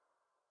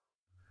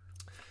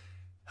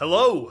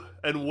Hello,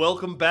 and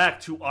welcome back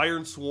to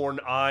Ironsworn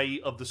Eye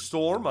of the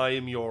Storm. I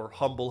am your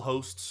humble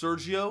host,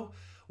 Sergio.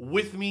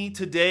 With me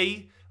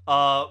today,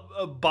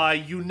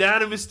 by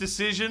unanimous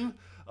decision...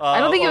 I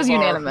don't think it was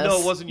unanimous. No,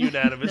 it wasn't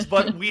unanimous,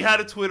 but we had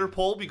a Twitter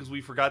poll because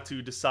we forgot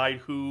to decide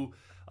who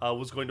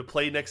was going to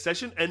play next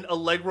session, and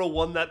Allegra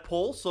won that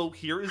poll, so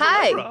here is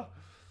Allegra.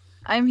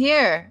 I'm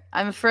here.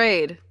 I'm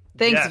afraid.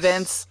 Thanks,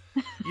 Vince.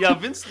 Yeah,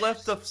 Vince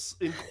left us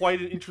in quite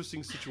an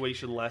interesting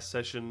situation last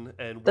session,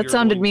 and that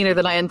sounded meaner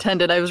than I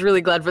intended. I was really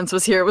glad Vince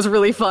was here. It was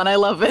really fun. I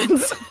love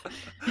Vince.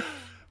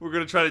 We're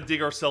going to try to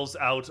dig ourselves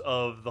out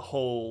of the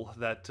hole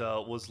that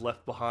was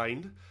left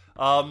behind.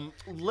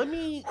 Let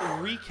me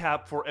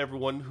recap for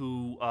everyone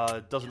who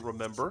doesn't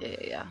remember.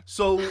 Yeah.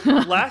 So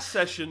last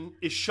session,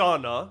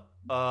 Ishana,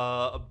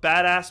 a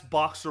badass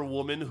boxer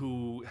woman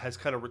who has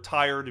kind of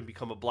retired and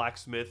become a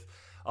blacksmith,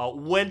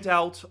 went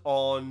out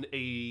on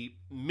a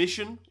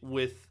mission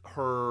with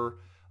her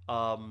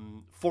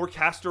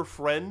forecaster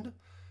friend.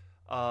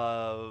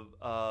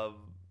 What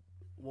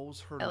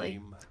was her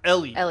name?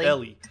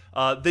 Ellie.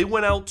 They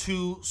went out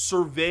to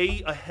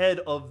survey ahead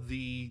of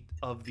the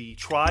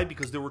tribe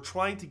because they were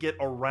trying to get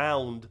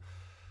around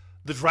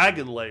the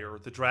dragon lair.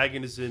 The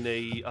dragon is in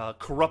a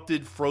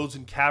corrupted,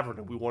 frozen cavern,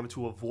 and we wanted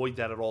to avoid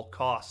that at all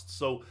costs.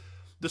 So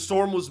the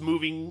storm was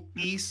moving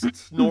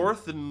east,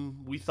 north,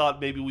 and we thought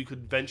maybe we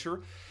could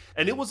venture.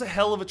 And it was a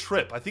hell of a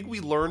trip. I think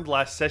we learned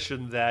last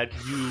session that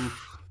you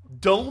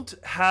don't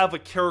have a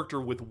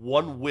character with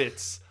one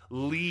wits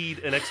lead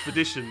an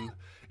expedition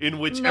in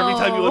which every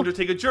time you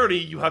undertake a journey,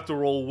 you have to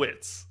roll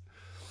wits.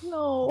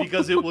 No.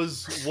 Because it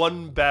was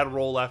one bad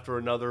roll after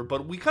another.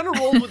 But we kind of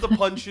rolled with the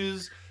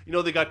punches. You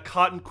know, they got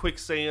caught in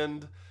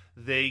quicksand.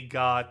 They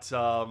got...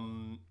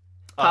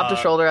 popped a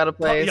shoulder out of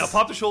place.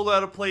 Popped a shoulder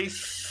out of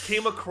place.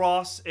 Came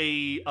across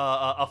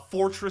a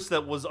fortress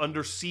that was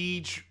under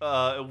siege.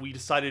 We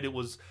decided it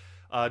was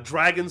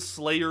dragon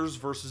slayers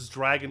versus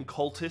dragon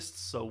cultists.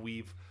 So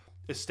we've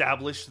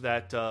established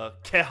that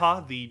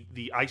Keha,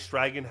 the ice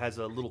dragon, has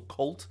a little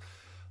cult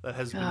that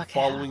has been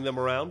following them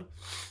around.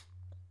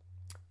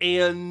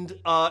 And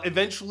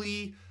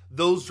eventually,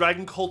 those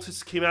dragon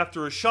cultists came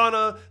after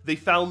Ishana. They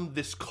found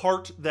this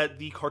cart that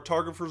the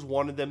cartographers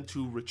wanted them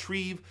to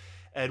retrieve.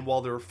 And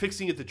while they were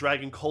fixing it, the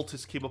dragon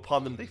cultists came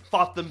upon them. They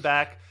fought them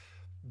back.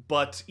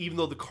 But even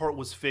though the cart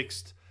was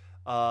fixed,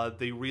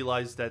 they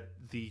realized that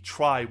the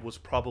tribe was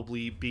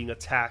probably being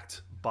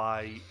attacked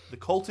by the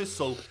cultists.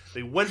 So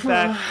they went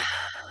back.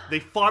 They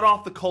fought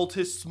off the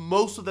cultists.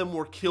 Most of them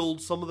were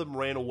killed. Some of them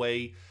ran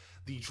away.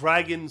 The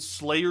dragon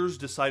slayers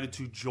decided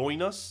to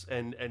join us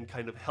and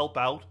kind of help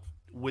out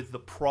with the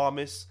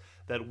promise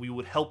that we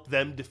would help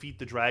them defeat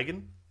the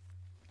dragon.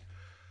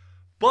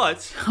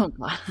 But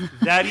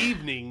that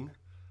evening,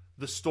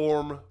 the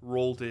storm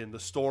rolled in. The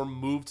storm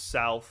moved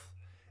south,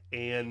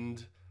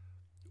 and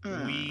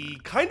we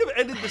kind of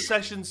ended the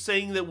session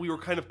saying that we were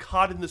kind of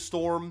caught in the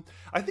storm.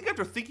 I think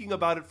after thinking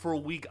about it for a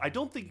week, I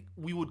don't think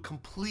we would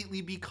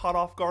completely be caught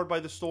off guard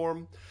by the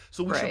storm.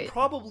 So we should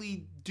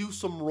probably do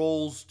some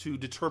rolls to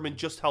determine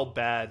just how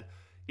bad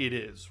it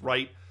is,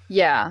 right?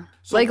 Yeah.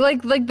 So,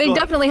 like they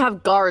definitely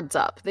have guards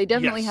up. They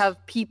definitely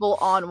have people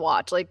on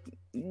watch. Like,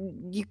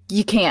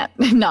 you can't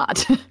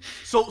not.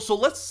 So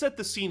let's set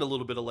the scene a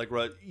little bit,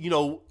 Allegra. You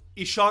know,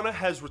 Ishana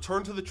has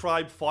returned to the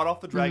tribe, fought off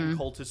the dragon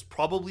cultists,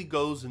 probably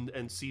goes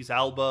and sees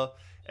Alba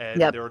and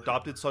their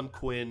adopted son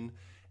Quinn,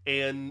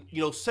 and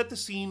set the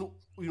scene.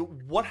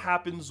 What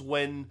happens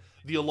when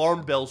the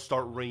alarm bells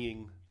start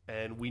ringing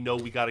and we know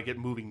we got to get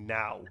moving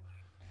now?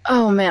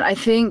 Oh man, I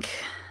think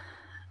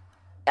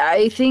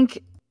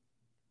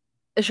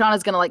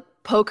Ishana's gonna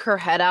poke her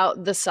head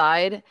out the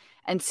side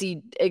and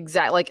see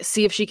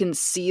see if she can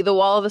see the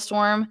wall of the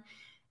storm,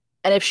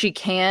 and if she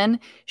can,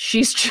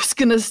 she's just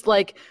gonna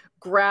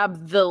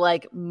grab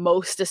the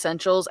most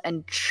essentials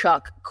and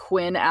chuck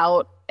Quinn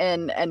out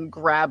and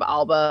grab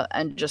Alba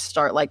and just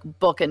start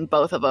booking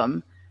both of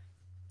them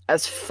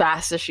as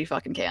fast as she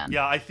fucking can.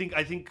 Yeah, I think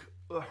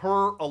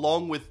her,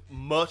 along with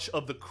much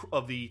of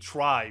the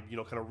tribe,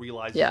 kind of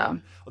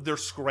realizing they're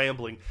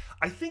scrambling.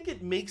 I think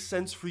it makes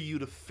sense for you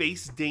to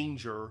face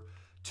danger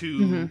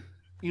to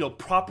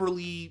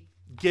properly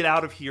get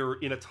out of here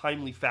in a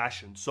timely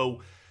fashion.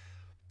 So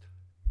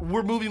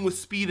we're moving with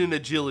speed and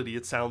agility,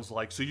 it sounds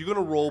like. So you're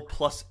going to roll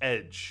plus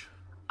edge.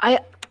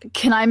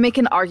 Can I make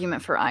an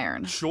argument for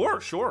Iron?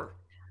 Sure.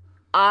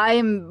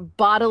 I'm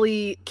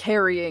bodily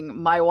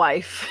carrying my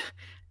wife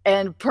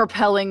and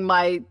propelling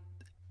my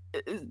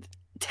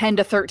 10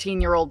 to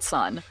 13-year-old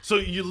son. So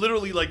you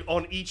literally,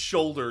 on each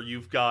shoulder,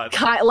 you've got...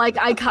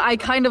 I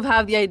kind of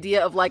have the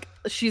idea of,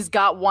 she's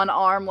got one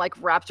arm,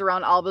 wrapped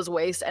around Alba's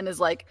waist and is,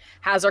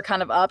 has her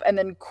kind of up, and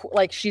then,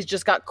 she's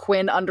just got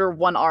Quinn under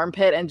one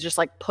armpit and just,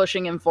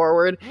 pushing him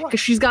forward. Because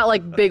she's got,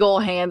 big ol'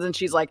 hands, and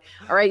she's like,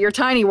 all right, you're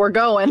tiny, we're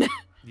going.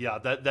 Yeah,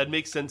 that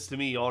makes sense to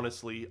me,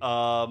 honestly.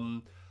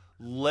 We're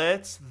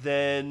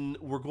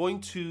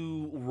going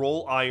to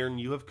roll Iron.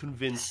 You have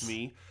convinced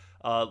me.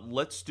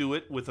 Let's do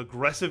it with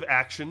aggressive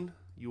action.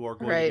 You are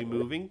going to be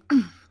moving.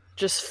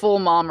 Just full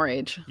mom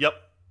rage. Yep.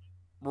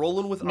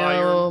 Rolling with No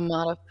iron.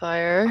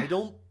 modifier. I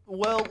don't.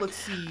 Well, let's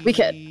see. Weak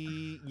hit.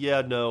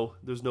 Yeah, no.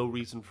 There's no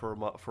reason for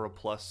a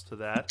plus to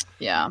that.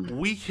 Yeah.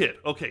 Weak hit.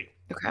 Okay.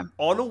 Okay.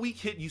 On a weak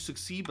hit, you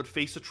succeed but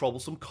face a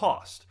troublesome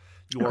cost.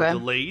 You are Okay.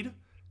 delayed.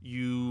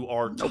 You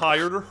are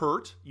tired or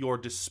hurt. You are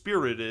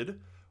dispirited,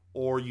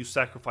 or you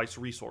sacrifice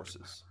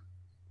resources.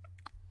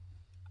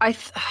 I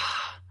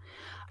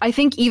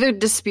think either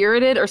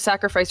dispirited or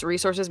sacrifice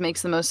resources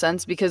makes the most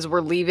sense because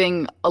we're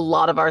leaving a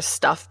lot of our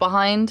stuff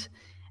behind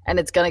and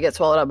it's going to get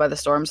swallowed up by the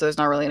storm, so there's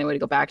not really any way to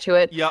go back to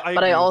it. Yeah, but I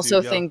agree with also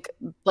you, yeah. think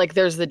like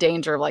there's the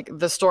danger of like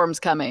the storm's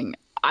coming.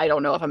 I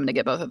don't know if I'm going to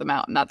get both of them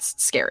out, and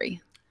that's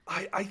scary.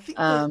 I think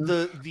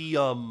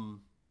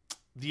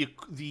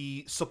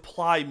the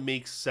supply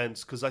makes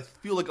sense because I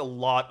feel like a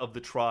lot of the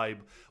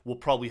tribe will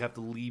probably have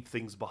to leave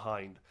things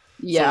behind.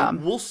 Yeah. So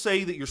we'll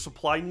say that your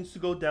supply needs to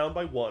go down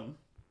by 1.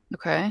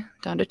 Okay.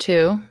 Down to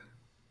 2.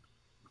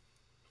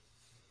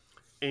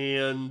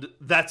 And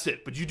that's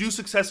it. But you do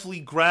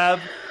successfully grab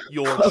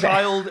your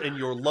child and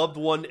your loved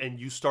one, and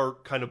you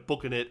start kind of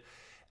booking it.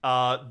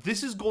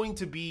 This is going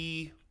to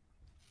be,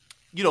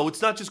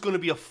 it's not just going to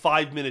be a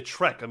 5-minute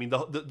trek. I mean,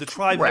 the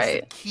tribe has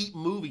to keep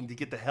moving to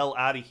get the hell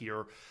out of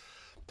here.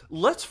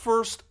 Let's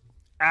first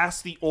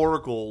ask the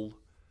Oracle,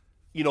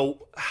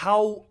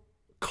 how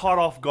caught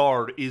off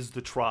guard is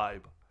the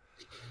tribe?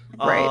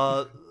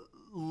 Right.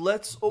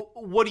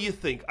 What do you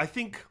think? I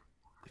think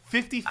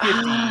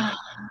 50-50.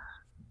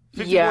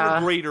 51 or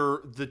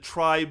greater, the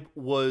tribe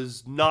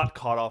was not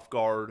caught off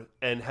guard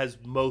and has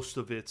most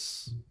of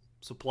its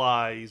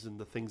supplies and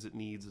the things it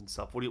needs and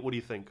stuff. What do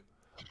you think?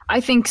 I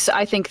think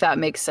that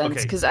makes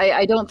sense because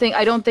I don't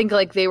think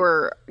like they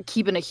were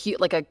keeping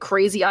a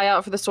crazy eye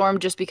out for the storm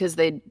just because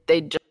they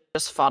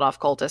just fought off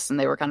cultists and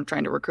they were kind of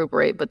trying to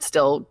recuperate but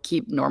still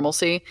keep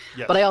normalcy.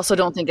 Yes. But I also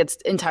don't think it's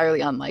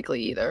entirely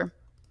unlikely either.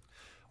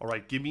 All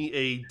right, give me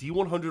a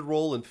D100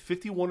 roll and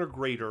 51 or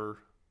greater.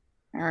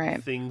 All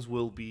right. Things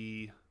will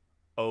be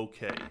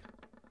okay.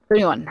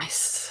 31.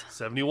 Nice.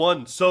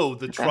 71. So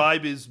the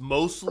tribe is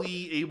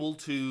mostly able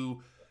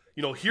to,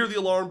 hear the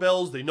alarm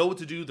bells. They know what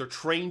to do. They're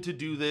trained to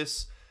do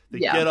this. They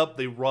get up,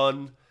 they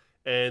run,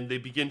 and they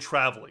begin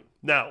traveling.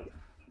 Now,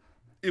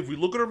 if we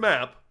look at our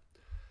map,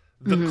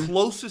 the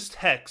closest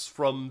hex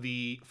from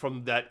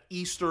that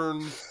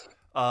eastern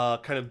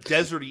kind of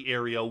deserty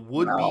area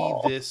would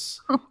be this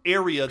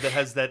area that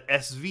has that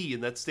SV,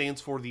 and that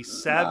stands for the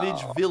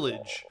Savage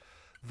Village.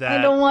 That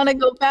I don't want to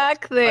go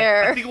back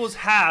there. I think it was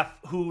Half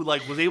who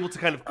was able to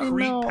kind of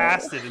creep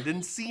past it and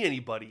didn't see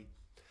anybody.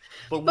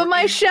 But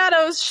my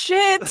shadow's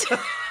shit.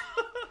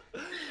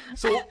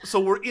 So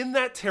we're in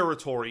that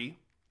territory.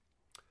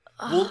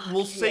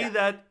 We'll say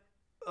that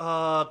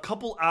a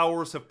couple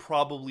hours have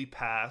probably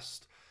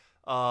passed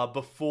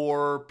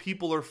before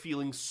people are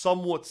feeling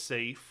somewhat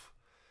safe.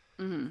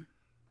 Mm-hmm.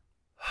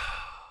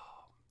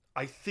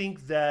 I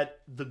think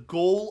that the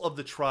goal of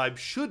the tribe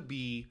should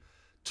be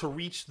to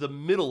reach the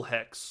middle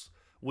hex,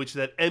 which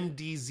that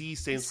MDZ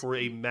stands for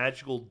a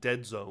magical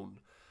dead zone.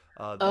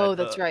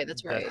 That's right.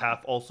 That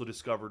Half also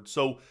discovered.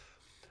 So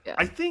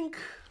I think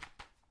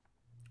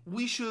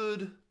we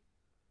should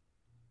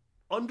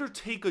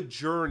undertake a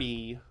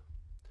journey.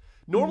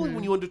 Normally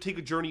when you undertake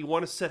a journey, you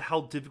want to set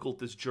how difficult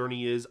this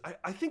journey is.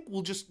 I think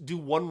we'll just do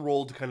one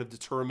roll to kind of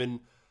determine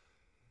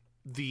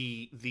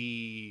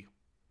the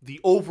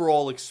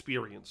overall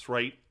experience,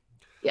 right?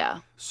 Yeah.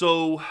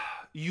 So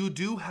you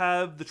do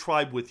have the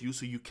tribe with you,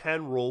 so you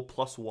can roll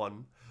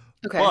 +1.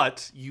 Okay.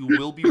 But you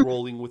will be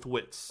rolling with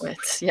wits.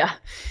 Wits, yeah.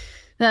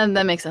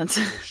 That makes sense.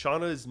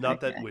 Shauna is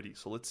not that witty,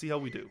 so let's see how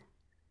we do.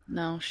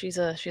 No, she's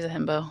a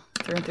himbo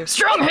through and through.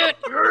 Strong hit.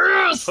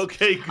 Yes!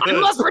 Okay, good. I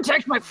must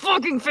protect my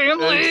fucking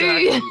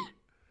family.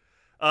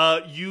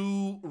 Exactly.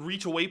 You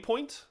reach a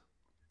waypoint.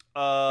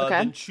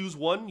 Then choose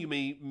one. You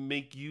may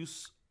make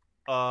use.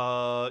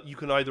 You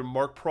can either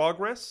mark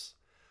progress,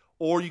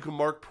 or you can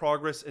mark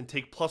progress and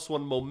take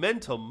 +1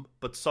 momentum,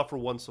 but suffer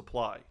 1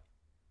 supply.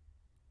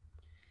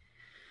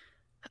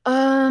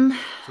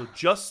 So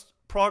just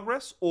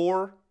progress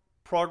or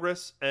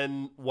progress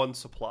and 1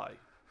 supply.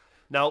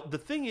 Now, the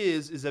thing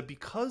is that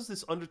because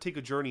this undertake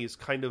a journey is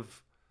kind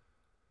of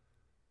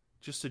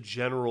just a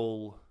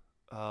general,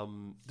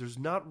 there's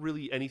not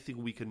really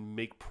anything we can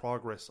make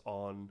progress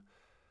on.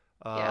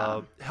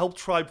 Help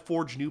tribe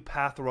forge new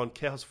path around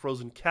Chaos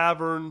Frozen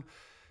Cavern.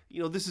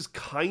 This is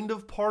kind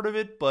of part of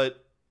it,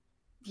 but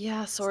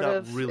sort it's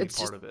of. not really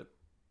part of it.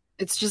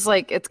 It's just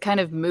it's kind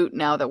of moot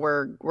now that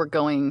we're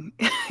going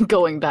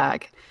going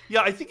back.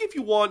 Yeah, I think if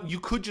you want,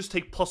 you could just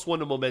take +1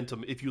 to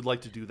momentum if you'd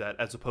like to do that,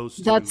 as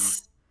opposed to.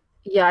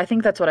 I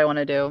think that's what I want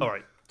to do. All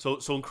right, so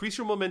increase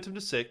your momentum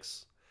to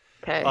 6.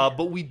 Okay.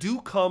 But we do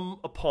come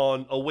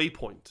upon a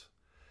waypoint.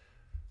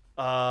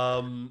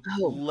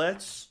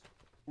 Let's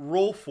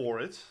roll for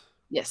it.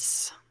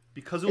 Yes.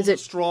 Because it was a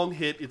strong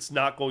hit, it's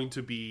not going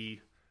to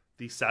be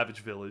the Savage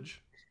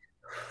Village.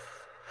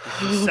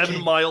 It's a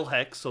 7-mile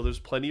hex, so there's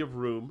plenty of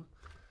room.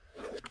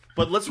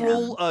 But let's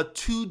roll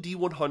 2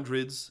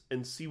 D100s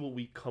and see what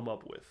we come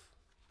up with.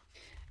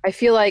 I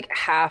feel like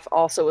Half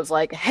also was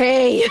like,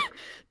 hey,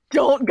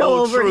 don't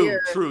go over true,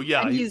 here. true,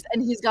 yeah.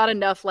 And he's got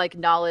enough like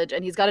knowledge,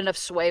 and he's got enough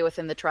sway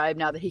within the tribe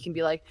now that he can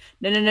be like,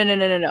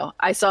 no.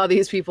 I saw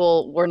these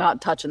people. We're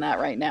not touching that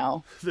right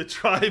now. The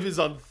tribe is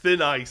on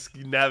thin ice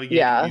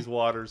navigating these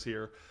waters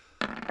here.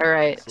 All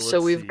right,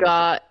 so we've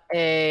got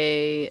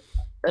an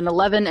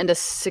 11 and a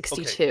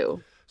 62.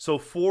 Okay. So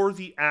for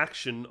the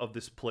action of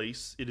this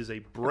place, it is a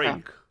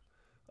break.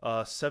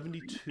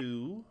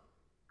 72.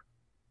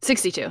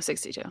 62.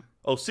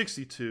 Oh,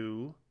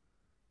 62.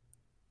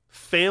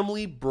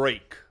 Family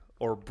break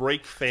or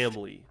break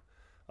family.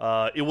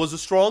 It was a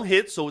strong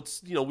hit, so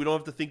it's we don't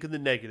have to think in the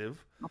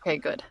negative. Okay,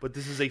 good. But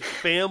this is a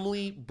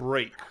family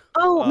break.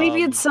 Oh,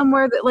 maybe it's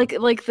somewhere that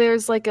like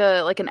there's like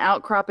an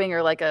outcropping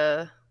or like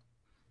a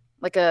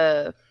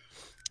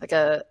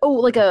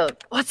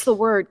what's the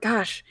word?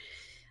 Gosh.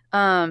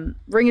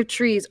 Ring of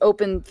trees,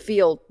 open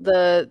field.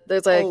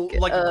 There's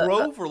like a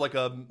grove or like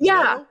a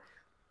meadow?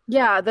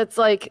 Yeah,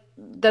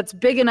 that's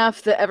big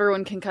enough that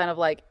everyone can kind of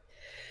like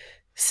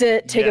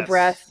sit, take a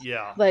breath,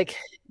 like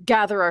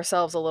gather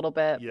ourselves a little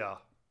bit. Yeah.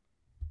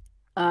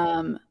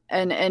 And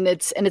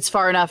it's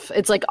far enough.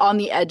 It's like on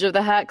the edge of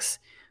the hex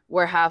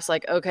where Half's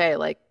like, okay,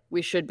 like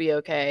we should be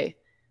okay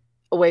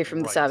away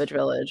from the savage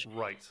village.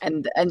 Right.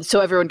 And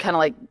so everyone kind of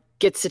like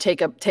gets to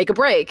take a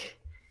break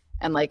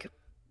and like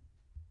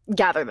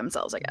gather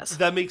themselves, I guess.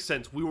 That makes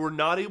sense. We were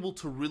not able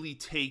to really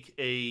take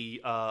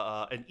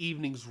an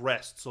evening's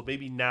rest, so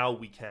maybe now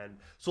we can.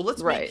 So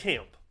let's make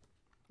camp.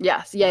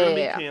 Yes.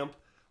 Make camp.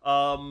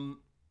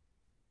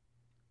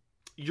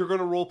 You're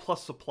gonna roll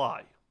plus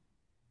supply.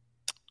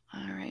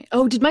 All right.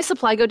 Oh, did my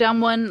supply go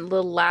down one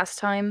the last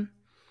time?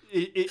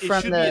 It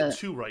should be at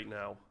 2 right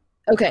now.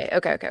 Okay.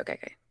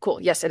 Cool.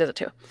 Yes, it is a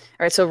 2. All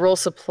right. So roll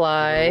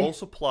supply. Roll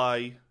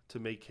supply to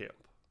make camp.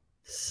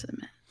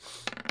 Cement.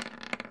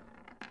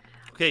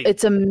 Okay.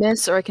 It's a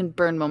miss, or I can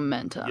burn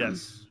momentum.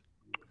 Yes.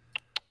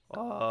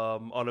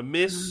 On a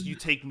miss, you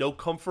take no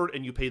comfort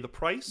and you pay the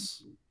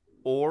price,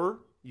 or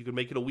you can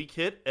make it a weak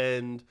hit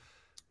and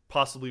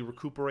possibly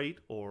recuperate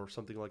or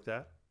something like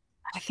that.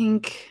 I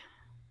think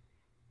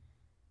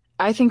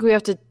we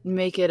have to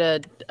make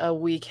it a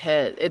weak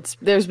hit.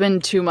 There's been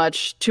too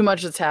much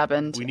that's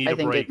happened. We need a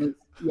break.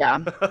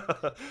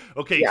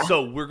 Okay, yeah.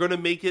 So we're gonna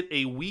make it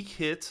a weak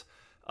hit.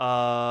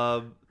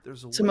 So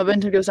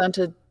momentum goes down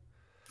to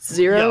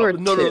 0 or 2?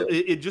 No,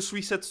 it just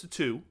resets to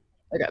 2.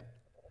 Okay.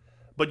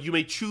 But you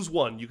may choose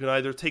one. You can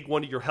either take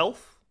one of your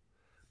health,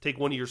 take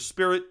one of your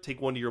spirit, take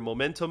one of your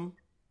momentum,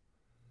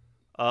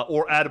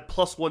 or add a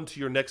 +1 to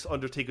your next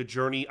undertake a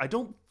journey. I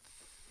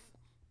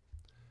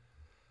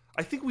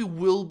think we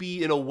will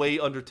be in a way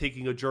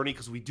undertaking a journey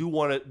because we do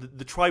want to.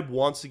 The tribe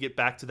wants to get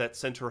back to that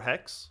center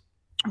hex.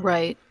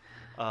 Right.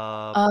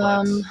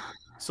 But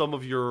some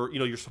of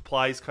your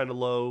supply's kind of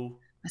low.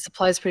 My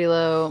supply's pretty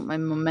low. My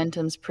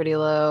momentum's pretty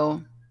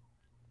low.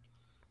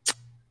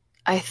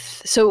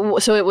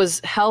 So it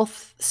was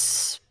health,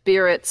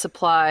 spirit,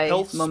 supply,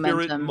 momentum.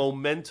 Spirit,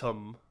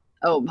 momentum.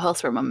 Oh, health,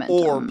 spirit, momentum.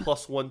 Or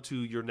 +1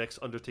 to your next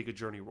undertake a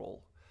journey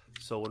roll.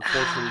 So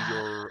unfortunately,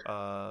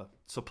 your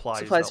supply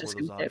is not one of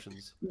those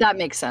options. That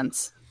makes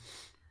sense.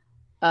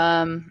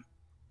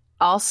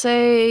 I'll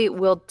say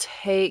we'll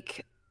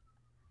take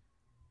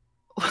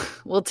a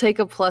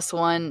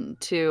 +1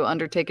 to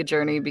undertake a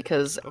journey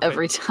because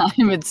every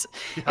time it's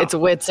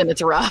wits and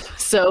it's rough.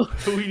 So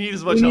we need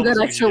as much. We need that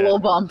extra little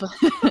bump.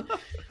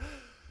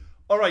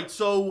 All right,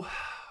 so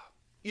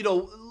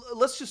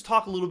let's just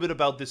talk a little bit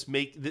about this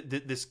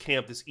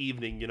camp this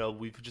evening.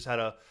 We've just had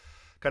a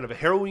kind of a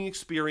harrowing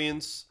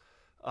experience.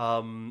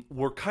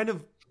 We've kind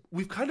of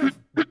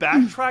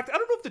backtracked. I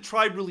don't know if the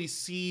tribe really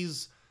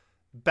sees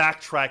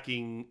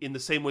backtracking in the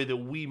same way that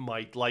we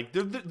might. Like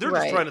they're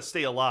just trying to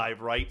stay alive,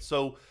 right?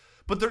 So,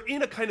 but they're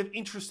in a kind of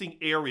interesting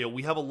area.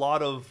 We have a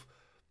lot of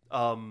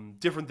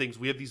different things.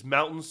 We have these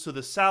mountains to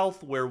the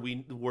south where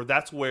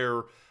that's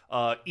where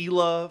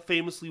Ela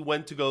famously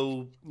went to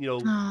go,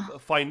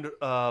 find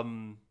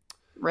the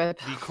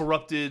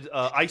corrupted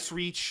ice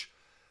reach.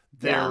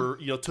 There,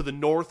 to the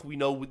north, we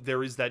know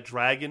there is that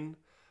dragon.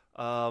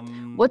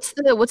 What's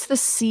the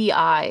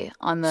CI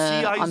on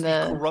the CI on is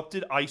the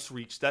corrupted ice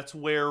reach? That's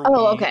where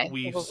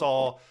we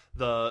saw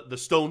the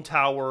stone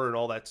tower and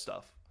all that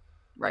stuff.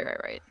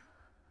 Right.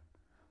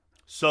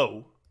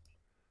 So,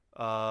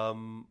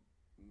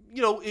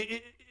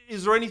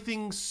 is there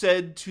anything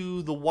said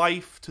to the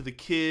wife, to the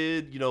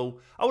kid?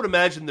 I would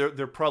imagine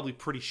they're probably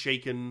pretty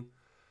shaken.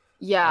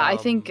 Yeah, I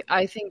think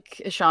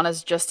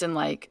Ishana's just in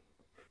like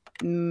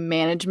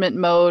management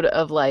mode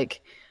of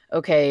like,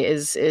 okay,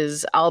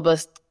 is Alba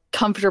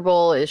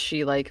comfortable? Is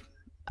she like,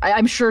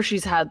 I'm sure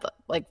she's had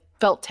like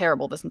felt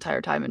terrible this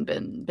entire time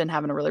and been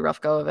having a really rough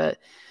go of it.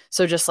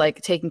 So just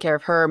like taking care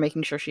of her,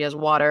 making sure she has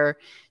water,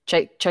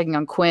 checking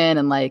on Quinn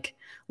and like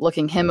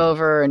looking him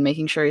over and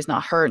making sure he's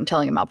not hurt and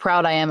telling him how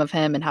proud I am of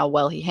him and how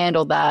well he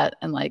handled that.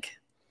 And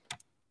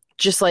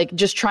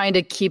just trying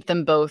to keep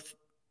them both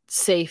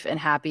safe and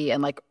happy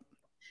and like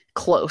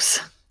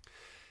close.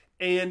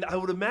 And I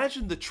would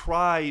imagine the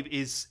tribe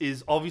is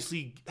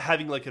obviously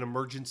having like an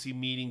emergency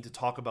meeting to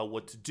talk about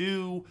what to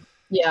do.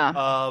 Yeah.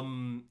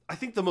 I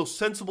think the most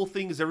sensible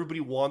thing is everybody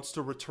wants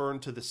to return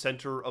to the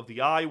center of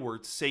the eye where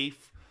it's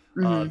safe.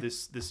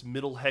 This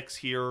middle hex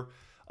here.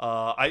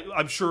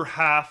 I'm sure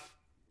Half,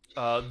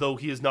 though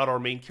he is not our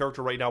main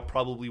character right now,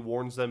 probably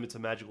warns them it's a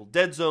magical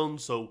dead zone.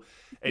 So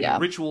any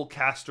ritual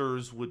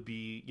casters would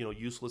be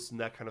useless and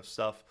that kind of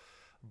stuff.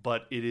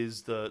 But it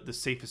is the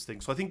safest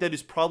thing. So I think that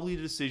is probably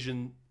the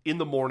decision. In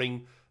the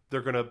morning,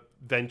 they're going to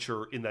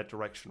venture in that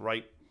direction,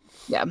 right?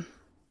 Yeah.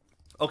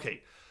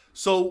 Okay.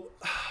 So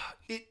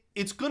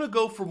it's going to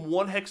go from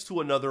one hex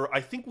to another.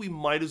 I think we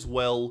might as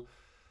well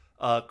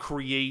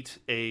create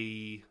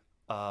a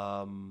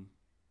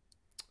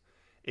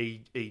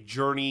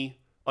journey,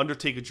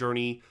 undertake a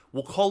journey.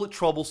 We'll call it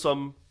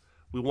troublesome.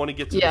 We want to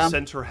get to the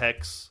center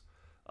hex,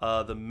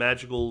 the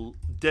magical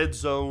dead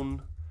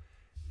zone,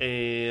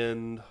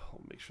 and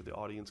I'll make sure the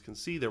audience can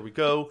see. There we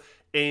go.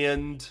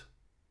 And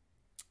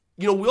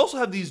we also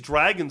have these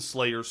dragon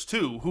slayers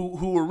too,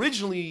 who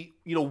originally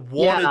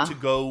wanted to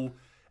go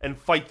and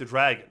fight the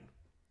dragon.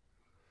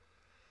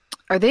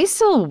 Are they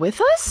still with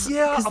us?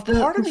 Yeah, a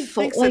part of me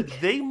thinks that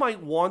they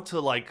might want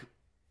to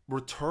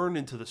return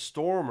into the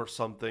storm or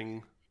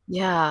something.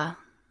 Yeah.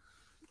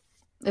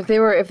 If they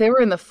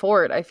were in the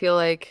fort, I feel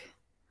like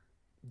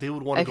they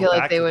would want to go back to their fort. I feel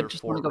like they would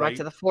just want to go back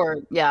to the fort.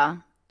 Yeah.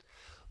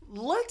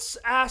 Let's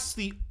ask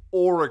the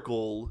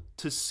Oracle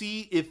to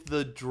see if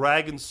the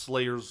dragon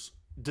slayers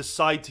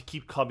decide to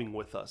keep coming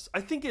with us.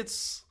 I think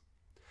it's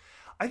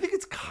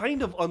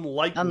kind of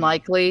unlikely.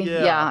 Unlikely?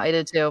 Yeah, I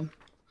did too.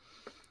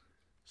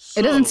 So,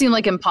 it doesn't seem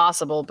like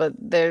impossible, but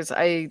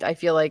I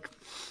feel like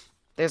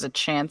there's a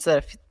chance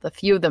that a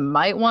few of them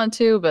might want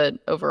to, but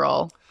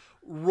overall.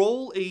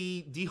 Roll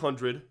a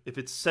D100. If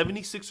it's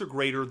 76 or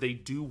greater, they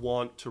do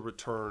want to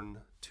return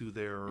to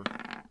their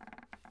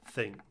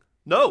thing.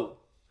 No.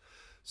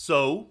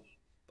 So,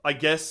 I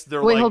guess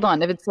they're Wait, hold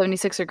on. If it's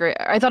 76 or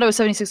greater, I thought it was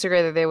 76 or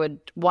greater, they would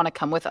want to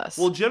come with us.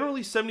 Well,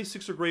 generally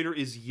 76 or greater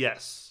is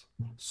yes.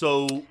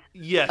 So,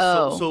 yes.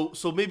 Oh.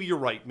 So maybe you're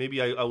right.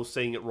 Maybe I was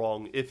saying it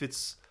wrong. If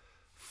it's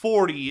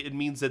 40, it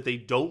means that they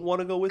don't want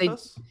to go with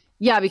us?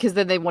 Yeah, because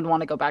then they would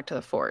want to go back to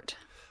the fort.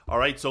 All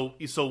right, so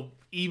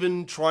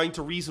even trying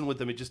to reason with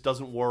them, it just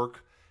doesn't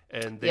work,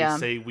 and they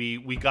say,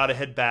 we got to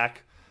head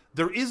back.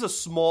 There is a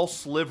small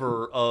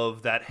sliver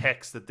of that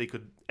hex that they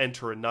could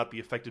enter and not be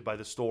affected by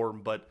the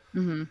storm, but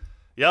they're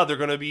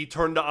going to be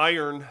turned to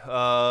iron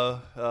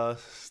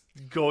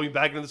going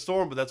back into the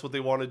storm, but that's what they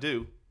want to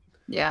do.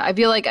 Yeah, I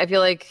feel like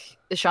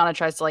Ishana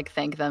tries to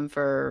thank them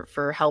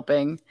for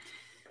helping,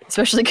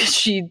 especially because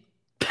she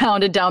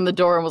pounded down the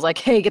door and was like,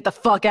 "Hey, get the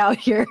fuck out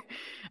here,"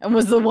 and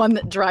was the one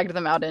that dragged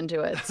them out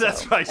into it. So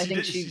that's right.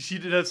 She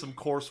did have some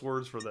coarse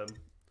words for them.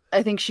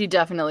 I think she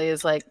definitely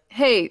is like,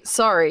 "Hey,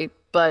 sorry,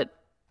 but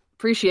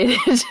appreciate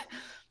it."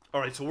 All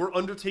right, so we're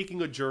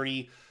undertaking a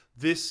journey.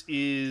 This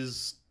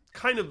is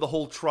kind of the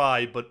whole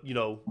tribe, but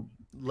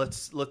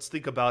let's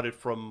think about it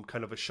from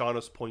kind of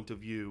Ashana's point of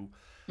view.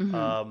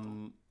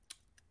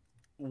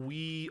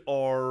 We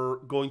are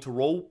going to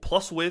roll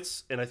plus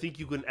wits, and I think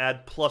you can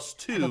add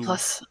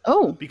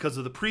 +2 because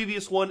of the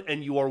previous one,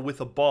 and you are with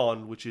a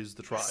bond, which is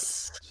the tribe.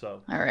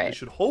 So all right. It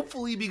should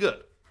hopefully be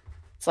good.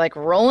 It's like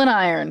rolling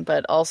iron,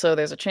 but also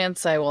there's a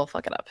chance I will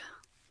fuck it up.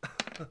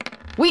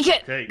 Weak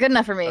hit! Okay, good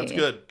enough for me. That's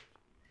good.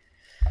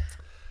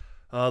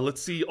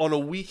 Let's see. On a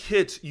weak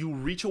hit, you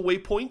reach a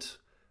waypoint.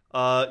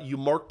 You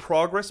mark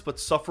progress,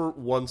 but suffer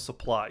 1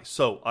 supply.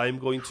 So I am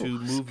going to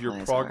move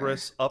your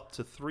progress up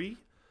to 3.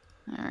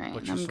 All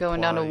right, I'm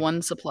going down to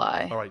 1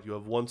 supply. All right, you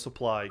have 1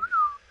 supply.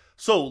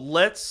 So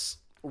let's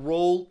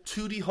roll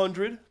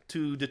 2d100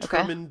 to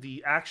determine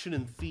the action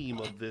and theme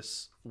of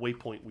this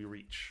waypoint we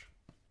reach.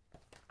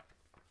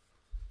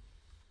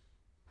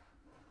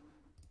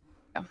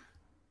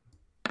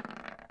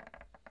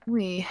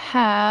 We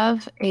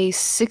have a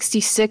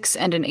 66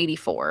 and an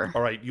 84.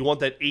 All right, you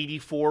want that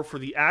 84 for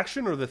the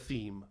action or the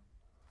theme?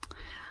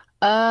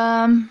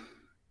 Action.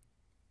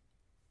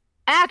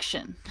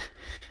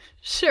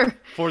 Sure.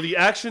 For the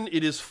action,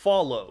 it is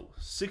follow.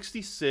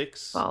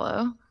 66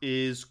 follow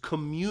is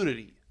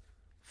community.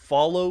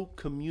 Follow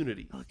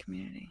community. Follow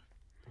community.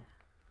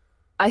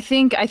 I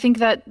think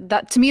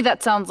that to me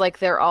that sounds like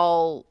they're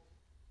all,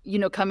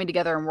 coming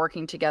together and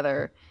working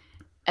together,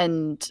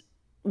 and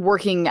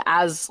working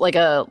as like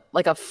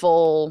a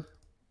full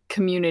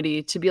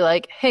community to be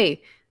like,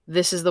 hey,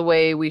 this is the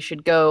way we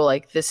should go.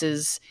 Like this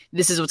is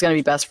what's going to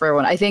be best for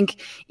everyone. I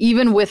think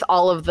even with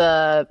all of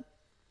the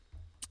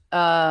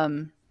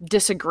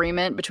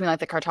disagreement between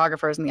the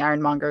cartographers and the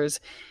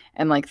ironmongers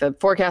and the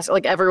forecast,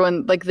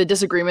 everyone, the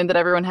disagreement that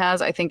everyone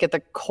has, I think at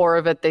the core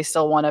of it, they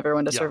still want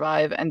everyone to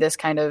survive. And this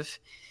kind of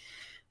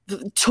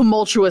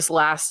tumultuous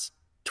last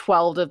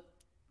 12 to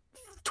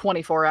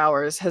 24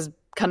 hours has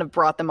kind of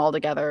brought them all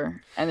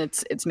together, and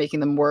it's making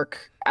them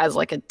work as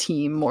a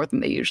team more than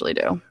they usually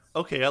do.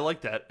 Okay, I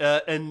like that.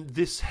 And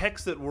this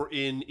hex that we're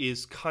in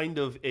is kind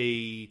of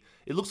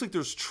it looks like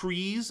there's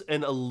trees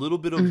and a little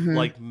bit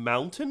of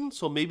mountain,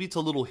 so maybe it's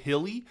a little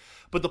hilly.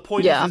 But the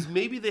point is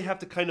maybe they have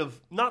to kind of,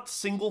 not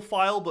single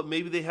file, but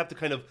maybe they have to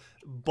kind of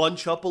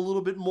bunch up a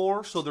little bit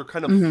more, so they're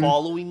kind of Mhm.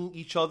 following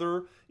each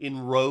other in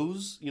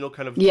rows,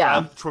 kind of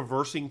Yeah.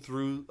 traversing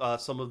through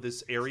some of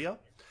this area.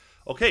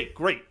 Okay,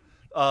 great.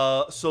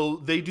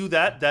 So they do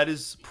that. That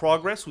is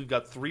progress. We've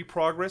got 3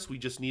 progress. We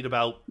just need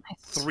about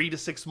Nice. 3 to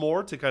 6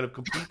 more to kind of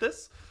complete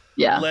this.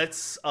 Yeah.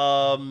 Let's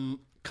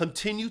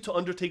continue to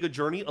undertake a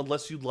journey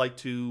unless you'd like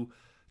to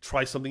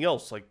try something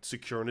else, like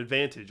secure an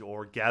advantage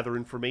or gather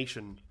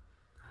information.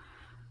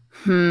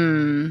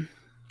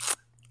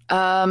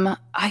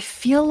 I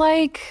feel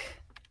like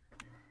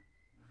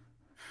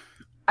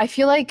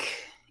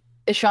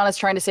Ishana's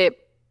trying to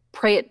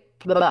play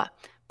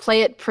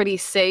it pretty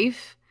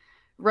safe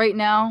right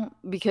now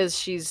because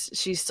she's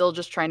still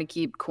just trying to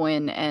keep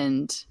Quinn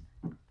and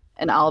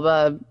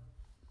Alba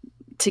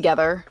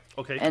together.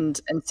 Okay. And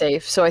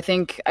safe. So I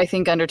think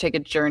undertake a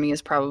journey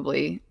is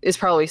probably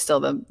still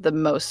the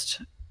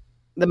most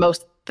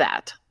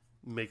that.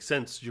 Makes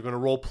sense. You're going to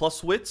roll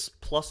plus wits,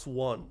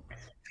 +1.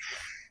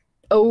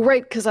 Oh,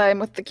 right, because I'm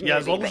with the Yeah,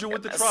 community. as long as thank you're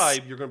with the goodness.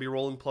 tribe, you're going to be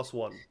rolling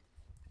 +1.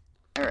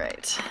 All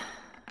right.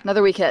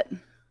 Another weak hit.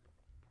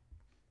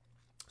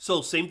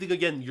 So, same thing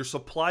again. Your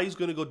supply is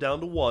going to go down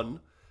to 1,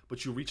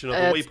 but you reach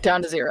another It's waypoint.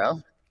 down to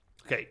 0.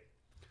 Okay.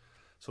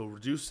 So,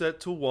 reduce that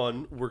to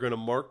 1. We're going to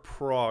mark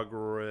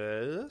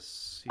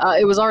progress.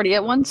 It was already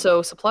at 1,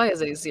 so supply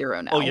is a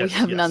 0 now. Oh, yes, we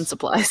have yes. none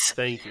supplies.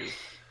 Thank you.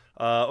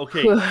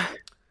 Okay.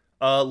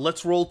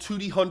 Let's roll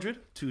 2d100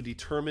 to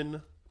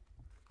determine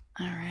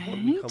All what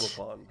we right. come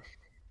upon.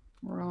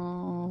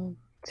 Roll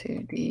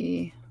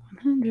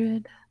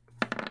 2d100.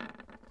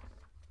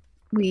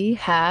 We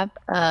have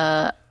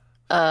a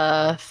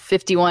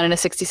 51 and a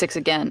 66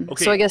 again.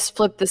 Okay. So I guess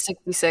flip the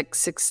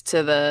 66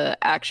 to the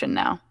action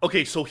now.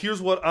 Okay, so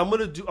here's what I'm going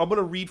to do. I'm going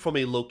to read from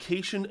a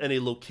location and a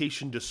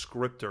location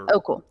descriptor.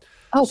 Oh, cool.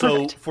 Oh,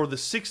 So perfect. for the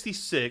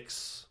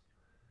 66,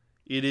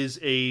 it is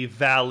a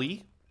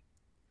valley,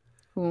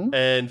 Ooh.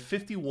 and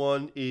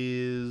 51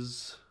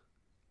 is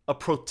a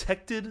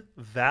protected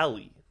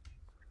valley.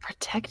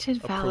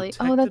 Protected Valley.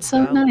 protected Oh, that's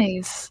so valley.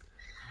 nice.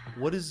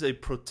 What is a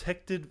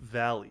protected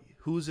valley?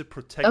 Who is it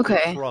protected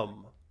Okay.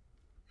 from?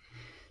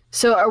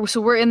 So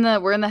we're in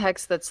the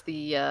hex that's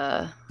the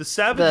The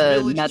Savage The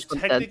Village is Magical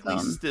Dead technically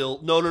Zone. still.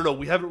 No.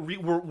 We haven't.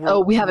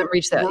 we haven't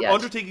reached that We're yet.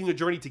 undertaking a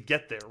journey to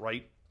get there,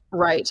 right?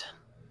 right.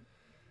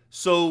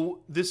 So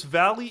this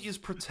valley is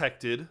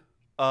protected.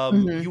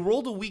 Mhm. You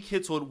rolled a weak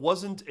hit, so it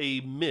wasn't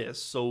a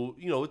miss. So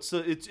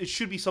it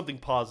should be something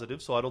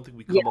positive. So I don't think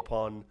we come Yeah.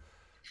 upon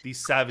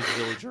these savage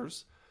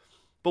villagers.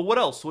 But what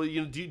else? Well, do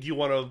you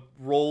want to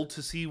roll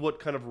to see what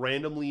kind of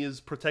randomly is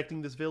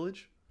protecting this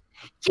village?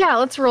 Yeah,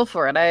 let's roll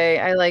for it.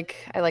 I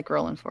like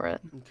rolling for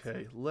it.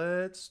 Okay,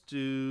 let's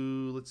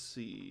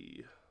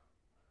see.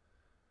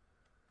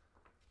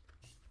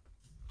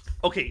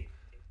 Okay,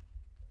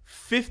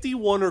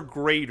 51 or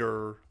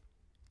greater,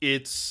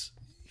 it's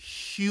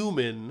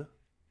human.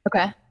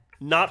 Okay.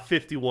 Not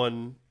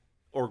 51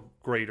 or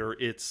greater,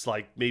 it's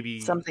like maybe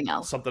Something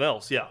else. Something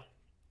else, yeah.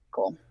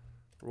 Cool.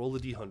 Roll the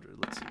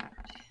d100, let's see.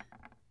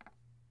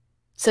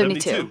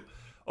 72.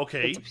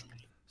 Okay,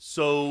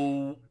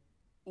 so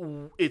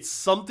it's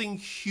something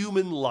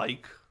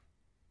human-like.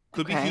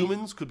 Could be Okay.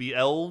 humans, could be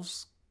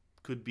elves,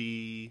 could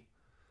be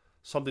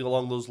something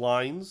along those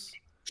lines.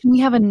 Can we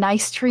have a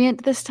nice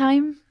treant this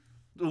time?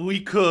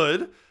 We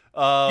could.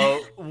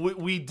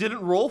 We didn't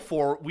roll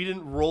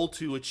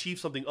to achieve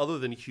something other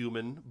than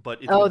human,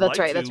 but if Oh, you'd that's like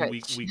right, to, that's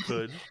right. we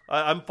could.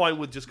 I'm fine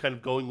with just kind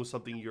of going with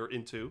something you're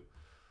into.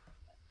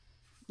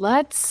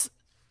 Let's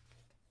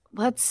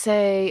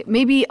say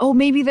maybe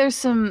there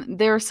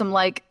are some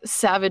like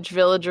savage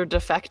villager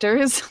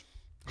defectors.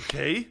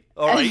 Okay,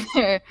 all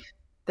right.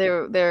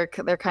 they're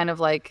kind of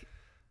like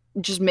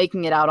just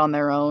making it out on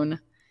their own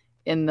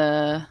in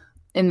the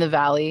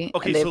valley.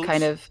 Okay, and they've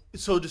kind of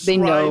So they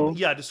know.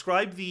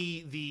 describe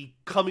the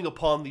coming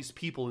upon these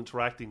people,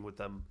 interacting with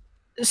them.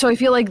 So I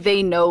feel like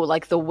they know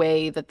like the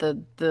way that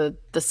the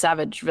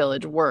savage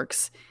village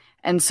works,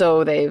 and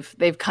so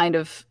they've kind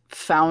of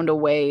found a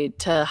way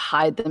to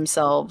hide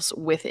themselves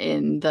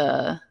within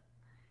this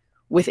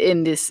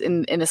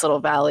little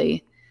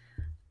valley.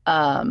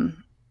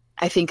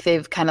 I think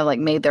they've kind of like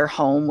made their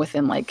home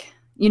within, like,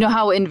 you know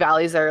how in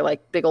valleys there are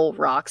like big old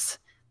rocks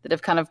that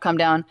have kind of come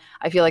down.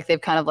 I feel like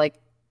they've kind of like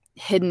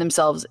hidden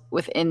themselves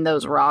within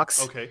those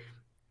rocks. Okay.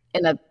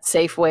 In a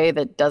safe way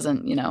that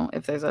doesn't,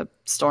 if there's a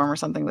storm or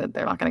something, that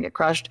they're not going to get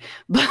crushed.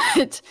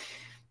 But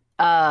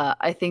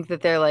I think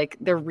that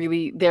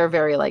they're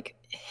very like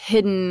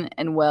hidden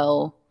and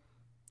well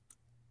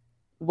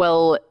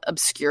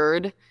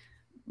obscured,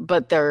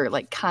 but they're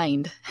like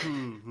kind.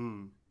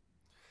 Hmm.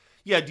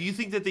 Yeah. Do you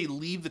think that they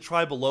leave the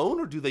tribe alone,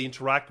 or do they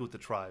interact with the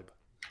tribe?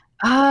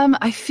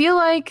 I feel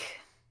like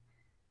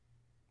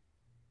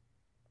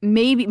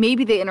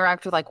maybe they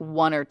interact with like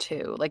one or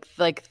two. Like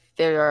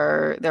there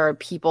are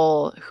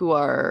people who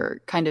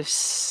are kind of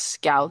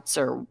scouts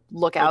or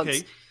lookouts.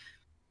 Okay.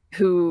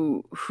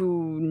 who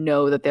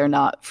know that they're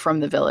not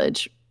from the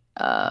village,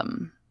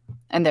 and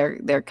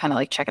they're kind of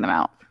like checking them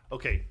out.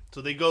 Okay.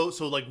 So they go.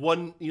 So like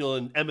one,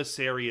 an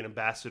emissary, an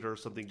ambassador, or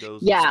something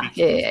goes. Yeah, and speaks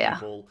yeah, to these yeah.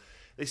 people.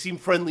 They seem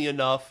friendly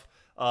enough.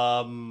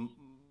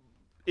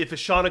 If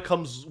Ashana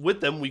comes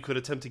with them, we could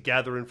attempt to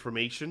gather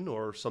information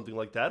or something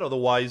like that.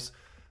 Otherwise,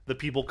 the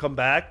people come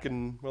back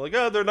and we're like,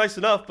 oh, they're nice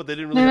enough, but they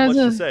didn't really have much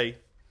to say.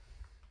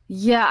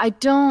 Yeah, I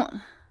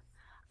don't.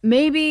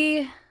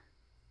 Maybe.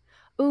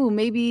 Ooh,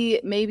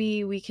 maybe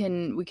we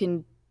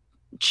can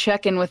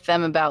check in with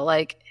them about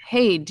like,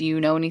 hey, do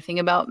you know anything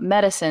about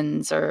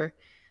medicines or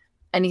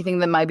anything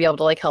that might be able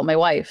to like help my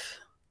wife?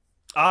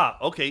 Ah,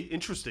 okay,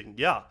 interesting.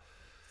 Yeah.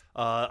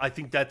 I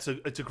think it's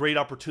a great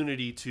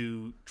opportunity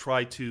to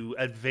try to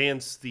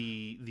advance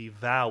the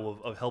vow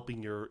of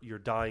helping your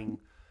dying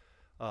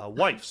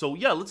wife. So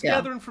yeah, let's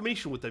gather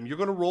information with them. You're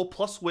going to roll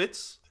plus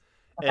wits,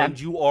 and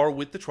you are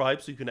with the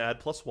tribe, so you can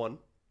add +1. All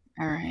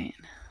right,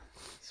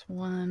 it's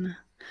 1.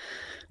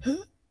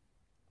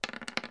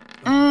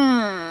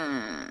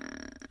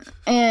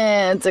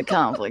 It's a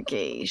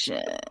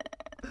complication.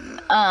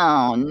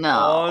 Oh no!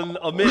 On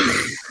a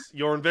miss,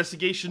 your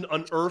investigation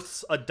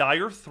unearths a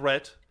dire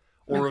threat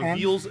or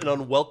reveals an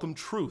unwelcome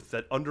truth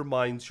that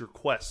undermines your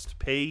quest.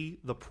 Pay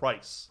the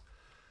price.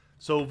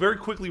 So very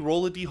quickly,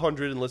 roll a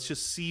d100 and let's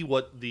just see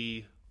what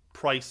the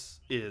price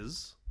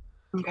is.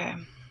 Okay.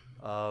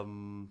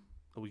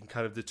 We can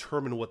kind of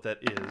determine what that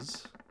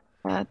is.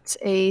 That's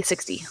a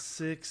 60.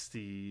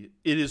 60.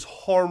 It is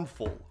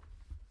harmful.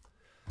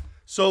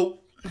 So,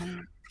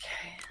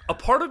 a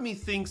part of me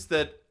thinks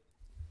that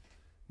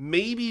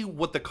maybe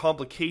what the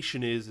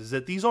complication is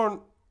that these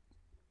aren't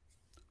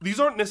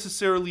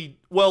necessarily,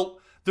 well,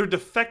 they're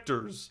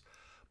defectors,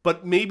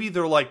 but maybe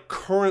they're like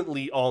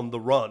currently on the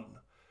run.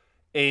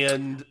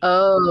 And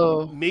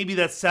maybe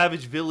that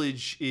savage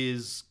village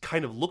is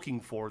kind of looking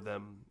for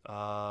them.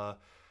 And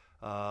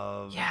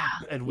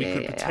we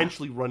could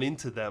potentially run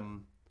into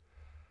them.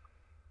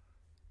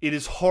 It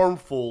is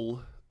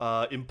harmful,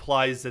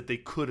 implies that they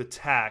could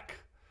attack.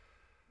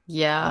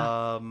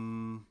 Yeah.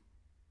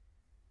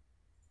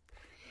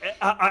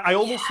 I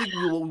almost think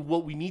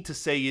what we need to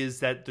say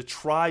is that the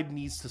tribe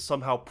needs to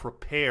somehow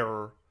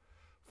prepare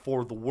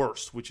for the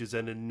worst, which is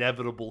an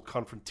inevitable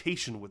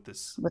confrontation with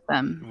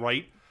them,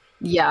 right?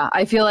 Yeah,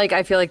 I feel like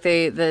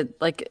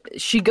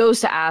she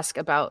goes to ask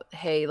about,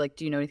 hey, like,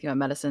 do you know anything about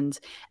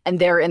medicines? And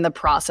they're in the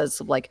process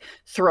of like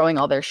throwing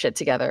all their shit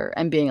together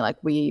and being like,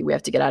 we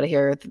have to get out of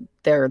here.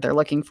 They're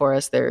looking for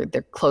us. They're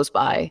close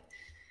by.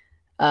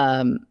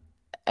 And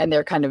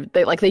they're kind of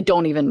they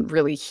don't even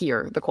really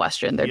hear the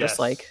question. They're just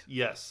like,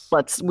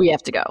 we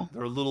have to go.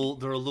 They're a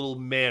little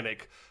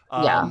manic.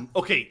 Yeah.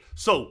 Okay,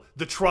 so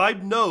the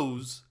tribe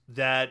knows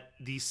that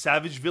these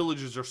savage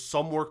villagers are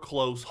somewhere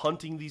close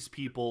hunting these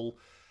people.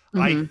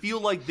 I feel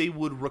like they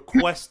would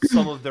request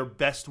some of their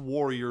best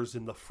warriors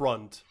in the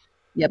front,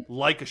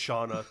 like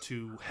Ashana,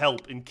 to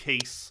help in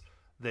case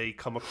they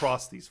come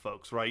across these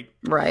folks, right?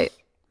 Right.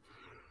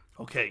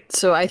 Okay.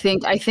 So I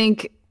think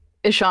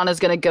Ishana's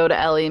going to go to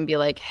Ellie and be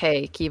like,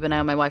 hey, keep an eye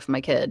on my wife and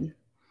my kid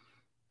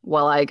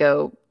while I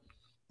go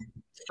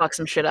fuck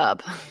some shit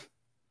up.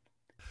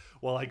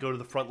 While I go to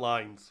the front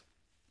lines.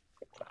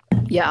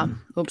 Yeah.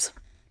 Oops.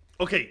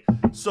 Okay.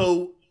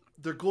 So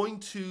they're going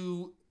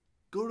to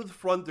go to the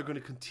front. They're going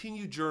to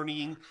continue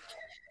journeying.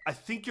 I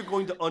think you're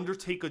going to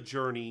undertake a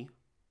journey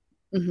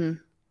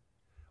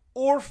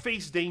or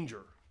face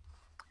danger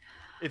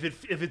if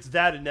it's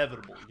that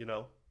inevitable, you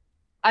know?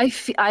 I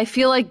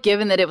feel like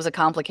given that it was a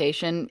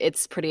complication,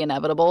 it's pretty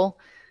inevitable.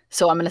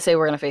 So I'm going to say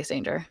we're going to face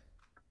danger.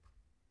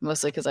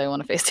 Mostly because I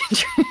want to face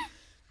danger.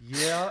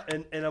 Yeah,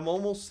 and I'm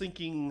almost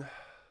thinking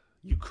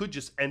you could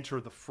just enter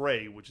the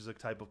fray, which is a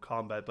type of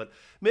combat, but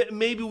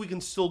maybe we can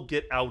still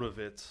get out of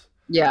it.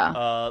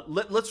 Yeah.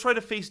 Let's try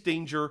to face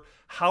danger.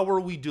 How are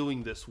we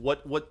doing this?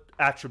 What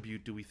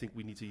attribute do we think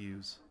we need to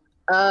use?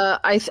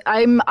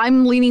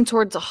 I'm leaning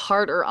towards a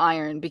heart or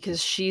iron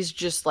because she's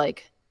just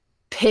like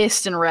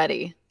pissed and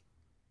ready.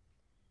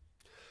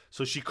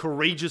 So she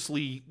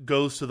courageously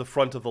goes to the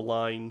front of the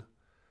line.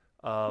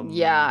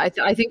 I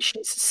think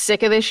she's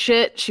sick of this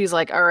shit. She's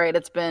like, all right,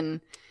 it's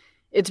been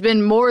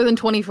more than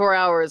 24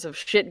 hours of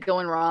shit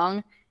going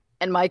wrong,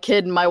 and my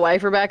kid and my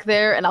wife are back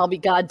there, and I'll be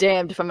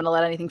goddamned if I'm going to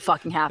let anything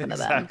fucking happen to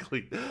them.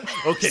 Exactly.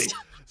 Okay,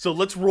 so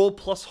let's roll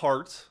plus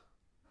heart.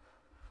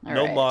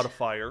 No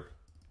modifier.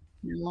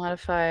 No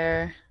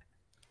modifier.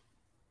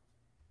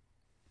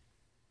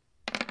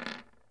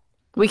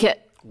 Weak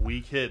hit.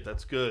 Weak hit,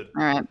 that's good.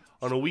 All right.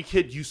 On a weak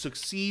hit, you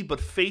succeed but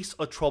face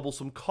a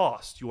troublesome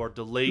cost. You are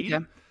delayed,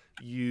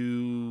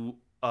 you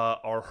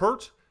are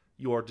hurt,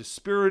 you are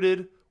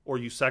dispirited, or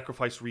you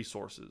sacrifice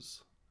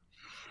resources.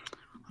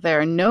 There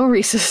are no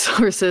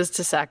resources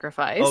to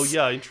sacrifice. Oh,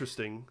 yeah,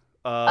 interesting.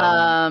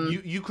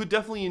 You could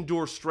definitely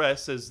endure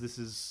stress, as this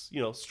is,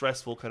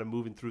 stressful kind of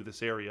moving through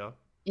this area.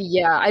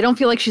 Yeah, I don't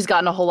feel like she's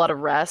gotten a whole lot of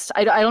rest.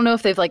 I don't know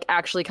if they've like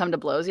actually come to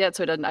blows yet,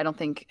 so I don't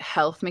think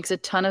health makes a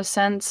ton of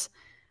sense.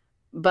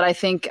 But I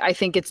think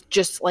it's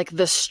just like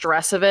the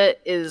stress of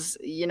it is,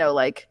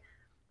 like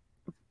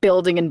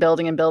building and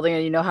building and building.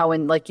 And you know how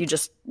when like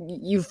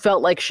you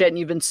felt like shit and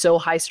you've been so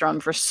high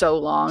strung for so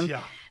long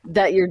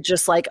that you're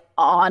just like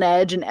on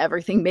edge and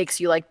everything makes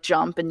you like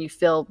jump and you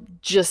feel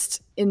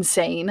just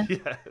insane.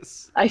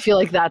 Yes. I feel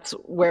like that's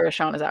where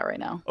Sean is at right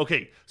now.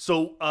 Okay,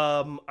 so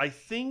I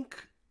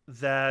think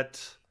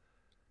that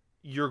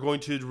you're going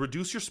to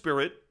reduce your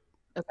spirit,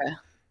 Okay.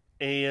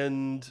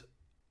 and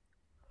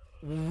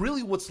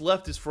really what's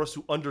left is for us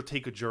to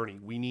undertake a journey.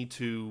 We need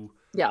to...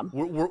 Yeah.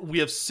 We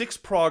have 6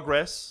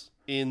 progress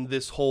in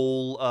this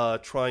whole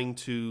trying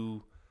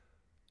to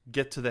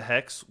get to the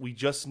hex. We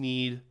just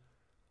need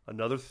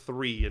another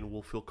 3, and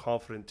we'll feel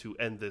confident to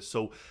end this.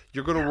 So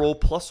you're going to roll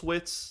plus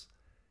wits,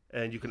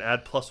 and you can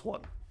add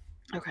 +1.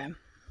 Okay.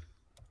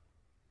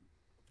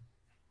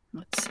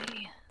 Let's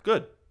see.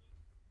 Good.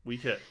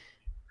 Weak hit.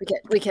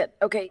 Weak hit.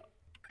 Okay.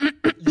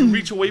 You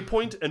reach a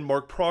waypoint and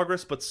mark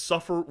progress, but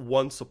suffer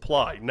 1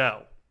 supply.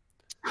 Now,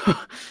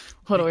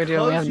 What do we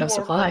do? We have no because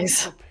you are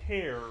supplies.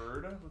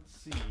 unprepared,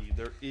 let's see.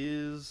 There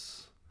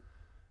is.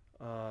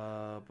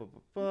 I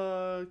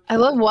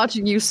love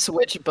watching you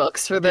switch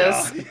books for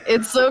this. Yeah.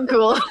 It's so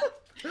cool.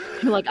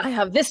 You're like, I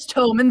have this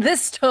tome and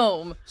this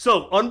tome.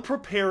 So,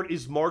 unprepared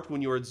is marked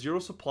when you are at 0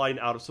 supply and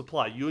out of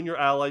supply. You and your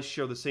allies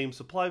share the same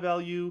supply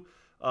value.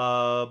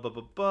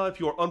 If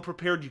you are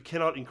unprepared, you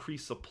cannot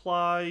increase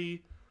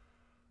supply.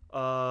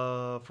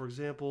 For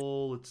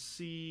example, let's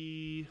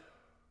see.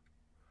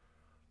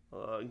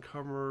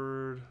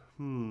 Encumbered.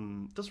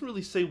 Doesn't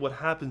really say what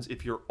happens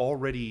if you're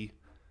already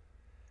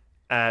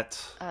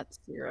at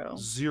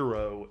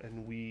 0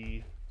 and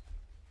we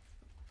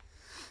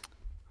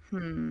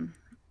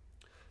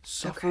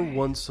suffer Okay.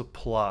 1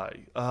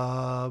 supply.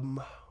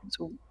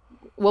 So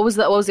what was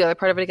the other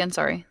part of it again?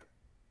 Sorry.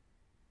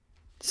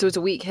 So it's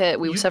a weak hit.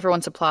 We suffer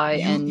 1 supply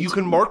and you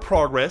can mark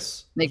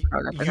progress. make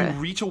progress. You Okay.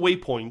 reach a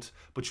waypoint,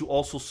 but you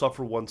also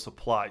suffer 1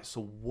 supply.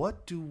 So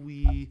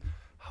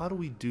how do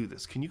we do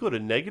this? Can you go to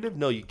negative?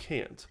 No, you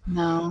can't.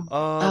 No.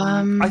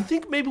 I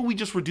think maybe we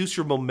just reduce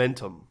your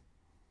momentum.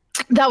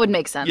 That would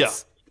make sense. Yeah.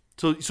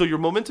 So your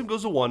momentum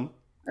goes to 1,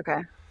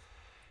 Okay.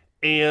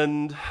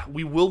 and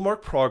we will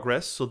mark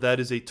progress. So that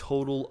is a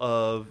total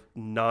of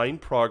 9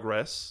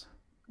 progress.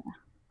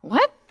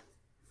 What?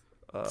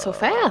 So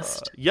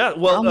fast. Yeah.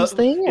 Well, Almost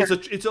there.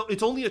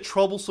 it's only a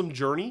troublesome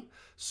journey.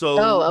 So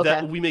Oh, okay.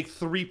 that we make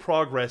 3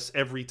 progress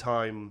every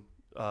time.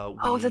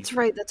 That's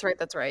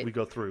right. We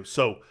go through.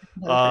 So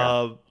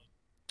I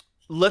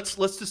let's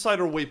decide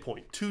our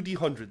waypoint. 2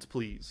 D100s,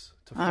 please,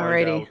 to find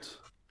Alrighty. out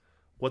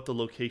what the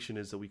location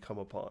is that we come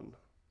upon.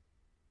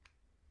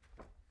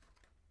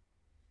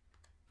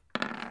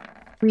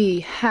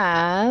 We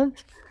have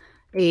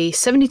a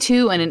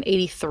 72 and an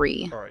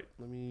 83. All right,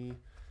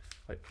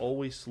 I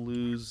always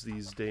lose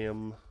these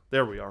damn...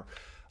 There we are.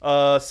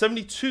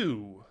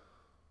 72.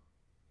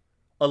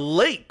 A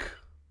lake.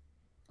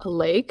 A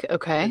lake.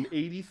 Okay. An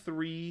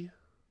 83.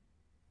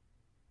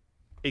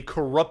 A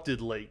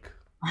corrupted lake.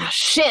 Oh,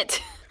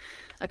 shit.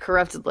 A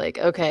corrupted lake.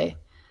 Okay.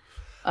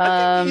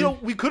 I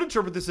think, we could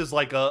interpret this as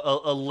like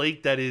a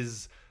lake that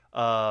is...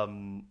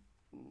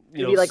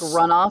 maybe like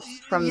runoff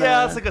from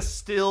Yeah, it's like a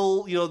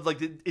still,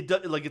 like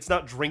it's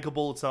not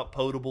drinkable, it's not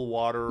potable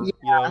water.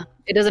 Yeah.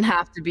 It doesn't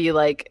have to be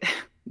like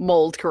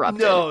mold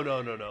corrupted.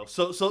 No.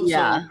 So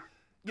Yeah.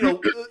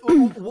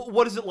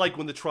 what is it like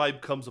when the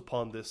tribe comes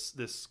upon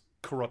this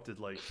corrupted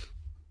lake?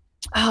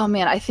 Oh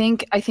man, I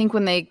think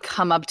when they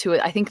come up to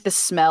it, I think the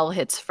smell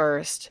hits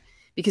first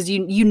because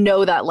you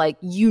know that like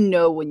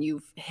when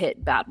you've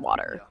hit bad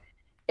water.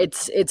 Yeah.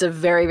 It's a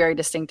very, very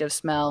distinctive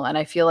smell, and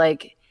I feel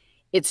like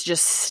it's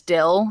just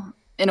still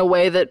in a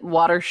way that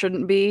water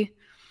shouldn't be.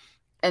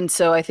 And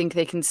so I think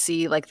they can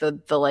see like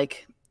the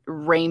like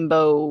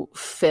rainbow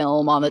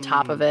film on the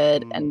top of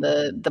it and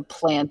the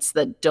plants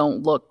that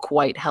don't look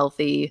quite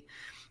healthy,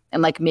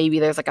 and like maybe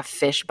there's like a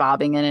fish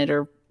bobbing in it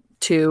or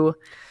two.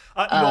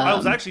 I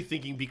was actually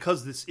thinking,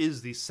 because this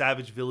is the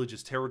Savage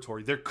Village's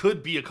territory, there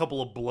could be a couple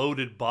of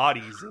bloated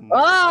bodies in there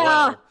as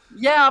well.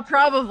 Yeah,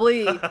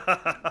 probably.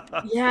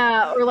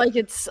 Yeah, or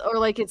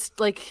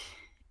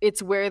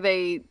it's where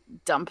they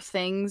dump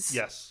things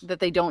Yes. that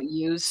they don't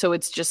use, so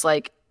it's just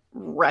like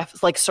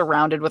like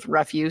surrounded with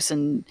refuse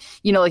and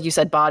like you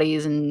said,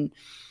 bodies and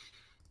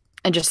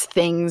just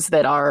things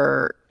that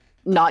are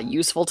not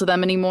useful to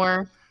them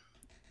anymore.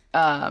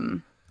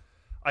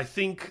 I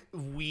think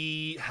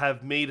we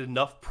have made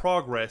enough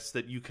progress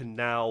that you can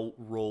now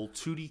roll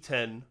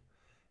 2d10,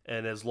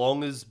 and as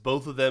long as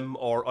both of them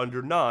are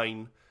under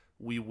 9,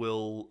 we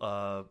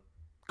will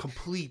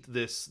complete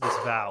this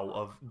vow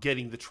of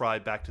getting the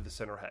tribe back to the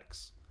center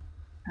hex.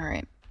 All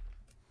right.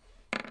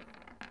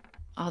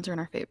 Odds are in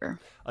our favor.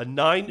 A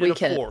 9 and Weak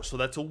a hit. 4, so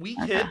that's a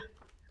weak hit.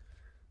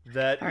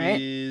 That All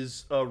right.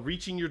 is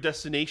reaching your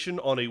destination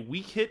on a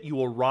weak hit.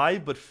 You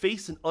arrive, but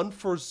face an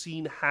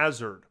unforeseen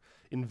hazard.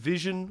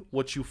 Envision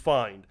what you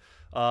find.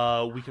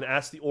 We can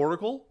ask the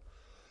Oracle.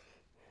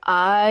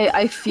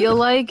 I feel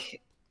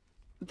like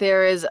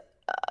there is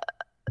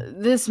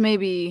this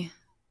maybe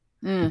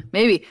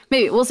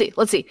we'll see.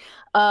 Let's see.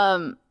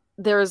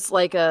 There's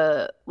like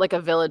a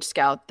village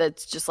scout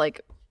that's just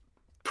like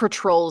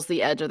patrols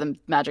the edge of the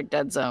magic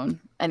dead zone,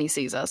 and he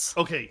sees us.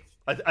 Okay,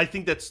 I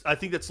think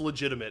that's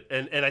legitimate,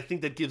 and I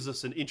think that gives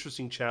us an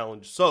interesting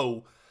challenge.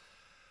 So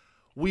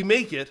we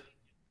make it,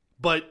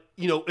 but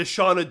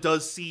Ishana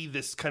does see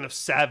this kind of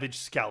savage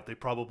scout. They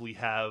probably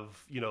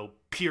have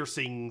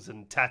piercings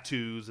and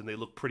tattoos, and they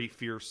look pretty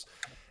fierce.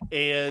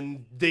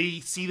 And they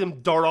see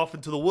them dart off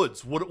into the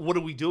woods. What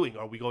are we doing?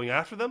 Are we going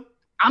after them?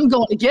 I'm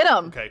going to get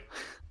them. Okay.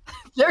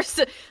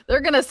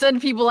 They're gonna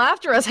send people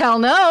after us. Hell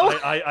no.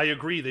 I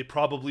agree. They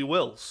probably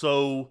will.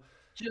 So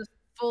just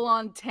full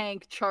on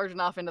tank charging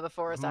off into the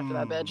forest after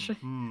that bitch.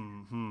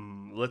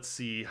 Let's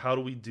see. How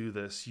do we do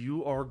this?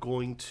 You are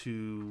going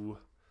to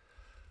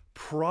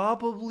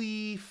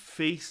probably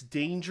face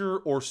danger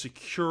or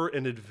secure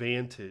an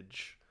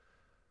advantage.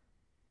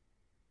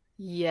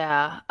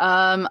 Yeah.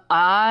 Now,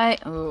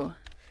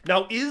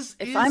 is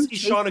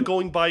Ishana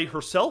going by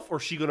herself, or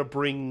is she going to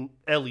bring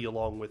Ellie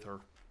along with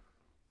her?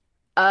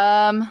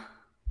 I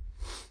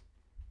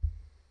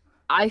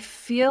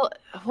feel.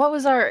 What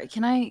was our?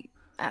 Can I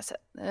ask it?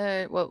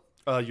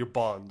 Your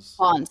bonds.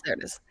 Bonds. There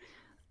it is.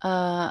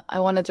 I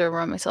wanted to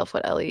remind myself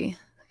what Ellie.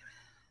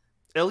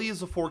 Ellie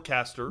is a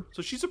forecaster,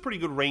 so she's a pretty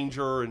good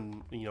ranger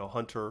and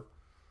hunter.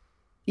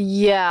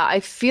 Yeah, I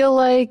feel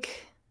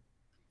like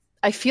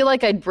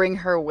I'd bring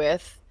her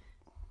with,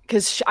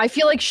 because I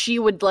feel like she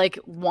would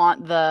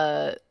want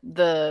the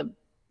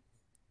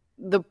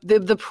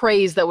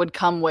praise that would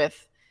come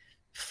with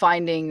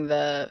finding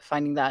that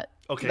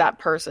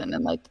person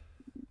and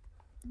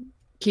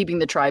keeping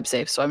the tribe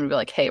safe. So I'm gonna be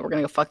like, hey, we're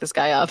gonna go fuck this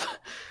guy up.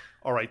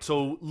 All right,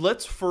 so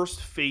let's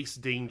first face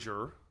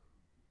danger.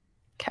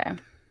 Okay.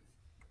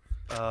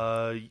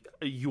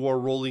 You are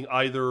rolling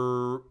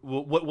either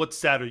what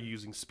stat are you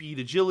using? Speed,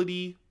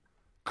 agility,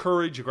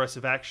 courage,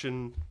 aggressive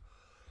action.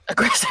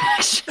 Aggressive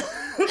action.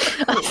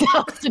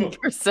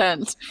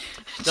 1,000%.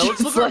 Now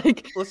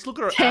let's look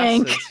at our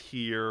assets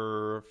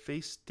here.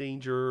 Face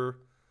danger.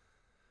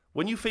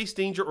 When you face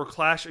danger or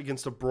clash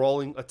against a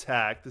brawling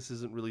attack, this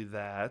isn't really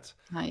that.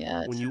 Not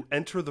yet. When you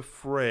enter the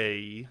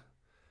fray,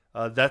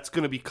 that's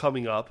going to be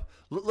coming up.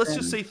 Let's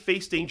just say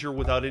face danger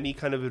without any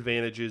kind of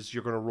advantages.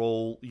 You're going to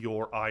roll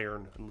your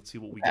iron, and let's see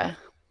what we get.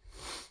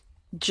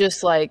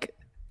 Just oh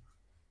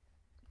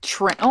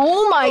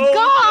my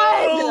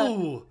god!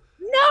 No!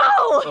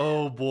 No!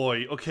 Oh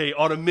boy. Okay,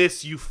 on a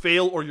miss, you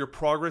fail or your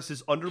progress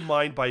is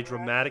undermined by a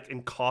dramatic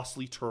and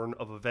costly turn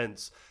of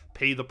events.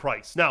 Pay the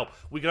price. Now,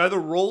 we can either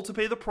roll to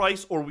pay the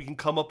price or we can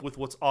come up with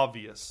what's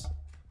obvious.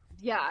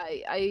 Yeah,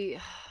 I...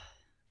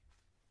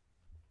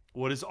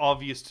 What is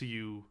obvious to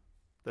you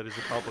that is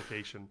a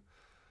complication?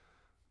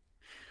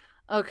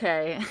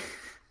 Okay.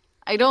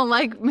 I don't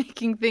like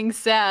making things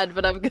sad,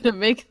 but I'm going to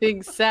make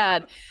things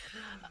sad.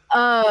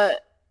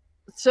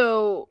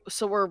 So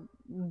we're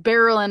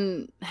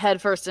barreling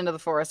headfirst into the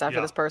forest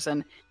after this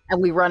person,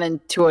 and we run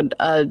into an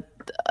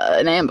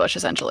ambush,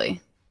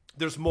 essentially.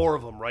 There's more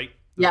of them, right?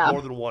 There's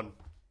more than one.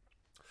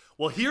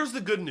 Well, here's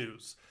the good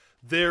news.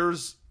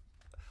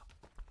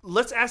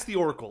 Let's ask the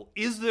Oracle.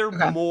 Is there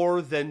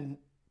more than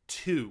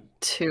two?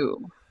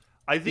 Two.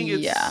 I think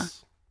it's... Yeah.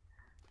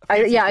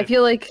 I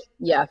feel like,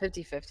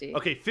 50-50.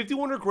 Okay,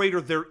 51 or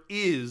greater, there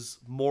is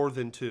more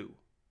than two.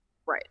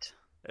 Right.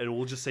 And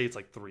we'll just say it's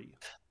 3,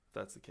 if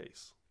that's the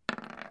case.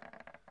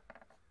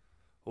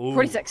 Ooh,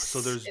 46.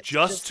 So there's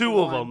just two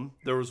of them.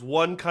 There was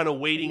one kind of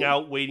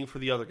waiting for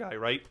the other guy,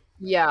 right?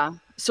 Yeah.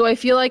 So I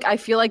feel like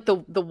the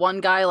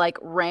one guy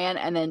ran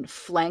and then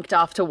flanked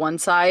off to one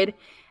side,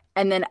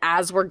 and then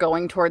as we're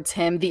going towards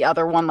him, the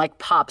other one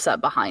pops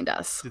up behind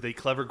us. Did they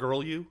clever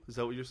girl you? Is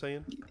that what you're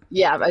saying?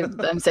 Yeah,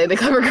 I'm saying they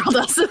clever girled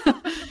us.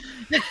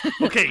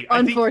 Okay.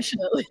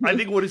 Unfortunately. I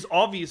think what is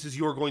obvious is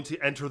you're going to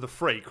enter the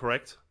fray,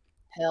 correct?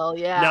 Hell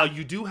yeah. Now,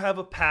 you do have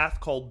a path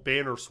called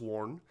Banner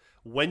Sworn.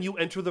 When you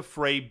enter the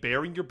fray,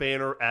 bearing your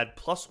banner, add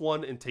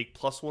 +1 and take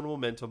 +1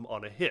 momentum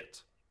on a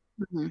hit.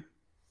 Mm-hmm.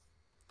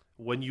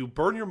 When you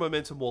burn your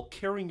momentum while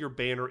carrying your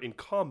banner in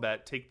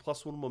combat, take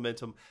 +1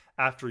 momentum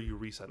after you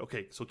reset.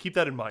 Okay, so keep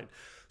that in mind.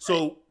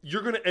 So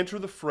you're going to enter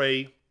the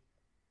fray.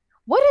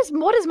 What is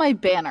my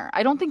banner?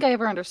 I don't think I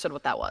ever understood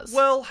what that was.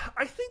 Well,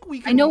 I think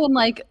we can... I know in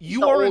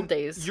the old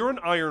days. You're an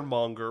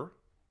ironmonger,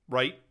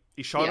 right?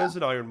 Ishana's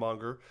an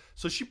ironmonger.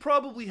 So she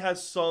probably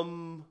has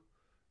some,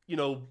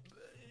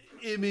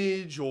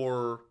 image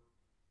or...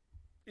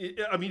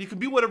 I mean, it can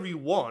be whatever you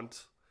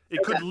want.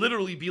 It could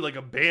literally be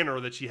a banner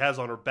that she has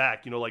on her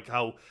back, like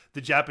how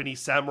the Japanese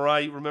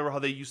samurai, remember how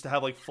they used to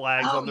have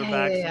flags on their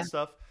backs and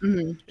stuff?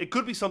 Mm-hmm. It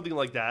could be something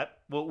like that.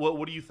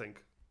 What do you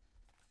think?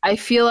 I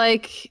feel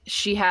like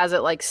she has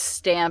it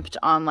stamped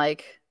on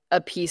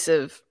a piece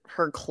of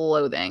her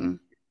clothing.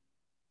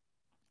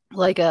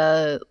 Like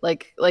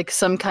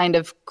some kind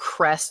of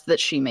crest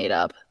that she made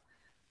up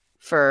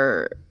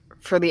for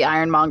the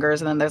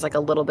ironmongers, and then there's a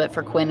little bit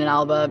for Quinn and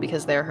Alba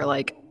because they're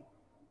her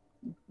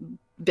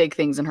big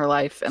things in her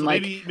life, and so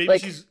maybe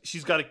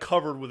she's got it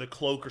covered with a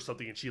cloak or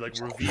something, and she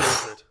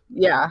reveals it.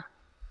 Yeah.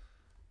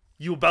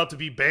 You about to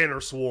be banner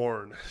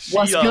sworn.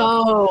 Let's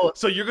go.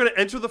 So you're gonna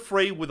enter the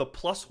fray with a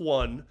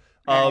 +1.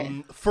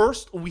 Okay.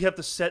 First, we have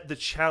to set the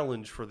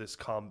challenge for this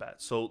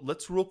combat. So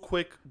let's real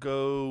quick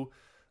go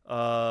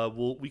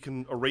we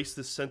can erase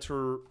this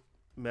center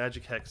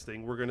magic hex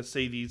thing. We're gonna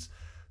say these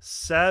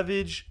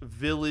Savage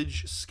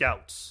Village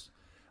Scouts.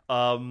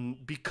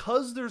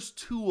 Because there's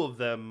 2 of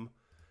them,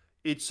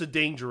 it's a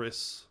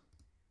dangerous.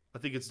 I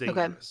think it's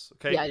dangerous.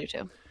 Okay. Yeah, I do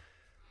too.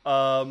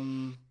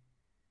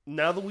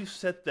 Now that we've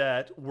set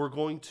that, we're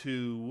going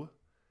to.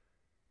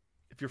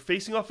 If you're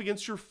facing off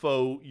against your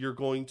foe, you're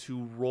going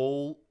to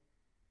roll.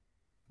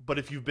 But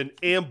if you've been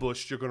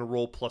ambushed, you're going to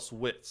roll plus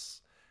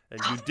wits. And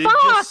you did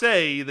just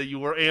say that you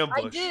were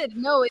ambushed. I did.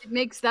 No,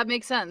 that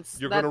makes sense.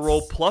 You're going to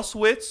roll plus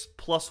wits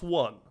plus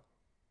 1.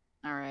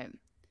 All right.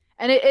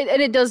 And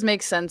it does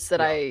make sense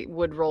that I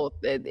would roll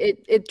it.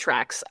 It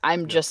tracks.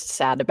 I'm just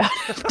sad about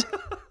it.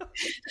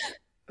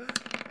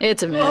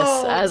 It's a miss,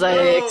 I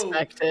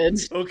expected.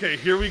 Okay,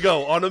 here we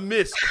go. On a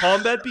miss,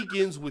 combat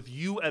begins with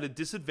you at a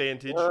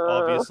disadvantage,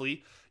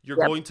 obviously. You're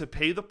going to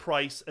pay the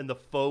price, and the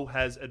foe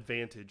has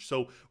advantage.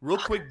 So, real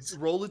quick,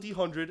 roll a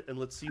d100, and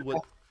let's see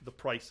what the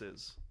price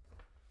is.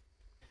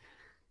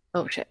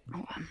 Oh, shit.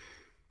 Hold on.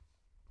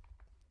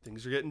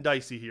 Things are getting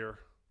dicey here.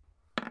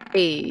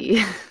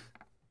 Hey.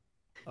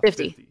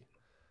 50.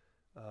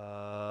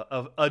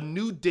 A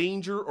new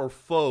danger or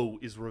foe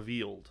is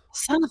revealed.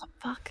 Son of a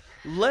fuck.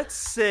 Let's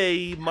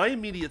say my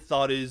immediate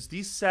thought is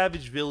these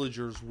savage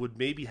villagers would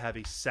maybe have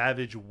a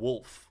savage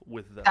wolf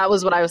with them. That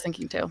was what I was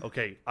thinking too.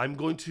 Okay, I'm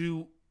going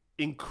to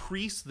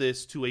increase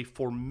this to a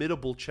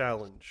formidable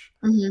challenge.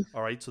 Mm-hmm.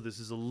 All right, so this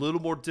is a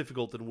little more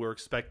difficult than we're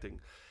expecting.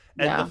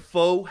 And the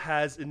foe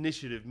has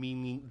initiative,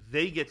 meaning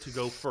they get to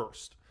go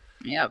first.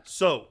 Yep.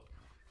 So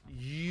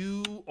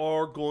you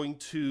are going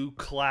to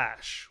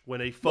clash.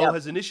 When a foe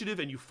has initiative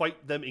and you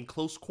fight them in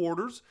close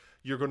quarters,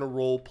 you're going to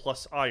roll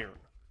plus iron.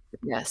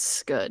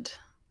 Yes, good.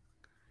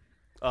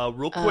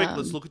 Real quick,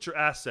 let's look at your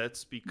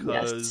assets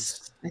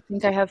because I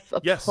think I have a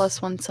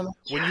plus 1 somewhere.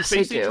 When you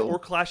face danger or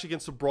clash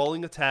against a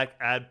brawling attack,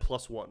 add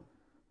plus 1.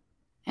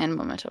 And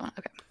momentum.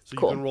 Okay. So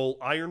you can roll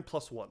iron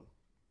plus 1.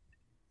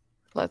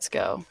 Let's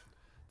go.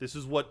 This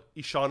is what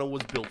Ishana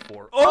was built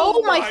for.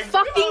 Oh my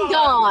fucking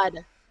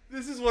god!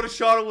 This is what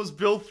Ishana was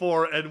built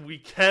for, and we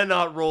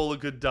cannot roll a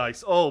good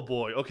dice. Oh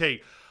boy.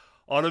 Okay.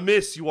 On a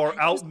miss, you are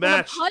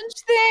outmatched. Punch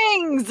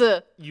things!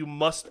 You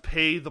must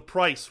pay the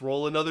price.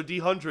 Roll another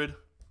d100.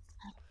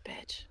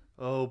 Bitch.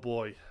 Oh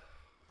boy.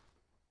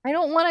 I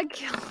don't want to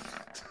kill.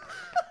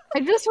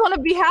 I just want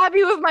to be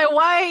happy with my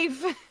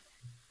wife.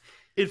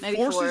 It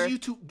forces you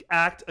to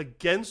act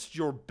against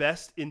your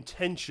best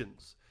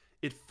intentions.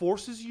 It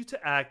forces you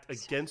to act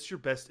against your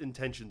best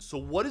intentions. So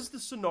what is the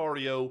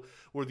scenario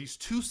where these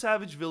 2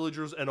 savage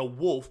villagers and a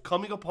wolf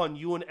coming upon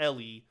you and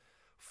Ellie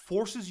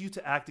forces you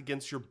to act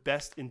against your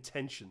best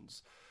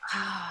intentions?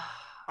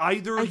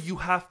 Either you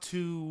have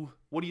to...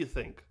 What do you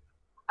think?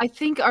 I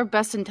think our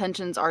best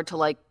intentions are to,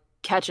 like,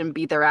 catch and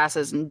beat their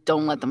asses and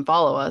don't let them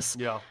follow us.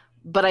 Yeah.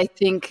 But I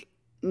think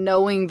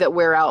knowing that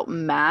we're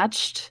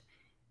outmatched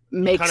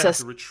makes us... have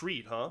to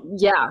retreat, huh?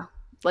 Yeah.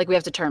 Like, we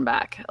have to turn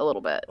back a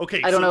little bit.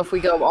 Okay. I don't know if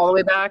we go all the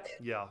way back.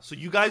 Yeah. So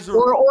you guys are...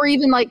 Or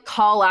even, like,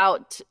 call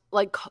out...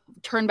 Like,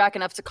 turn back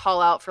enough to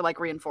call out for, like,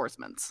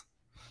 reinforcements.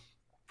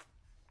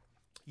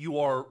 You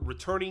are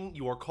returning,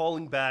 you are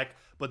calling back,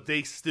 but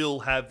they still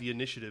have the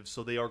initiative,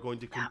 so they are going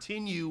to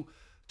continue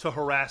to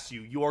harass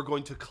you. You are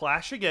going to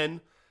clash again.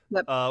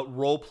 Yep.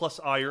 Roll plus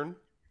iron.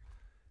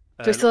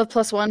 Do I still have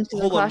plus 1?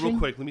 Hold on real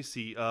quick. Let me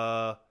see.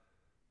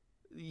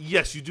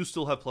 Yes, you do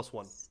still have plus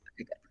 1. Okay,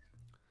 good.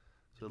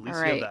 So at least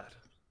you have that.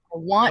 I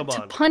want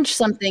to punch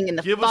something in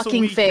the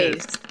fucking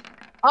face.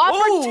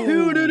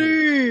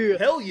 Opportunity! Oh,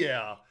 hell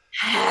yeah.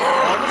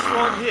 On a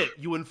strong hit,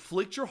 you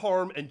inflict your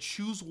harm and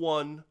choose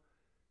one.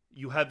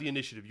 You have the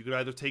initiative. You can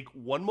either take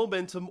 1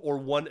 momentum or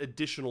 1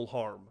 additional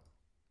harm.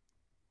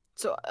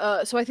 So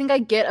I think I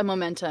get a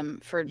momentum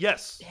for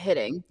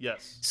hitting.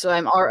 Yes. So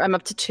I'm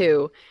up to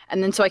 2,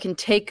 and then so I can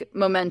take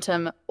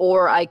momentum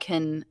or I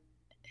can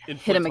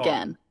hit him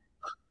again.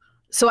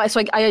 So I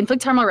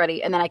inflict harm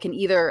already, and then I can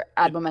either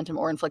add momentum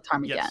or inflict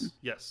harm again.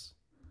 Yes.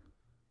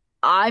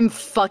 I'm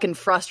fucking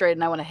frustrated,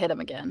 and I want to hit him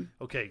again.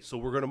 Okay, so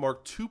we're going to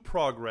mark 2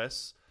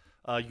 progress.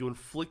 You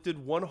inflicted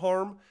 1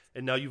 harm,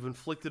 and now you've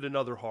inflicted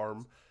another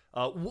harm.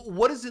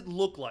 What does it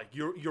look like?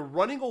 You're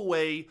running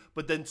away,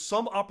 but then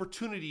some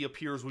opportunity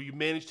appears where you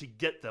manage to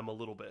get them a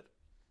little bit.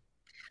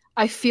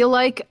 I feel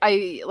like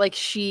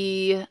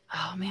she.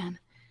 Oh man.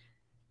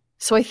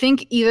 So I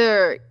think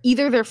either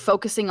they're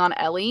focusing on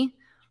Ellie,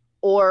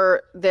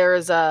 or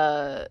there's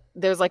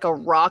like a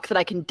rock that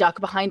I can duck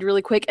behind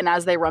really quick, and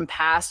as they run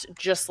past,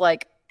 just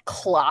like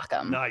clock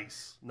them.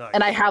 Nice.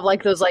 And I have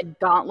like those like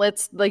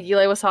gauntlets like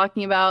Eli was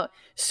talking about,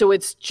 so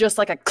it's just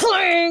like a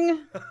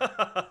cling.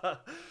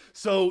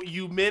 So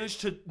you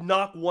managed to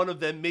knock one of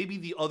them. Maybe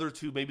the other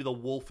 2, maybe the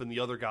wolf and the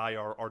other guy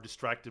are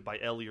distracted by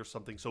Ellie or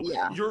something. So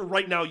you're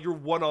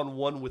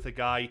one-on-one with a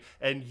guy,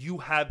 and you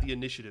have the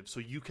initiative, so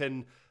you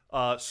can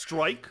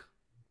strike.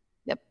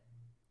 Yep.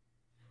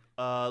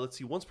 Let's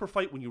see. Once per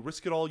fight, when you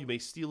risk it all, you may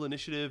steal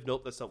initiative.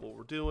 Nope, that's not what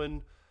we're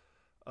doing.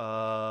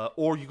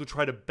 Or you could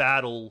try to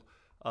battle,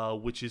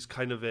 which is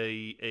kind of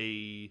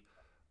a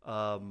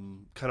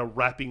kind of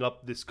wrapping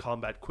up this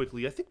combat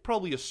quickly. I think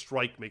probably a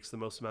strike makes the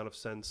most amount of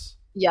sense.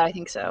 Yeah, I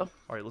think so.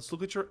 All right, let's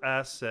look at your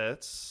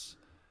assets.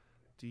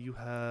 Do you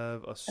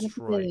have a I don't think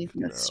strike?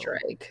 anything with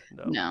strike.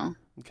 No. No.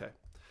 Okay.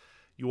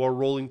 You are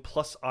rolling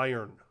plus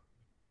iron.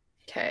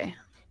 Okay.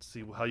 Let's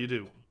see how you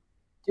do.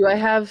 Do I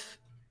have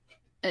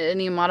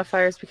any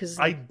modifiers because of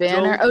the I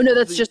banner? don't Oh no,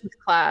 that's think- just with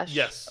Clash.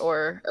 Yes.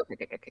 Or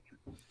okay.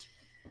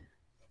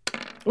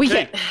 We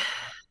Okay. hit.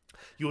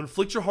 You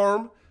inflict your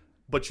harm,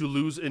 but you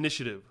lose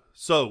initiative.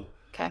 So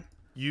Okay.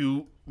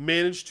 you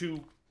manage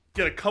to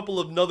get a couple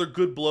of other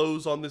good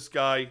blows on this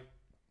guy,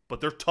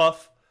 but they're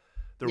tough,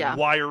 they're Yeah.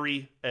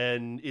 wiry,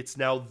 and it's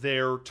now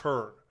their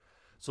turn.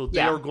 So they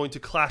Yeah. are going to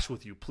clash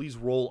with you. Please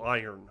roll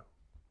iron.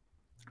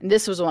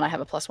 This was the one I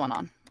have a +1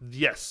 on.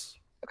 Yes.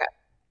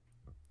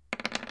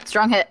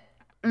 Strong hit.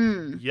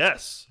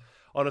 Yes.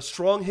 On a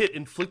strong hit,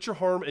 inflict your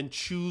harm and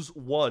choose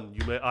one.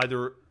 You may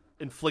either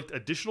inflict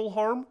additional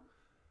harm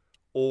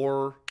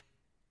or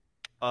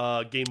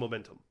gain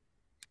momentum.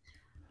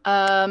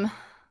 Oh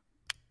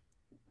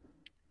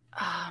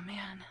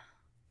man.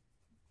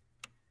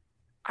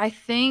 I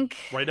think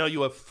Right now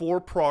you have 4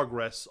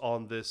 progress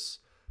on this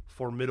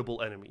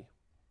formidable enemy.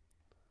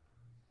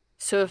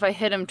 so. If I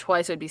hit him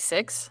twice, it would be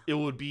 6. It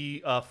would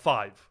be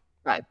 5.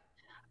 5.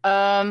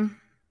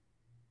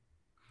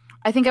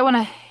 I think I want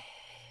to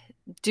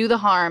do the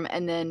harm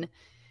and then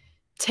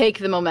take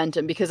the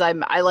momentum because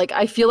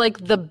I feel like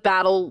the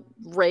battle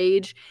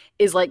rage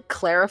is like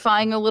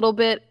clarifying a little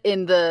bit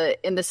in the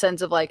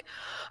sense of like,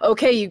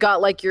 okay, you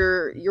got like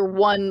your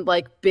one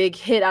like big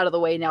hit out of the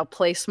way, now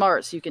play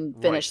smart so you can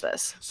finish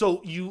this.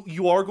 So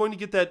you are going to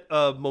get that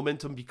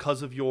momentum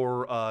because of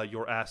your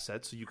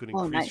assets, so you can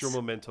increase nice. your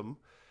momentum.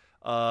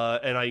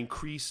 And I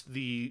increased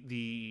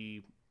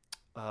the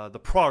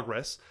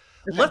progress.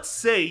 Okay. Let's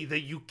say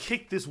that you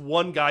kick this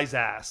one guy's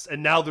ass,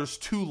 and now there's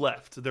 2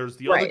 left. There's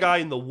the other Right. guy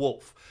and the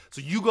wolf.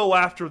 So you go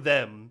after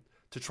them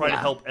to try to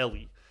Yeah. help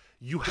Ellie.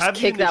 You Just have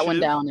the kick that one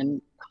initiative. down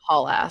and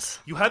haul ass.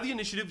 You have the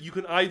initiative. You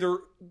can either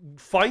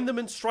find them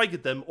and strike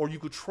at them, or you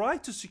could try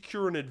to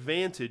secure an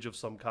advantage of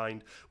some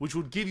kind, which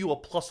would give you a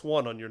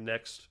 +1 on your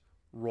next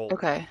roll.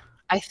 Okay.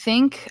 I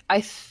think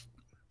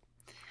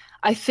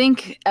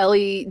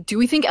Ellie. Do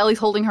we think Ellie's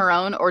holding her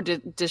own, or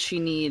does she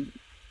need?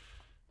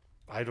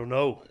 I don't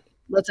know.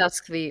 Let's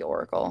ask the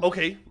Oracle.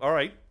 Okay, all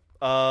right.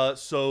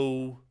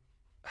 So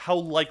how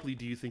likely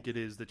do you think it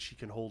is that she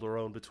can hold her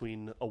own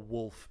between a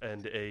wolf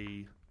and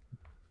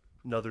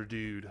another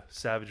dude,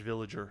 savage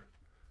villager?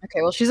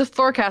 Okay, well, she's a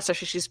forecaster,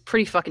 so she's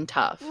pretty fucking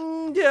tough.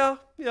 Yeah.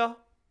 But you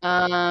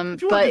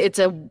want to- it's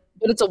a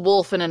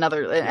wolf and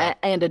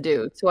and a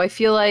dude. So I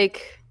feel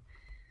like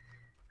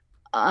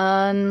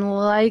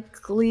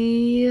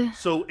unlikely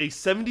So a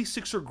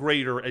 76 or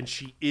greater, and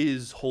she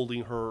is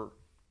holding herself.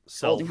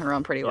 holding her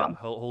own pretty well. Yeah,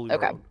 holding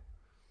Okay. her own.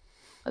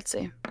 Let's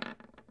see.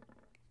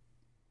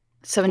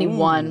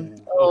 71.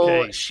 Ooh, Oh,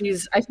 okay.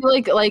 I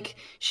feel like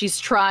she's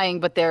trying,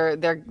 but they're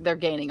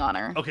gaining on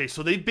her. Okay,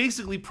 so they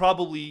basically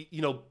probably,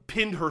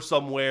 pinned her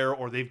somewhere,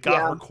 or they've got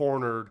Yeah. her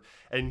cornered,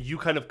 and you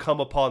kind of come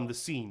upon the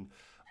scene.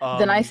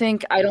 Then I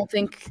don't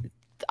think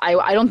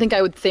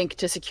I would think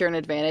to secure an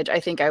advantage. I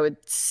think I would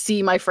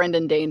see my friend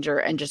in danger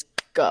and just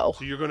go.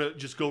 So you're gonna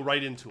just go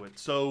right into it.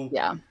 So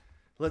Yeah.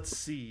 let's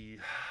see.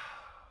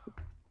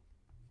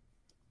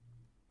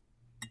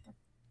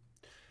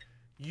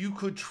 You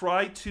could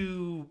try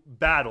to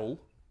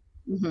battle,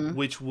 Hmm.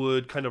 which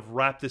would kind of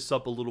wrap this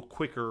up a little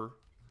quicker,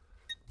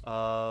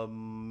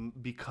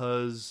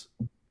 because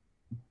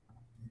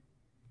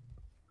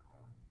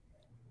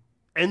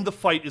end the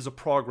fight is a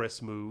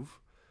progress move.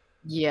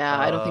 Yeah,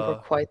 I don't think we're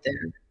quite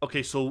there.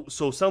 Okay, so it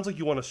sounds like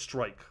you want to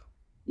strike.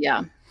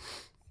 Yeah.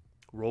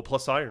 Roll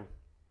plus iron.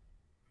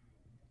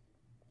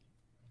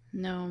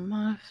 No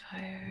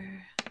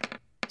modifier.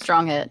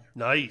 Strong hit.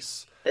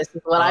 Nice. This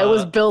is what I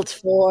was built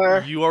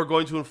for. You are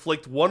going to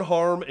inflict 1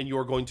 harm, and you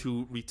are going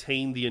to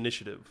retain the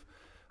initiative.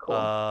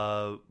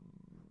 Cool.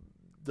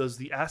 Does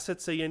the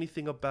asset say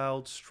anything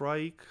about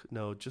strike?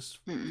 No, just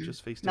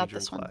face Not danger and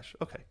this one. clash.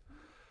 Okay.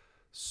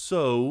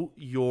 So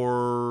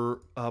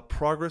your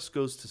progress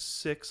goes to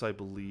 6, I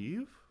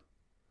believe.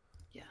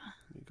 Yeah.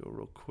 Let me go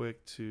real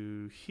quick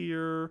to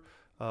here.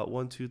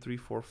 1, 2, 3,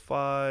 4,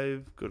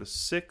 5. Go to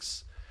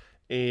 6,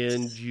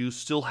 and you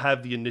still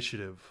have the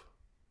initiative.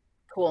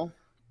 Cool.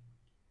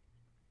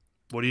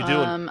 What are you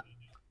doing?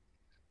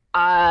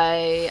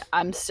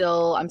 I'm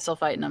still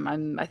fighting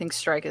him. I think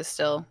strike is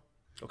still.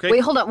 Okay. Wait,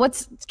 hold on.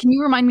 Can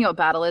you remind me what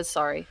battle is?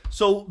 Sorry.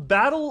 So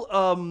battle,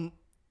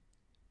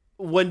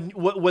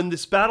 when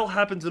this battle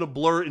happens in a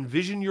blur,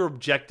 envision your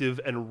objective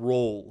and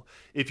roll.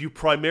 If you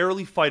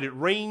primarily fight at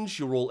range,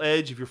 you roll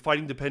edge. If you're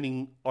fighting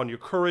depending on your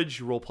courage,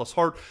 you roll plus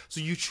heart. So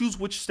you choose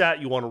which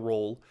stat you want to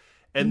roll.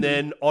 And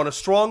then on a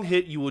strong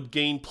hit, you would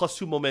gain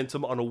 +2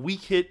 momentum. On a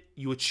weak hit,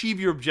 you achieve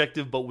your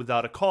objective, but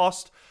without a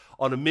cost.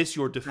 On a miss,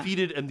 you're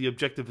defeated and the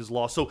objective is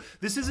lost. So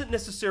this isn't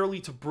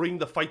necessarily to bring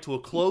the fight to a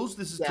close.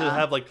 This is to Yeah.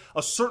 have like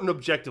a certain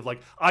objective.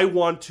 Like, I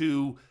want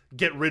to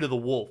get rid of the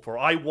wolf, or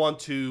I want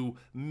to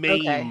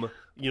maim,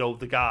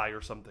 the guy or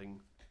something.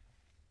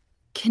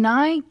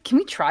 Can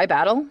we try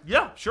battle?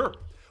 Yeah, sure.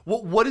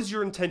 What is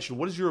your intention?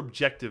 What is your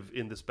objective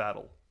in this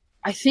battle?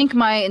 I think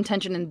my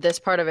intention in this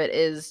part of it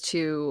is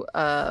to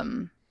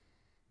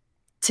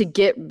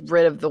get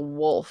rid of the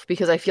wolf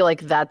because I feel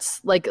like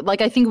that's like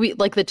I think we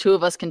like the two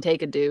of us can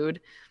take a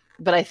dude,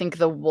 but I think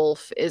the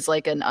wolf is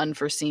like an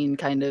unforeseen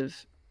kind of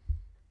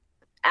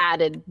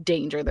added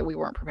danger that we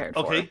weren't prepared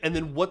for. Okay, and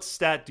then what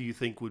stat do you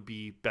think would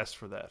be best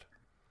for that?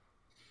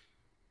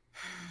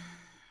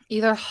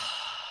 Either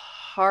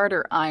hard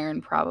or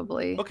iron,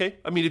 probably. Okay,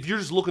 I mean, if you're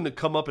just looking to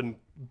come up and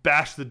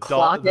bash the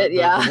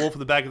wolf in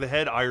the back of the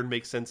head, iron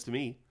makes sense to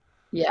me.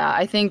 Yeah,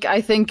 I think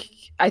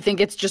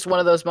it's just one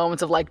of those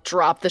moments of like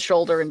drop the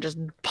shoulder and just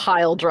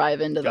pile drive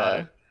into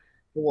the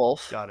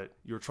wolf. Got it.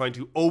 You're trying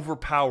to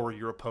overpower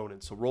your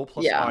opponent. So roll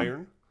plus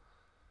iron.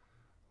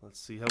 Let's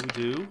see how we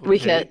do. Okay,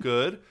 weak hit.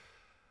 Good.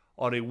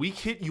 On a weak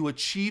hit, you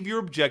achieve your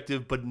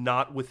objective, but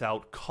not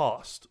without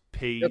cost.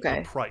 Pay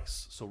the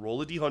price. So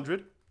roll a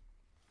d100.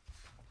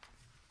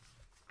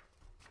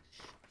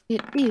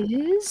 It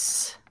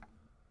is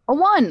a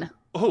 1.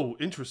 Oh,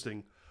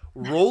 interesting.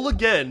 Roll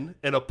again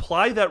and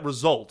apply that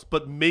result,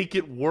 but make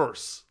it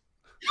worse.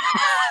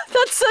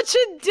 That's such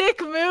a dick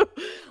move.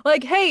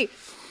 Like, hey,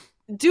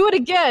 do it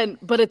again,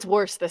 but it's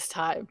worse this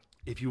time.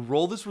 If you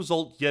roll this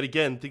result yet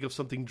again, think of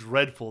something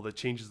dreadful that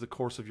changes the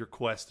course of your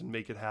quest and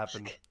make it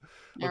happen.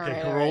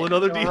 Okay, roll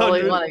another d100.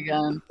 Rolling one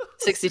again.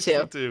 62.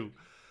 62.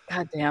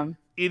 God damn.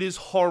 It is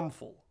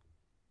harmful.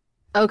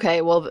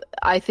 Okay, well,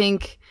 I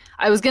think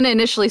I was gonna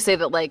initially say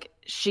that like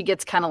she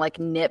gets kind of like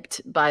nipped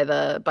by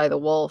the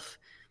wolf,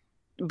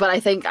 but I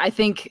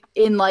think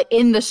in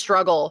the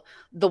struggle,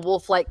 the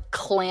wolf like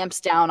clamps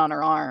down on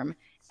her arm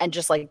and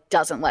just like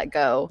doesn't let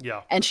go.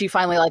 Yeah. And she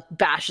finally like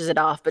bashes it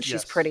off, but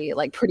she's pretty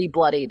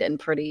bloodied and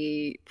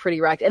pretty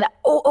wrecked. And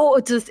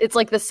it's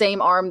like the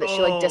same arm that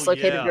she like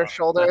dislocated her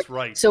shoulder. That's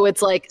right. So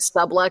it's like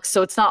sublux,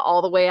 so it's not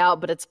all the way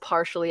out, but it's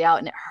partially out,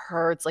 and it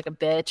hurts like a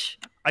bitch.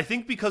 I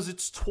think because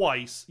it's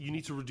twice, you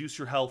need to reduce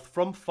your health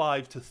from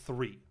 5 to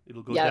 3.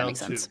 It'll go down that makes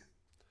 2. Sense.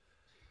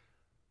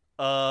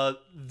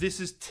 This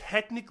is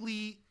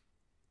technically,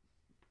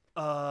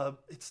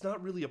 it's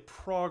not really a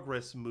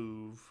progress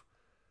move.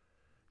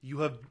 You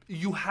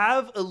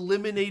have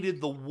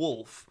eliminated the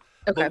wolf,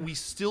 but we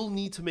still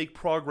need to make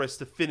progress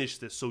to finish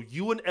this. So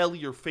you and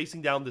Ellie are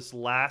facing down this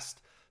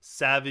last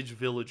savage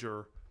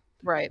villager.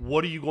 Right.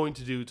 What are you going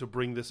to do to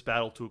bring this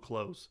battle to a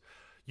close?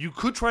 You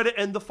could try to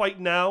end the fight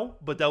now,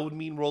 but that would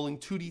mean rolling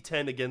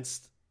 2d10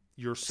 against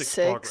your 6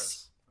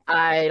 progress.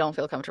 I don't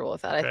feel comfortable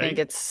with that. Okay. I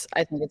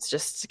think it's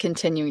just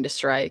continuing to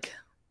strike.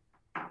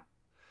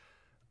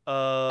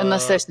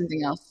 Unless there's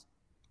something else.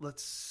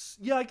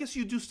 Yeah, I guess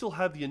you do still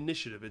have the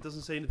initiative. It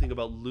doesn't say anything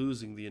about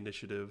losing the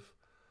initiative.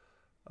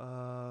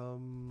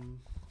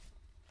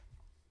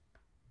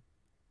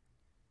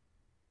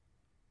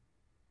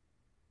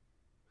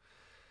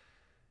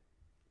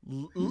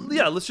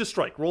 Yeah, let's just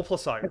strike. Roll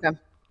plus iron. Okay.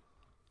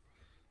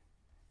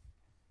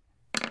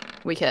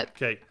 Weak hit.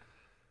 Okay.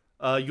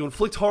 You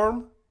inflict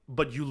harm,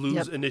 but you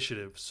lose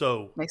initiative.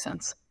 So makes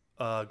sense.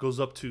 Goes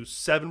up to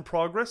 7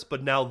 progress,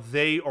 but now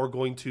they are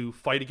going to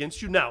fight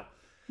against you. Now,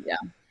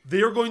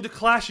 they are going to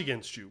clash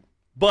against you,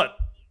 but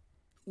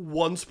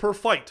once per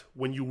fight,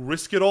 when you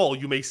risk it all,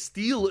 you may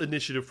steal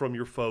initiative from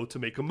your foe to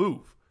make a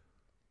move.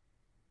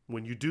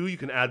 When you do, you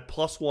can add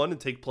 +1 and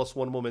take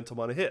 +1 momentum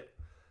on a hit.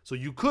 So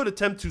you could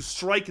attempt to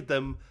strike at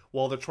them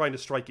while they're trying to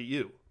strike at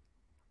you.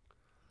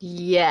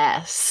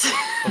 Yes.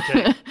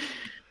 Okay.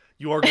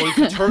 You are going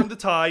to turn the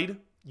tide.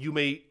 You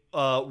may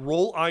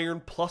roll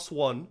iron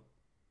 +1.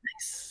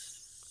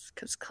 Nice.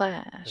 Because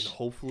clash. And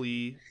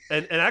hopefully...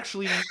 And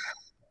actually...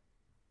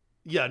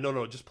 Yeah,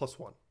 no, just +1.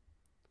 All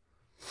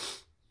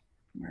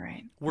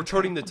right. We're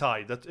turning the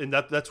tide.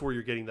 That's where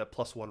you're getting that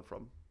 +1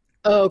 from.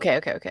 Oh,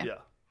 okay. Yeah.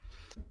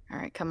 All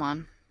right, come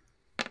on.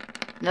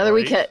 Another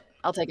weak hit.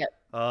 I'll take it.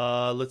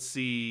 Let's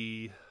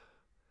see.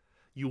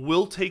 You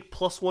will take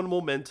 +1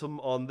 momentum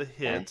on the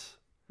hit. Okay.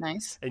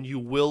 Nice. And you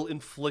will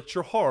inflict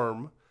your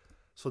harm.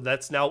 So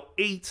that's now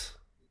 8.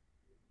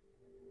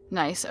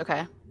 Nice,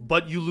 okay.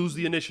 But you lose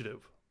the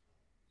initiative.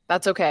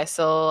 That's okay. I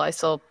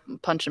still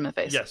punch him in the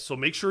face. Yes, so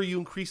make sure you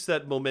increase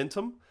that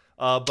momentum.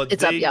 But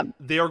it's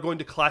they are going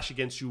to clash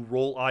against you.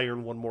 Roll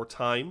iron one more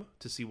time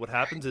to see what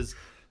happens. Do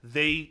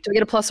I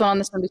get a +1 on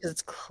this one because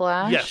it's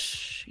clash?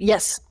 Yes.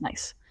 Yes,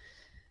 nice.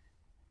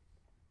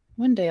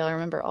 One day I'll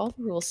remember all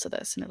the rules to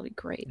this, and it'll be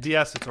great. The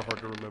assets are hard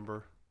to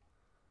remember.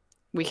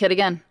 We hit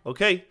again.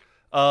 Okay.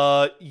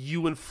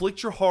 You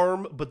inflict your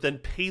harm, but then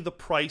pay the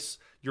price.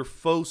 Your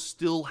foe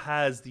still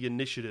has the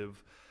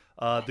initiative.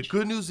 The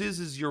good news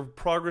is your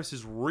progress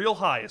is real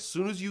high. As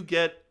soon as you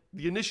get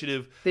the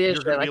initiative, you're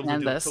going to be able to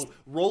do it. So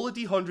roll a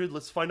d100.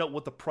 Let's find out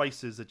what the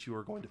price is that you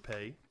are going to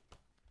pay.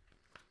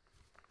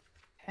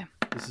 Okay.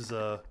 This is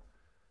a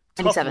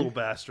tough little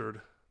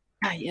bastard.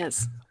 Ah,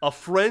 yes. A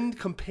friend,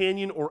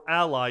 companion, or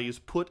ally is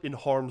put in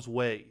harm's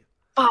way.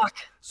 Fuck.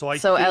 So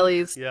think,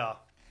 Ellie's... Yeah.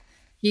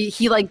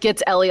 He like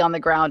gets Ellie on the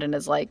ground and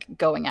is like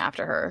going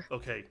after her.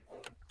 Okay.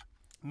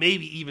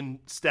 maybe even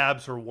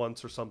stabs her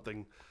once or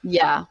something.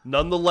 Yeah.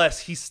 Nonetheless,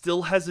 he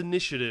still has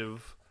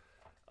initiative.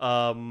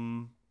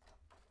 We're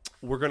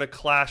gonna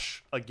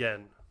clash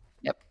again.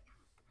 Yep.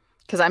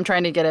 Because I'm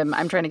trying to get him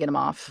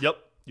off. Yep,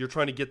 you're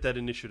trying to get that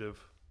initiative.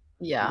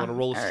 Yeah. You want to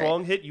roll a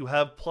strong hit. You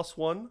have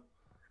 +1.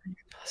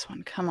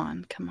 +1. Come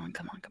on.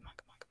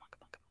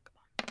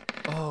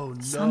 Oh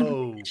Son of a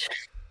no. bitch.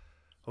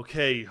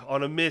 Okay,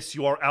 on a miss,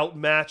 you are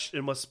outmatched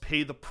and must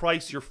pay the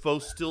price. Your foe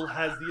still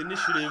has the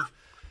initiative.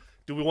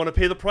 Do we want to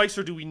pay the price,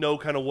 or do we know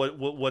kind of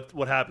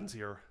what happens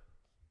here?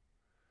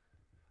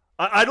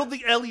 I don't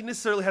think Ellie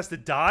necessarily has to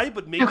die,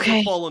 but maybe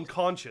they fall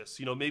unconscious.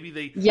 You know, maybe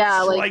they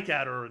strike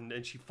at her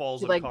and she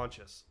falls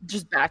unconscious.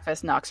 Just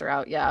backfist knocks her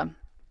out, yeah.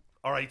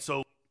 All right,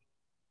 so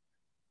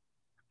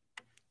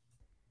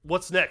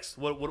what's next?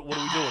 What are we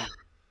doing?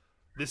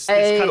 This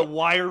kind of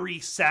wiry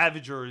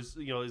savager is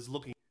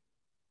looking.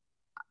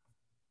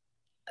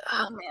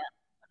 Oh man,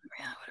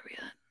 what are we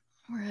at?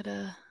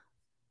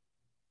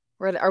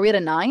 Are we at a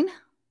 9?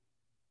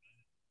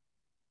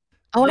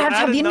 Oh, I have to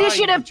have the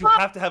initiative. You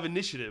have to have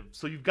initiative,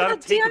 so you've got to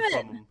take it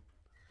from him.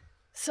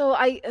 So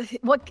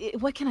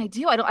what can I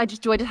do? I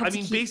just have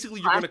to.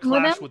 Basically, you're going to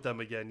clash with them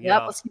again. Yeah.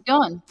 Yep, let's keep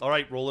going. All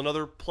right, roll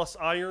another plus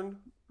iron.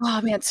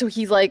 Oh man, so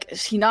he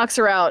knocks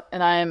her out,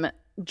 and I'm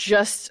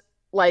just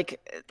like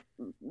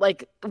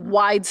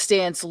wide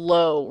stance,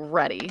 low,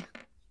 ready.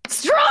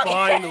 Strong.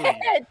 Finally,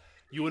 hit!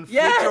 You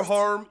inflict her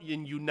harm,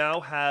 and you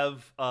now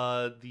have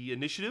the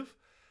initiative.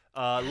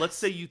 Let's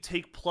say you're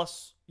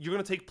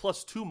going to take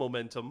 +2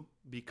 momentum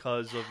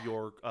because of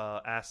your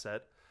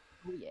asset.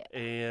 Oh, yeah.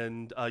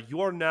 And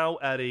you are now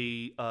at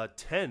a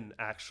 10,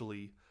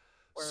 actually.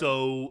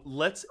 So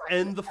let's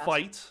end the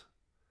fight.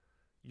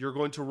 You're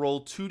going to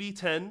roll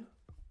 2d10,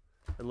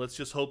 and let's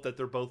just hope that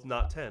they're both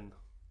not 10.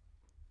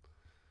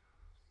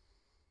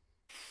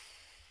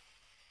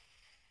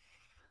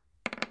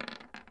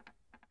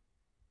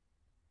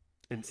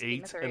 An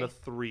 8 and a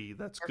 3.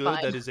 That's good.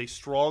 Fine. That is a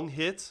strong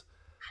hit.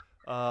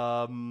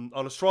 On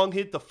a strong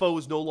hit, the foe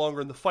is no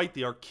longer in the fight.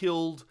 They are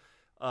killed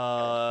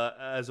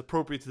as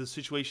appropriate to the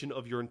situation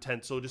of your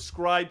intent. So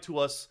describe to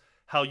us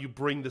how you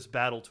bring this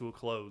battle to a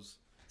close.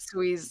 So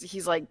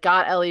he's like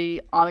got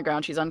Ellie on the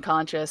ground. She's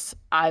unconscious.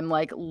 I'm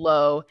like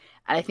low,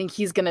 and I think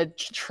he's gonna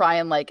try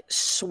and like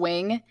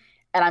swing,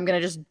 and I'm gonna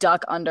just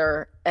duck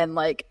under and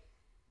like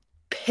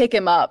pick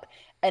him up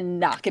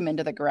and knock him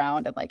into the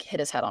ground and like hit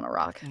his head on a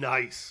rock.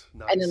 Nice.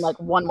 And then like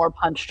one more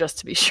punch just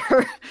to be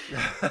sure.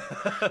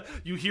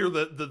 You hear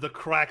the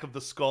crack of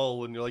the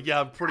skull, and you're like, yeah,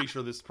 I'm pretty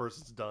sure this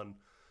person's done.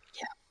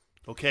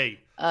 Yeah. Okay.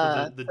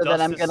 So the so dust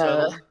then I'm is gonna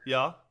settled.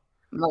 Yeah.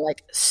 I'm gonna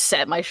like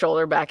set my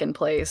shoulder back in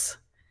place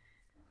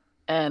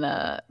and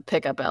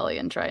pick up Ellie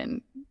and try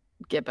and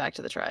get back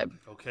to the tribe.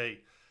 Okay.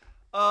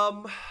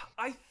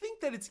 I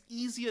think that it's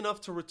easy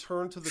enough to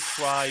return to the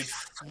tribe.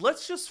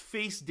 Let's just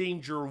face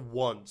danger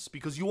once,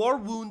 because you are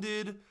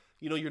wounded.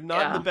 You know, you're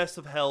not in the best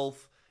of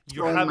health.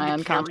 You're having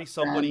to carry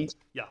somebody. Friend.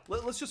 Yeah,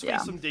 let's just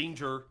face some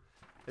danger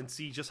and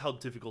see just how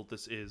difficult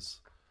this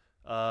is.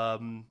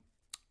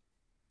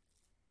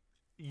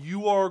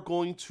 You are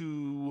going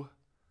to,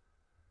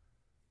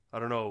 I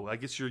don't know. I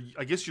guess you're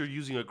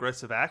using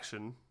aggressive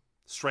action,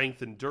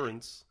 strength,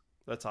 endurance.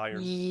 That's iron.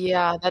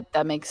 Yeah,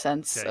 that makes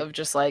sense. Okay. Of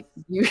just like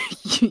you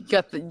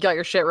got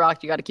your shit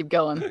rocked. You got to keep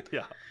going.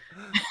 Yeah.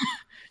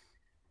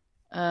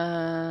 You're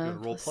gonna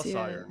roll plus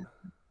iron.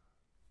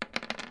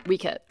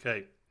 Weak hit.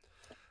 Okay.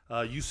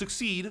 You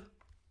succeed,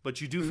 but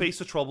you do face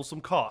a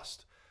troublesome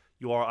cost.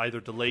 You are either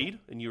delayed,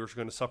 and you're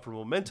going to suffer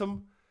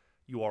momentum.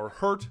 You are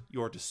hurt.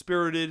 You are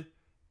dispirited,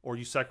 or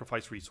you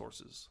sacrifice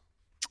resources.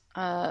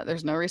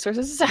 There's no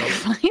resources to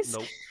sacrifice.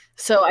 Nope.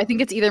 So I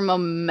think it's either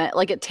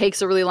like it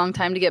takes a really long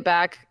time to get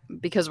back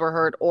because we're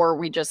hurt, or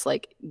we just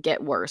like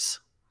get worse.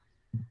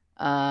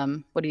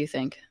 What do you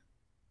think?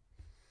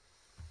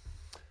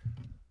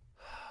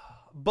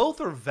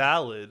 Both are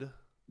valid.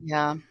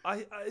 Yeah.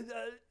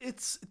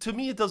 It's, to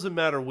me, it doesn't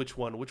matter which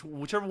one.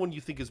 Whichever one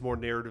you think is more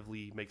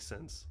narratively makes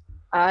sense.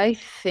 I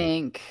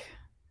think.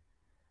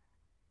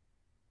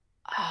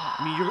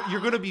 I mean, you're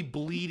going to be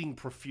bleeding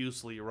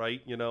profusely,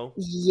 right? You know.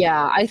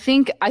 Yeah, I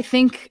think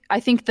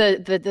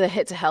the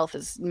hit to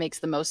health makes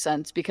the most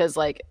sense, because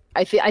like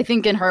I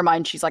think in her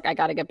mind she's like, I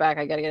got to get back,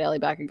 I got to get Ellie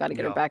back, I got to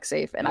get her back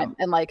safe, and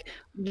and like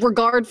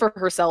regard for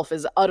herself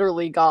is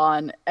utterly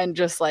gone, and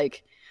just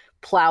like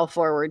plow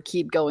forward,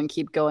 keep going.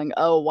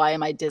 Oh, why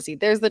am I dizzy?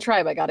 There's the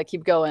tribe. I got to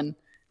keep going.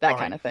 That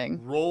kind of thing.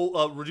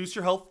 Roll. Reduce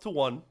your health to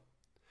 1,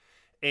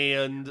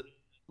 and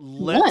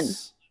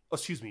let's. 1?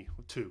 Excuse me,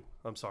 2.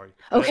 I'm sorry.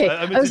 Okay,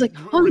 I was like,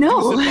 oh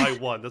no. Reduce it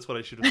by 1. That's what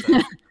I should have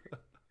said.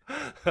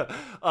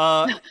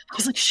 I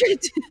was like,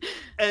 shit.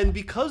 And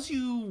because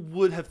you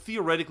would have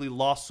theoretically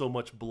lost so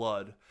much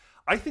blood,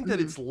 I think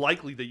that it's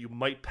likely that you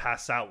might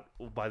pass out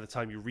by the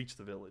time you reach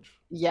the village.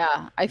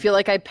 Yeah, I feel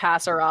like I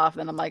pass her off,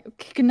 and I'm like,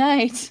 okay, good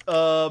night.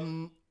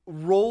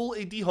 Roll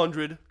a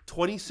d100,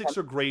 26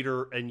 or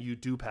greater, and you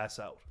do pass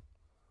out.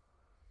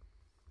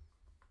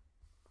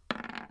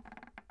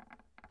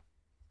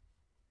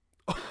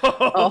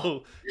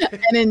 Oh,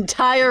 An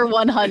entire it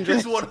 100.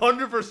 is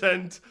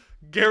 100%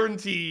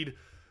 guaranteed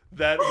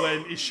that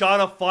when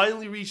Ishana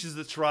finally reaches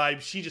the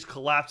tribe, she just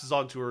collapses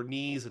onto her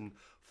knees and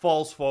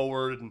falls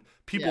forward, and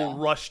people Yeah.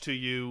 rush to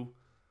you.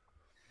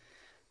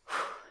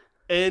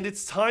 And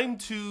it's time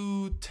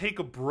to take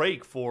a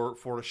break for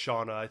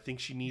Ishana. I think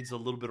she needs a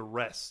little bit of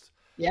rest.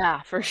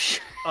 Yeah, for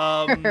sure.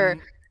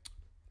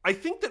 I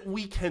think that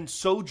we can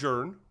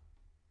sojourn.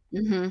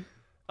 hmm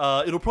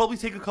It'll probably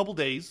take a couple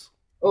days,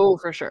 Oh,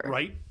 for sure.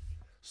 right?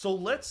 So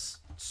let's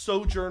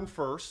sojourn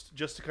first,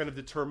 just to kind of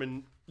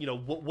determine,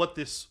 what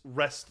this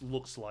rest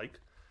looks like.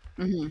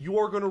 You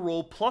are going to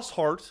roll plus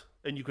heart,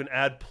 and you can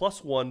add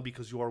 +1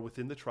 because you are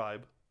within the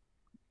tribe.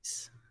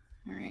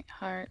 All right,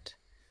 heart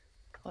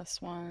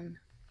 +1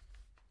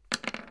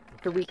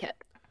 for weak hit.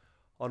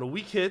 On a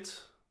weak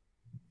hit,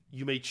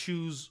 you may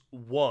choose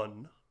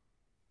one.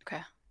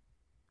 Okay.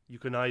 You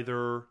can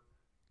either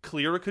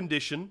clear a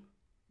condition.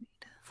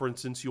 For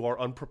instance, you are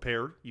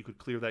unprepared. You could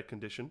clear that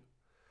condition.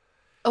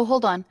 Oh,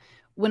 hold on.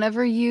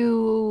 Whenever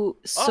you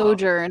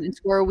sojourn and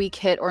score a weak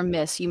hit or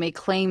miss, you may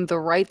claim the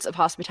rights of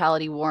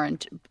hospitality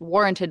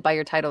warranted by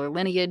your title or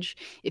lineage.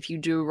 If you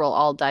do, roll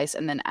all dice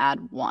and then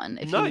add 1.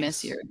 If you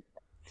miss your,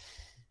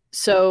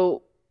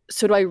 so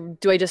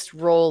do I just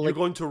roll? You're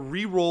going to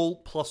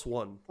re-roll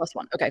 +1.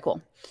 +1. Okay, cool.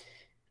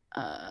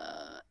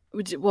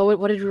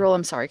 What did you roll?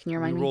 I'm sorry. Can you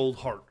remind me? You rolled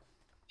heart.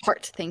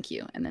 Heart. Thank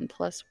you. And then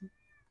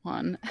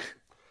 +1.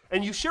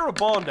 And you share a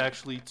bond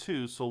actually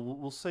too. So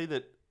we'll say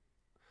that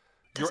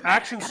your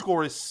action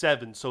score is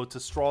 7, so it's a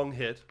strong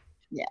hit.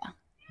 Yeah.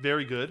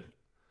 Very good.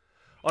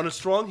 On a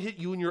strong hit,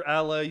 you and your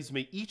allies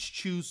may each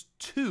choose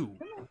 2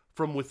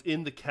 from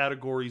within the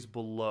categories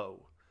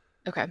below.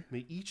 Okay.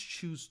 May each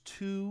choose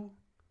 2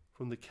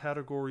 from the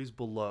categories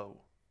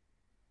below.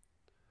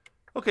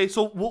 Okay,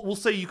 so we'll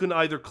say you can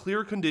either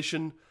clear a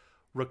condition,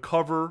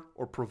 recover,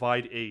 or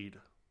provide aid.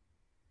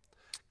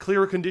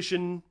 Clear a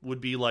condition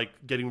would be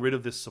like getting rid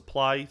of this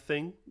supply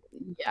thing.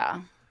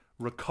 Yeah.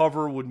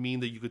 Recover would mean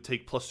that you could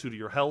take +2 to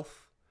your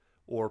health,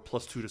 or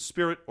 +2 to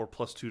spirit, or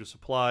 +2 to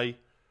supply,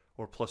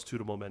 or +2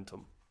 to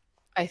momentum.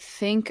 I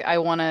think I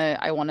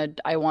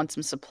want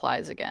some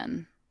supplies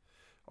again.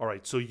 All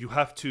right, so you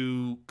have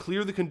to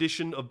clear the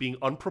condition of being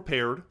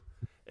unprepared,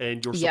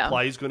 and your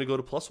supply is going to go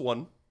to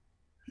 +1.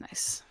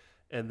 Nice.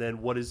 And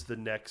then what is the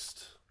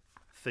next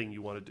thing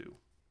you want to do?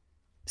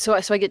 So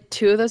I get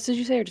 2 of those, did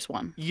you say, or just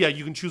 1? Yeah,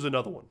 you can choose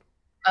another one.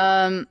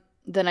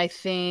 Then I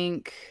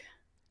think...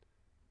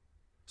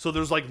 So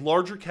there's like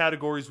larger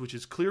categories, which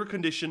is clear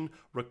condition,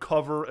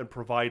 recover, and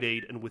provide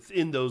aid. And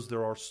within those,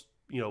 there are,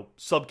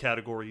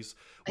 subcategories.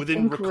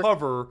 Within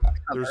recover,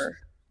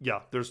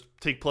 there's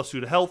take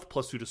 +2 to health,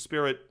 +2 to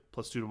spirit,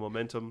 +2 to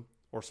momentum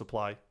or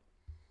supply.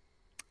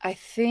 I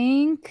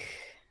think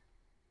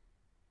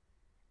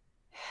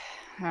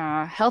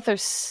health or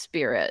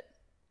spirit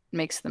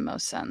makes the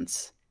most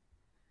sense.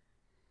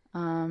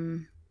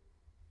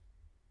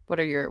 What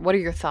are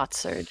your thoughts,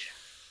 Serge?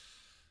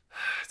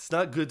 It's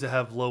not good to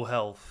have low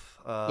health.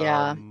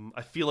 Yeah.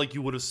 I feel like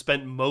you would have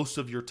spent most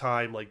of your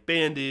time like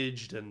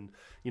bandaged and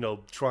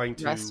trying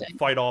to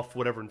fight off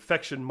whatever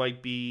infection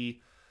might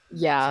be.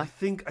 Yeah.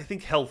 So I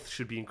think health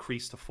should be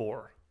increased to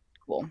 4.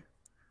 Cool.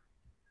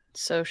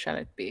 So shall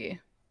it be.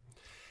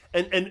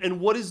 And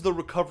what is the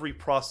recovery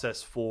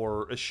process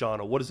for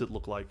Ishana? What does it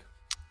look like?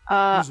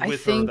 Who's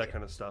with her, that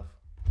kind of stuff?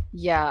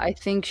 Yeah, I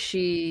think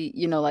she,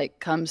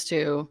 comes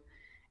to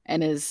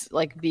and is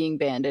like being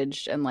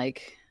bandaged and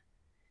like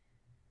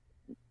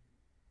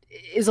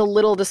is a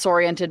little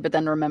disoriented, but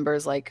then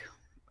remembers like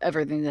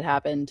everything that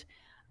happened.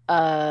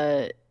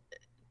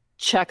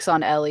 Checks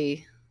on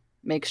Ellie,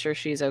 makes sure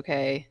she's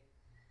okay.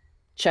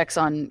 Checks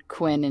on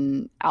Quinn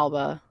and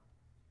Alba.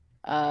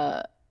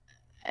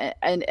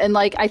 And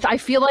like I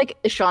feel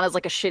like Ishana's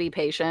like a shitty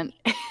patient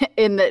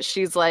in that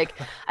she's like,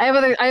 I have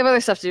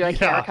other stuff to do. I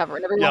can't recover.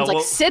 And everyone's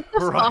like, sit the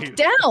fuck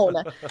down.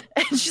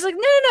 And she's like,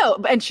 no.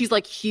 And she's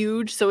like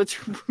huge, so it's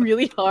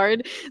really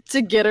hard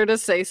to get her to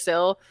stay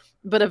still.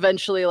 But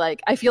eventually, like,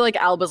 I feel like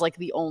Alba's like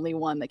the only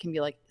one that can be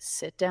like,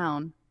 sit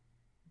down,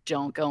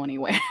 don't go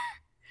anywhere.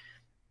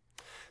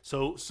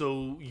 So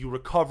you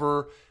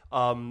recover.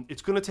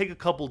 It's going to take a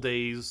couple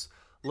days.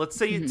 Let's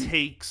say it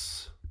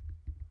takes.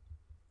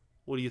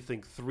 What do you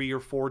think? 3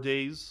 or 4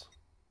 days?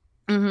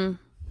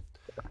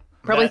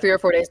 Probably 3 or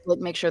 4 days to like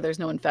make sure there's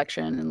no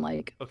infection and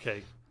like.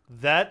 Okay,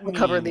 that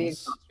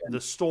means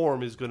the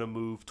storm is going to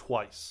move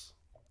twice.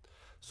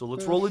 So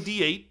let's roll a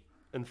d8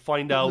 and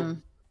find out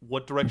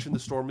what direction the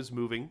storm is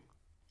moving.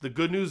 The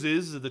good news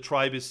is that the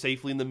tribe is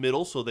safely in the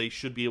middle, so they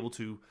should be able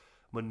to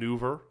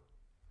maneuver.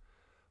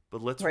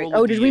 But let's roll.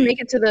 Oh, did we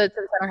make it to the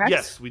center hex?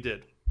 Yes, we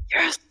did.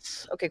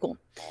 Yes. Okay, cool.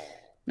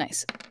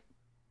 Nice.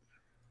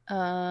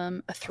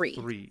 A 3.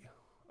 3.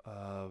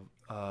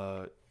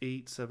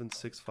 8, 7,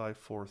 6, 5,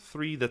 4,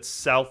 3. That's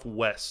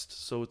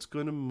southwest. So it's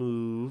going to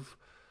move.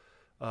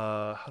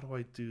 How do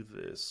I do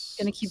this?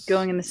 Going to keep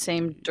going in the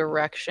same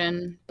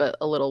direction, but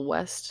a little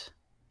west.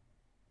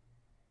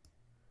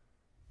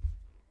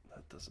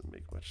 That doesn't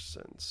make much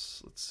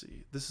sense. Let's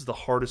see. This is the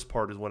hardest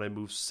part is when I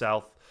move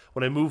south.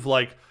 when I move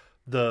like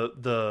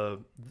the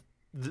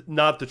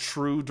not the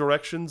true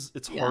directions,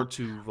 it's Yeah. hard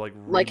to like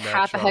Like really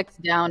half match a up. hex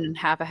down and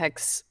half a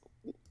hex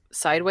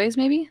sideways,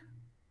 maybe?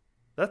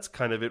 That's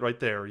kind of it right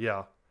there.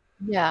 Yeah.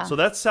 Yeah. So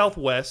that's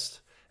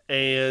southwest,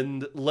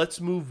 and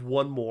let's move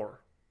one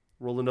more.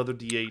 Roll another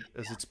d8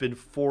 as it's been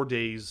 4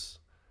 days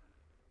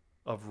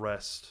of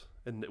rest,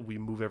 and we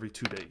move every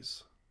 2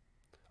 days.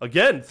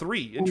 Again,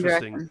 3. Same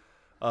Interesting. direction.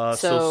 So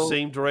So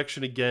same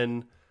direction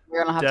again,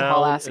 we're gonna have to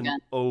haul down ass and again.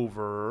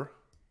 over.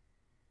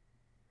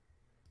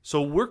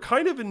 So we're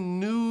kind of in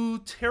new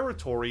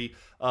territory.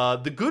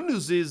 The good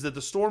news is that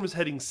the storm is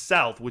heading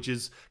south, which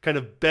is kind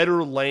of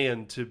better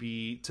land to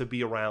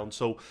be around.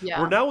 So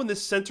Yeah. we're now in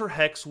this center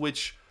hex,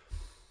 which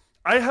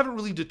I haven't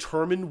really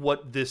determined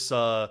what this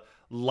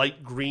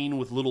light green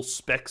with little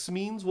specks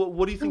means.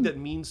 What do you think that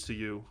means to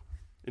you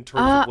in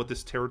terms Uh, of what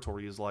this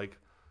territory is like?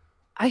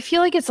 I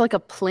feel like it's like a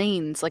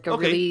plains, like a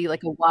Okay. really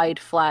like a wide,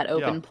 flat, Yeah.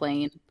 open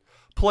plain.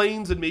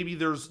 Plains, and maybe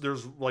there's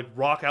like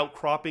rock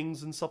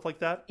outcroppings and stuff like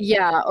that.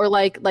 Yeah, or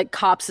like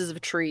copses of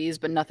trees,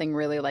 but nothing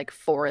really like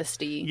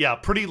foresty. Yeah,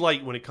 pretty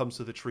light when it comes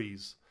to the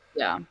trees.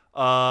 Yeah.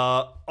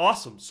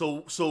 Awesome.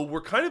 So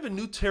we're kind of in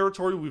new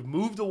territory. We've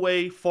moved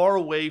far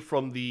away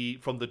from the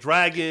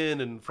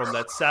dragon and from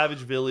that savage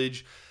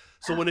village.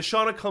 So when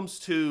Ishana comes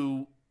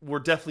to, we're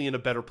definitely in a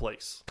better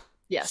place.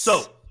 Yes.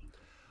 So,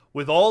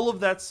 with all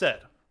of that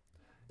said,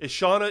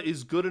 Ishana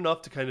is good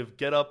enough to kind of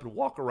get up and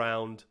walk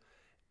around,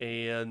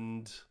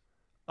 and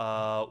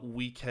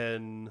we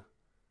can.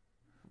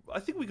 I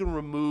think we can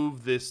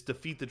remove this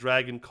defeat the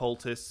dragon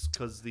cultists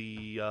because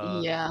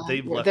Yeah,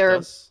 they've left they're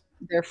us.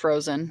 they're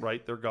frozen.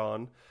 Right, they're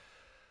gone.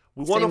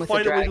 We Same want to with the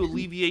find a way to dragon.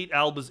 alleviate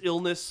Alba's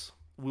illness.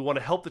 We want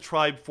to help the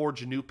tribe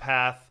forge a new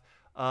path.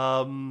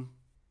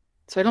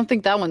 So I don't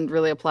think that one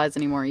really applies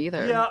anymore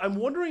either. Yeah, I'm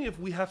wondering if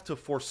we have to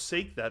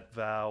forsake that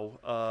vow,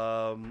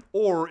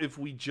 or if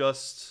we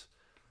just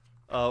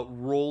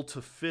roll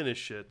to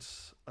finish it.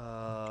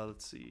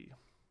 Let's see.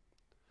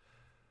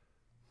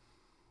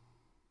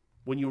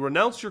 When you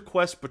renounce your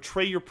quest,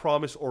 betray your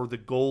promise, or the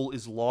goal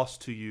is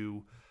lost to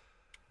you.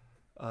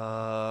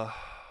 The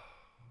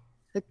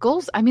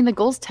goal's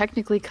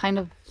technically kind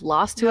of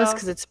lost to us Yeah.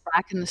 because it's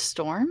back in the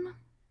storm.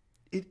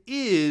 It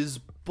is,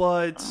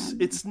 but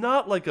it's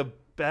not like a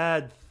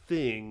bad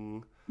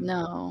thing.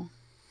 No.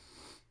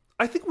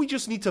 I think we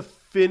just need to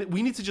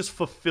we need to just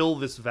fulfill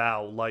this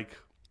vow. Like,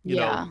 you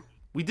Yeah. know,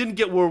 we didn't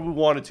get where we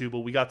wanted to, but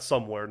we got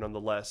somewhere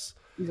nonetheless.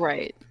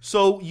 Right.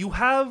 So you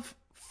have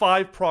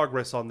 5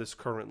 progress on this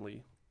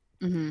currently.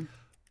 Hmm.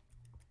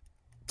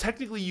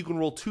 Technically, you can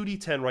roll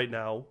 2d10 right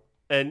now,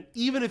 and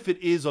even if it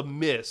is a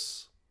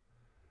miss,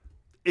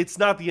 it's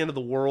not the end of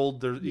the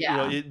world. There,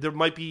 Yeah. there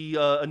might be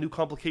a new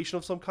complication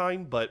of some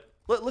kind, but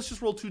let's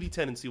just roll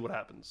 2d10 and see what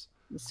happens.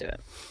 Let's do it.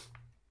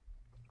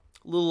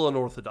 A little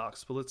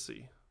unorthodox, but let's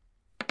see.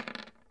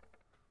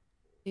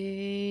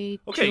 A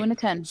Okay, 2 and a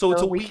 10. so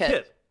it's a weak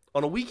hit.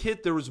 On a weak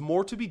hit, there is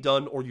more to be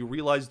done, or you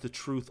realize the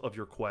truth of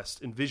your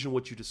quest. Envision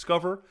what you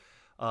discover,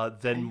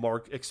 then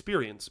mark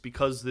experience.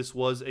 Because this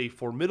was a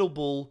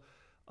formidable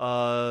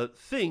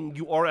thing,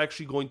 you are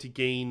actually going to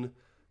gain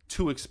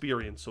 2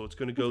 experience. So it's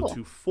going to go Cool.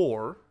 to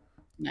 4.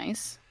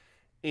 Nice.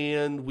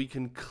 And we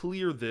can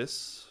clear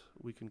this.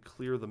 We can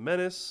clear the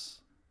menace.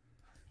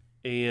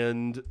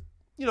 And,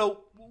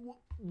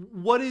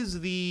 what is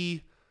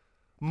the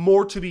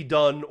more to be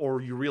done, or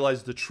you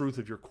realize the truth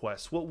of your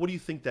quest? What do you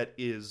think that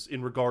is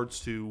in regards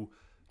to,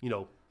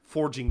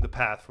 forging the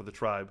path for the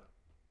tribe?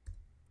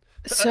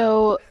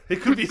 So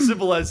It could be as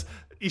simple as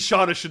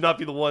Ishana should not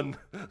be the one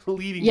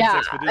leading yeah,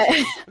 this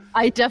expedition.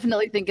 I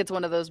definitely think it's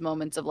one of those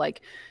moments of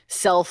like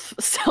self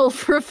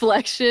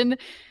reflection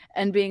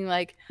and being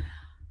like,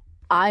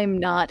 I'm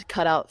not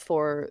cut out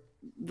for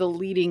the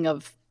leading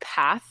of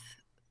path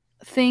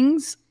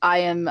things. I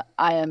am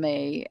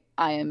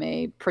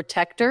a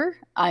protector.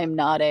 I am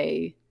not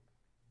a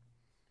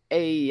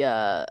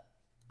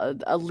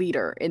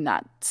leader in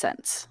that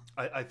sense.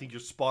 I think you're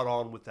spot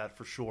on with that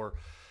for sure.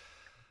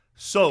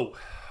 So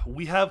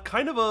we have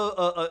kind of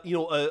a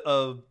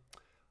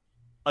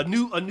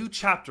new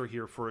chapter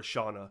here for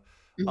Ishana.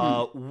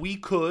 We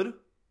could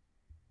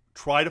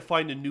try to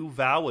find a new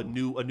vow, a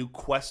new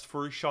quest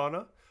for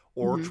Ishana,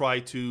 or try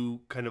to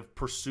kind of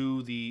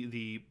pursue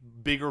the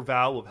bigger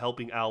vow of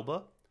helping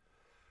Alba,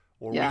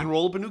 or we can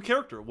roll up a new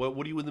character.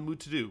 What are you in the mood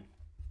to do?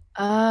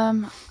 I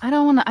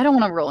don't want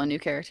to roll a new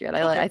character yet.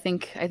 Okay. I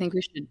think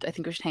we should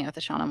hang out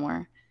with Ashana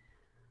more.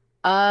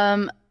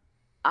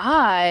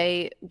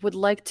 I would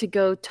like to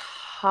go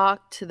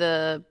talk to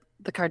the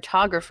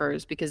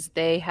cartographers because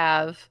they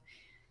have,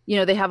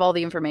 they have all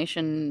the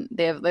information.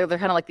 They're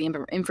kind of like the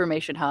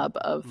information hub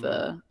of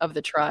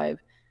the tribe.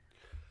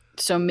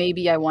 So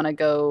maybe I want to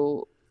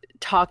go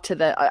talk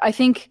to I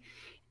think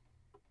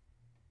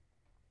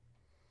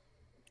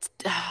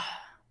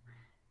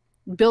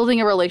building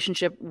a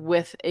relationship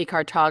with a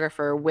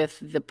cartographer with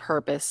the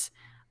purpose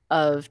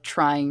of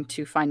trying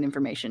to find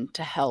information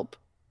to help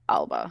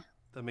Alba.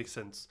 That makes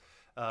sense.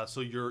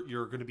 So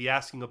you're going to be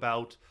asking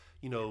about,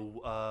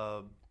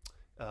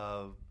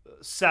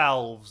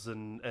 salves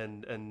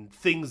and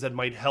things that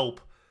might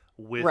help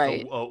with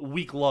Right. a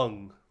weak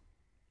lung.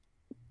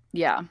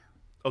 Yeah.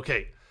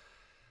 Okay.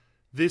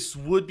 This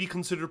would be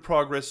considered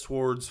progress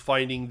towards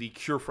finding the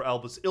cure for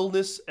Alba's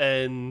illness.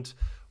 And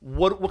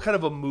what kind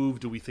of a move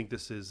do we think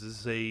this is?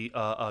 Is this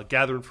a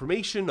gather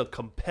information, a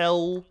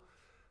compel,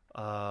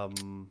 a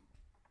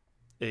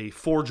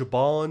forge a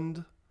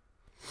bond?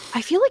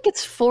 I feel like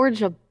it's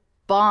forge a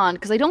bond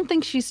because I don't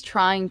think she's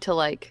trying to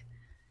like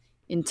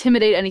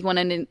intimidate anyone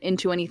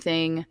into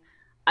anything.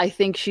 I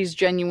think she's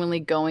genuinely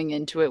going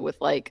into it with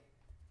like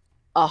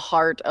a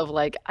heart of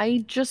like,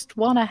 I just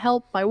want to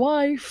help my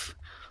wife.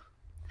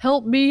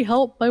 Help me,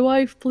 help my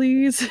wife,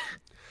 please.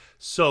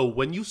 So,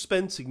 when you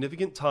spend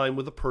significant time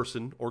with a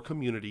person or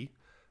community,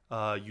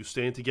 you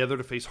stand together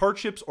to face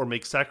hardships or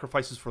make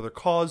sacrifices for their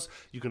cause,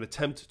 you can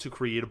attempt to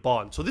create a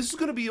bond. So, this is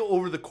going to be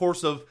over the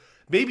course of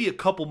maybe a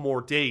couple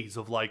more days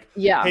of like,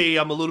 Yeah. hey,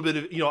 I'm a little bit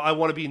of, I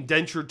want to be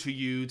indentured to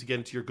you to get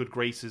into your good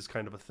graces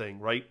kind of a thing,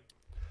 right?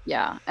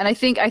 Yeah, and I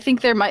think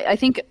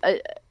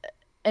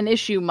an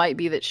issue might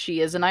be that she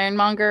is an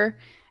ironmonger,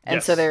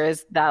 and so Yes. there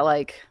is that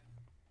like,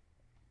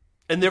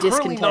 And they're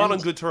currently not on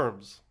discontent. good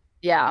terms.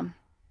 yeah.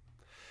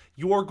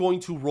 You are going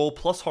to roll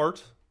plus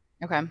heart,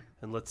 Okay.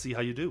 and let's see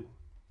how you do.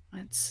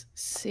 Let's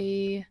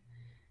see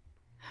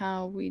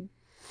how we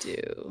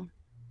do.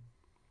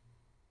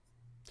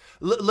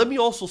 Let me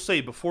also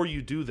say, before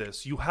you do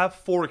this, you have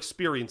 4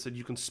 experience that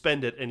you can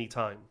spend at any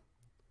time.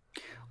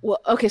 Well,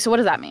 okay, so what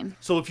does that mean?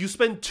 So if you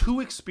spend 2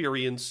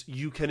 experience,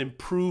 you can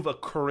improve a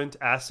current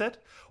asset,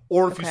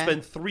 or if you Okay.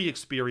 spend 3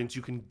 experience,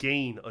 you can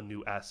gain a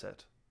new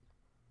asset.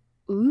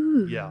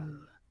 Ooh. Yeah.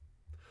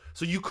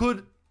 So you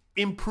could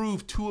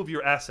improve 2 of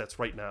your assets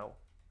right now.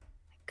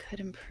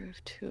 Could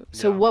improve too.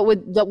 So Yeah. what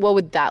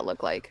would that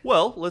look like?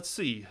 Well, let's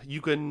see.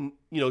 You can,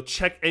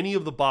 check any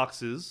of the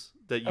boxes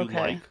that you Okay.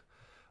 like.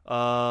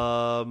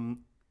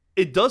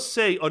 It does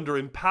say under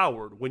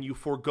empowered, when you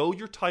forego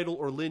your title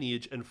or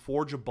lineage and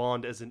forge a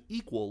bond as an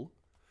equal,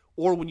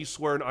 or when you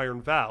swear an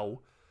iron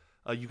vow,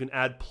 you can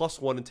add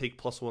 +1 and take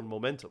 +1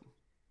 momentum.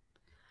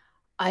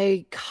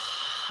 I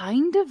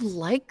kind of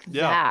like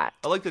Yeah, that.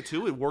 I like that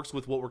too. It works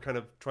with what we're kind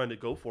of trying to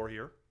go for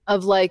here.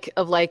 Of like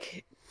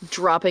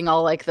dropping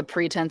all like the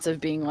pretense of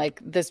being like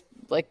this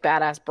like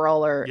badass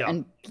brawler Yeah.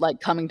 and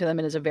like coming to them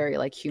and as a very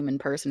like human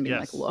person being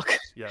Yes. like, look,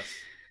 Yes.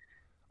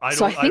 I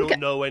So don't. I I think- don't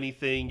know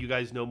anything. You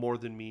guys know more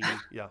than me.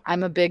 Yeah.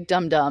 I'm a big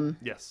dum-dum.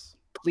 Yes.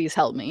 Please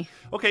help me.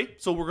 Okay.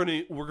 So we're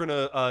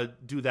gonna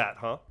do that,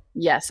 huh?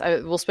 Yes, I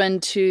will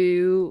spend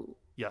 2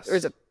 Yes. or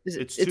is it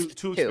It's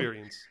two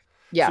experience.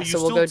 Yeah, So you so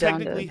we'll still go down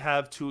technically to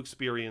have 2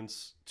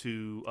 experience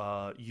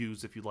to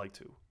use if you'd like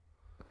to.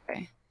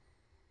 okay.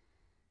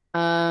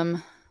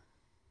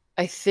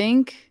 I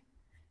think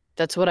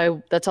that's all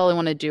I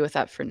want to do with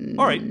that for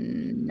All right.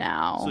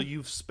 now. So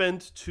you've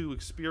spent 2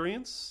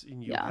 experience,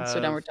 and you Yeah, have so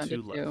now we're down to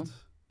 2 2. left.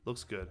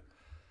 Looks good.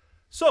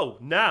 So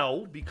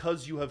now,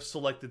 because you have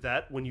selected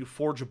that, when you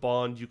forge a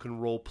bond, you can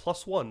roll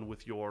 +1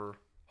 with your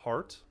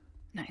heart.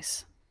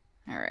 Nice.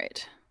 All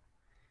right.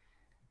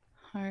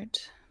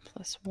 Heart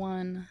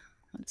 +1.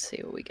 Let's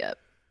see what we get.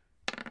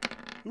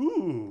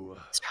 Ooh,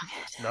 Strong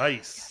hit.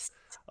 nice.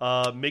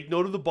 Make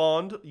note of the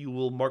bond. You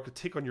will mark a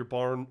tick on your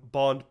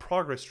bond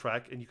progress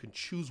track, and you can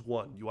choose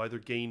one. You either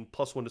gain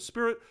 +1 to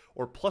spirit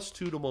or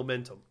 +2 to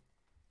momentum.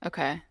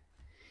 Okay.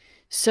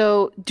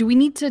 So, do we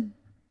need to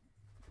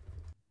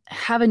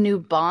have a new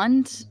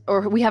bond,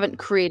 or we haven't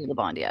created a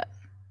bond yet?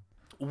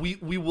 We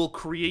will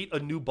create a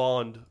new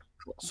bond,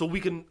 so we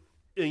can,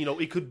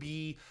 it could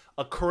be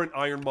a current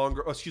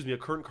ironmonger, a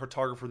current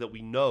cartographer that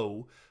we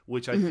know,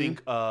 which I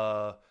think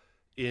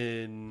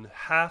in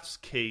Half's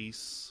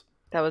case,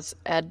 That was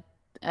Edda.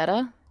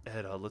 Edda.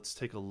 Let's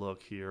take a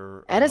look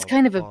here. Edda's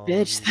kind of a Bond.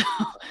 bitch,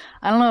 though.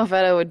 I don't know if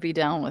Edda would be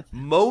down with.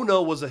 Mona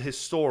was a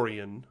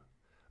historian.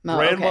 Mo,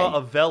 Grandma okay.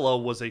 Avella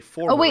was a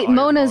former. Oh wait,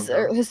 Mona's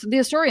ironmonger. the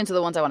historians are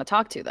the ones I want to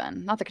talk to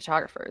then, not the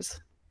cartographers.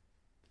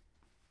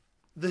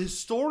 The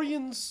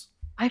historians.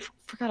 I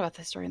forgot about the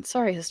historians.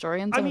 Sorry,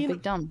 historians. I I'm mean, a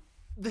big dumb.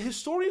 The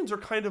historians are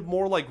kind of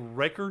more like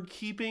record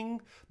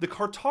keeping. The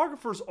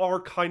cartographers are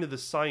kind of the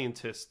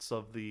scientists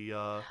of the.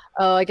 Oh,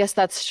 I guess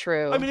that's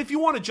true. I mean, if you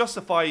want to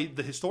justify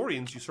the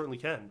historians, you certainly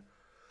can.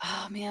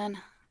 Oh man,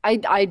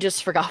 I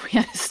just forgot we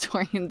had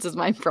historians is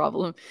my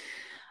problem.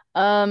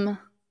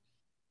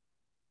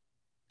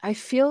 I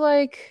feel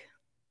like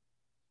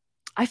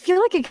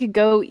it could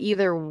go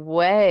either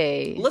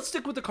way. Let's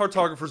stick with the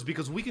cartographers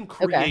because we can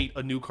create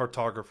a new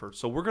cartographer.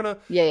 So we're gonna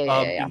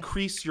Yeah.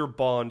 increase your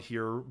bond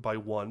here by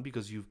 1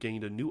 because you've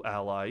gained a new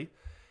ally,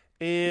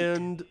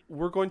 and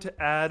we're going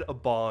to add a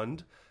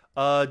bond.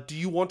 Do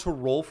you want to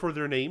roll for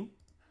their name?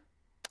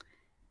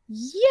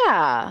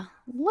 Yeah,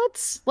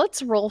 let's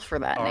roll for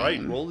that All right,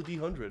 name. roll the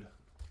d100.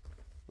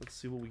 Let's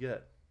see what we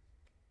get.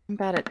 I'm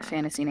bad at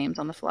fantasy names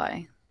on the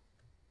fly.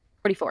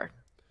 44.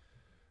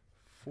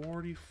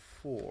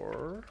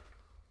 44.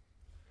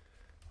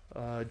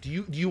 Do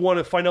you want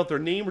to find out their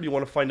name or do you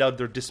want to find out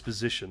their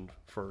disposition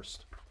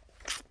first?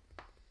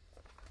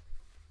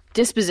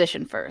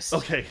 Disposition first.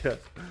 Okay.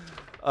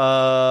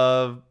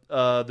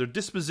 Their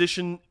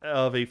disposition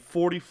of a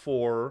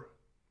 44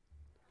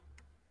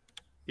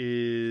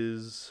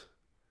 is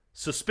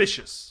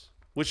suspicious,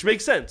 which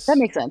makes sense. That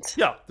makes sense.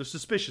 Yeah, they're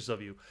suspicious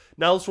of you.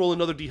 Now let's roll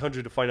another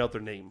D100 to find out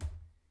their name.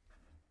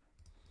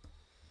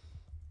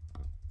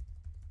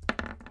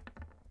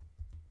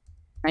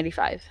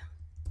 95.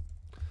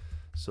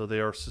 So they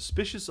are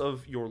suspicious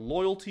of your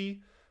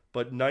loyalty,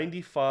 but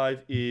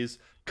 95 is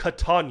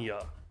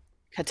Catania.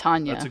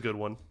 Catania. That's a good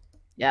one.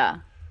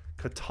 Yeah.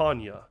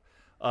 Catania.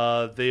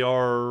 They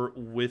are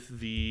with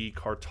the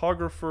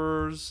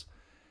cartographers,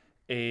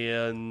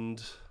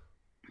 and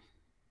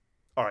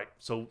all right.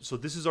 So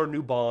this is our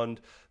new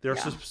bond. They're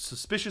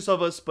suspicious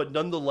of us, but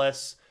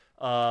nonetheless,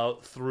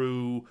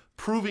 through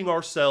proving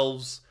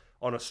ourselves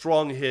on a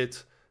strong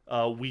hit,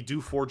 we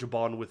do forge a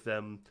bond with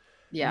them.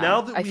 Yeah.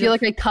 Now that I feel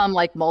like I come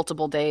like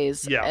multiple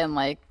days. Yeah. And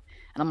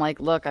I'm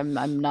like, look, I'm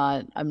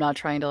not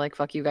trying to like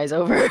fuck you guys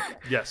over.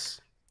 Yes.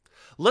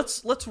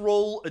 Let's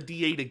roll a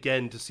D8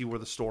 again to see where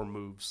the storm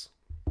moves.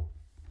 Let's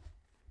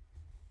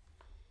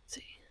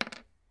see.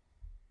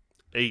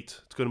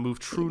 8. It's going to move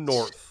true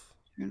north.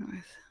 True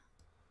north.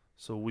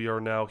 So we are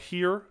now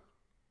here.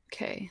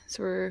 Okay,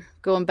 so we're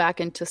going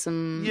back into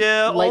some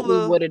all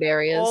lightly wooded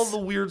areas. All the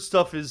weird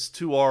stuff is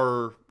to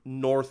our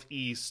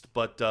northeast,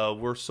 but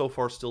we're so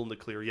far still in the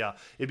clear. Yeah,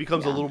 it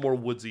becomes a little more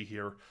woodsy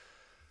here.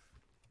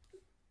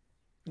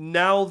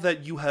 Now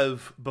that you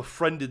have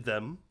befriended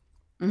them,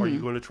 are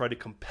you going to try to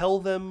compel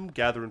them,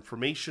 gather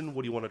information?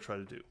 What do you want to try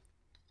to do?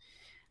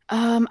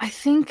 I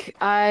think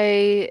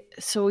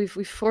so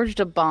we've forged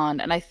a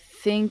bond, and I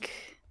think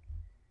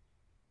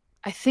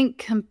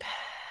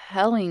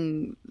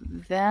compelling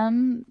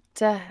them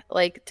to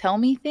like tell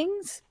me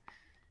things.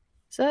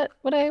 Is that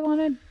what I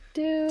want to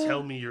do?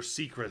 Tell me your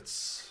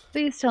secrets.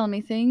 Please tell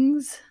me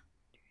things.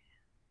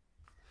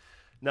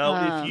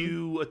 Now, if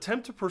you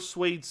attempt to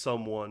persuade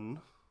someone,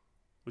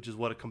 which is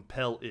what a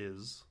compel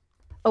is.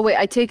 Oh wait,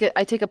 I take a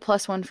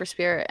 +1 for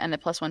spirit and a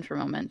 +1 for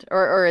moment,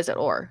 or is it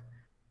or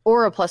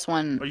a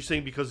 +1? Are you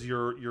saying because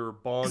your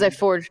bond? Because I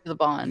forged the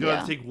bond. You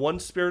have to take 1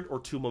 spirit or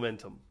 2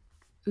 momentum.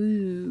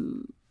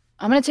 Ooh,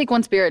 I'm gonna take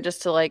 1 spirit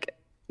just to like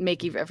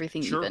make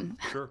everything even.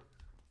 Sure.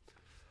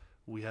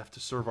 We have to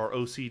serve our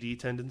OCD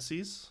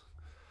tendencies.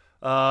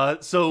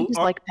 So just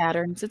like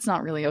patterns. It's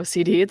not really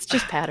OCD. It's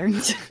just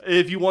patterns.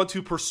 If you want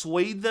to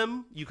persuade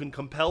them, you can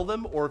compel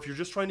them, or if you're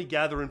just trying to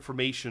gather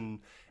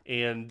information,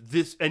 and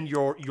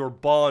your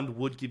bond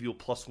would give you a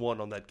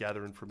 +1 on that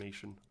gather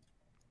information.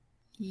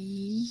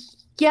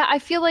 Yeah, I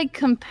feel like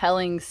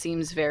compelling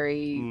seems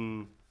very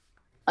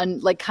that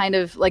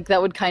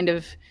would kind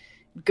of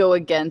go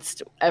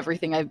against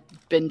everything I've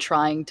been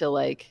trying to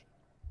like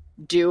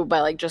do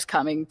by like just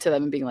coming to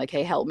them and being like,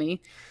 hey, help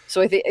me.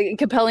 So I think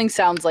compelling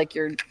sounds like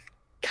you're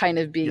kind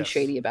of being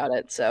shady about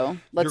it. So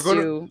let's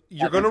do.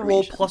 You're gonna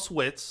roll plus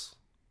wits,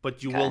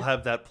 but you will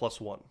have that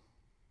 +1. All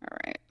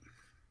right.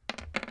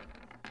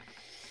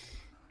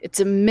 It's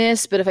a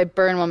miss, but if I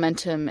burn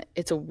momentum,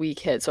 it's a weak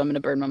hit, so I'm going to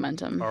burn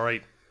momentum. All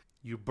right.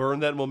 You burn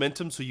that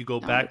momentum, so you go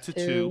back to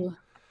 2.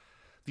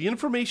 The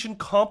information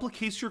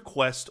complicates your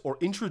quest or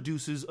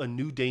introduces a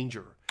new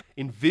danger.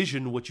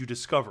 Envision what you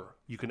discover.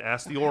 You can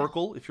ask the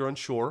Oracle if you're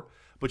unsure,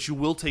 but you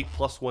will take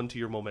 +1 to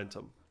your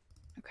momentum.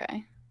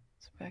 Okay.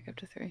 So back up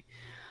to 3.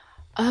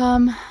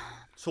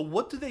 So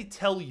what do they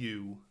tell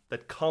you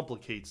that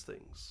complicates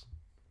things?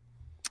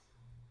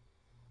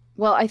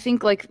 Well, I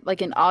think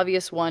like an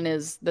obvious one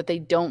is that they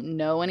don't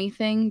know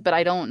anything, but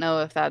I don't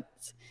know if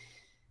that's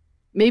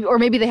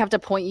maybe they have to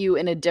point you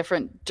in a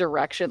different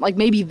direction. Like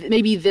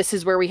maybe this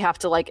is where we have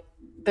to like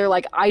they're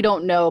like I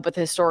don't know, but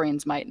the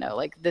historians might know.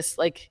 Like this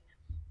like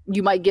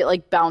you might get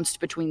like bounced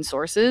between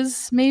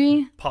sources,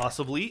 maybe.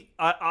 Possibly.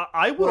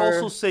 I would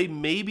also say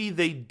maybe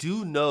they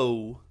do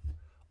know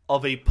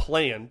of a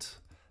plant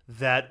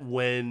that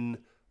when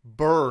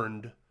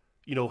burned,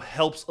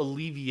 helps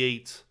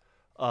alleviate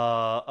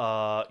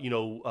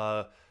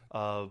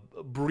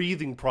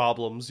breathing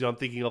problems. I'm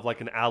thinking of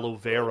like an aloe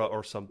vera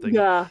or something.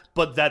 Yeah.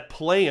 But that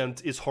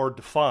plant is hard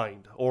to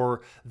find,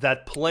 or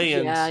that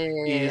plant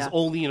is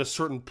only in a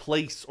certain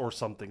place or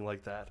something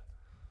like that.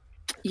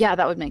 Yeah,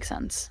 that would make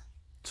sense.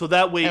 So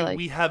that way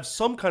we have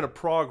some kind of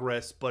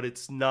progress, but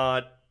it's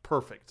not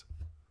perfect.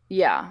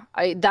 Yeah,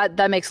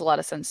 that makes a lot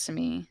of sense to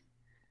me.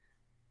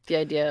 The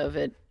idea of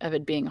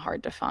it being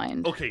hard to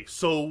find. Okay,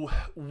 so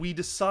we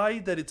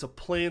decide that it's a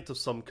plant of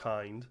some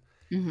kind,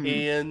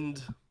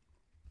 and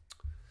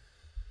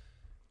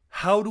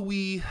how do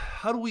we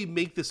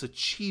make this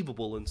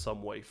achievable in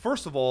some way?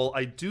 First of all,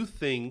 I do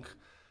think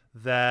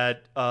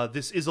that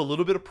this is a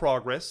little bit of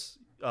progress,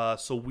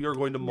 so we are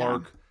going to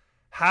mark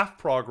half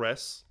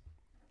progress.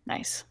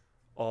 Nice.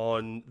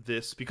 On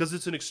this, because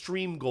it's an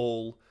extreme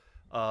goal,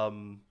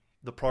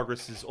 the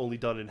progress is only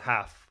done in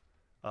half.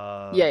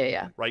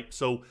 Right?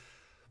 So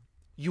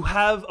you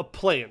have a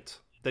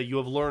plant that you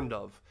have learned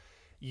of.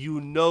 You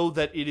know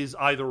that it is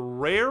either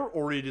rare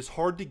or it is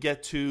hard to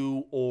get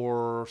to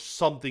or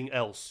something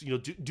else.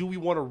 Do we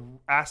want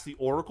to ask the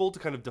Oracle to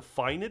kind of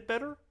define it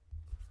better?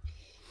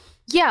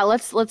 Yeah,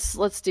 let's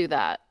do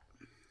that.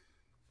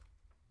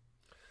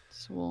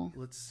 Well,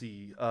 let's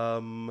see.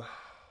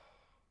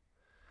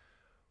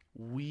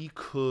 We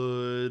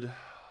could.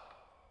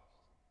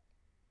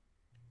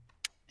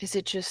 is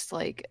it just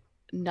like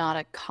not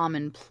a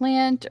common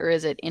plant, or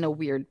is it in a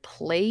weird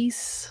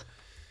place?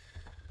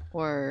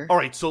 Or All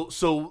right,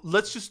 so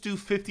let's just do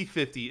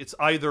 50-50. It's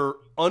either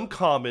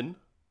uncommon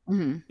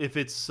Mhm. if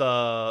it's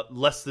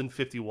less than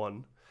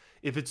 51.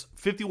 If it's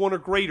 51 or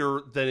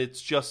greater, then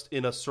it's just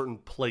in a certain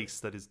place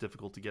that is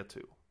difficult to get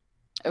to.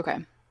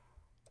 Okay.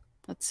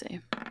 Let's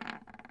see.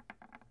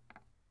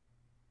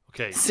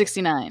 Okay.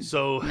 69.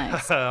 So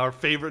Nice. our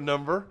favorite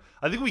number.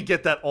 I think we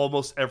get that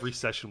almost every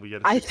session. We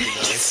get a I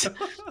 69.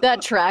 think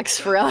that tracks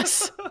for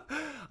us.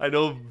 I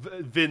know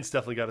Vince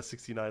definitely got a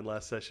 69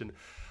 last session.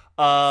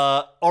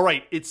 All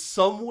right, it's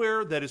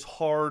somewhere that is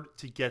hard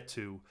to get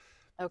to.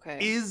 Okay.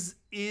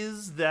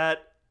 Is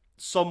that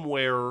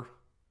somewhere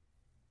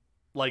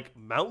like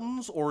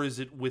mountains, or is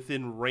it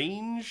within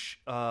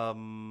range? Oh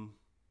man,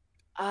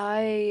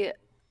 I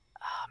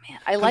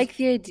like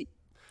the idea.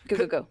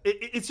 Go.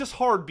 It's just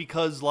hard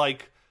because,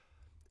 like,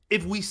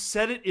 if we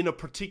set it in a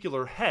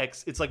particular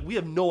hex, it's like we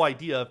have no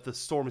idea if the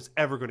storm is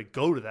ever going to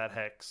go to that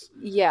hex.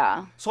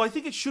 Yeah. So I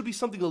think it should be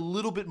something a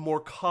little bit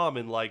more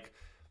common, like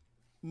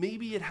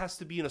maybe it has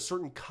to be in a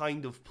certain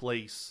kind of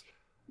place.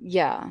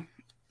 Yeah.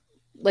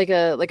 Like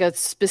a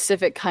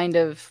specific kind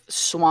of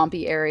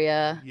swampy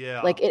area.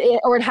 Yeah. Like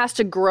or it has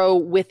to grow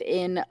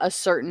within a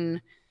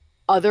certain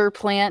other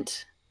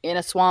plant in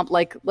a swamp.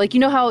 Like you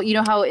know how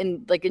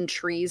in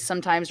trees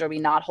sometimes there'll be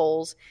knot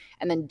holes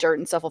and then dirt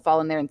and stuff will fall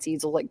in there and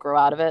seeds will like grow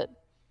out of it.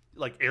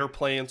 Like air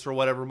plants or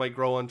whatever might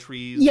grow on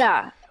trees.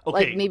 Yeah.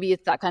 Okay. Like maybe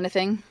it's that kind of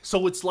thing.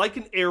 So it's like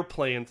an air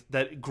plant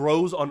that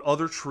grows on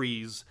other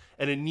trees,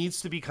 and it needs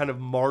to be kind of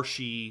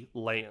marshy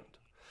land.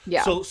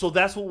 Yeah. So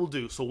that's what we'll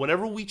do. So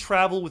whenever we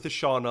travel with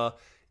Ashana,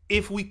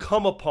 if we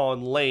come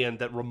upon land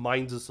that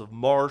reminds us of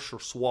marsh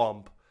or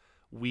swamp,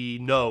 we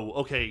know,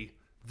 okay,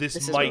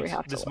 this might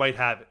have it.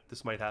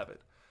 This might have it.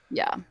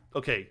 Yeah.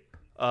 Okay.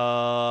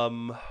 How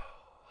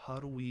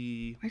do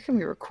we? Where can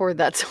we record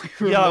that so we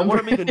remember? Yeah, I want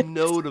to make a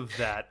note of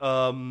that.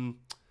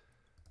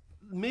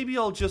 Maybe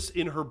I'll just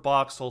in her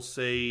box I'll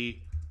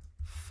say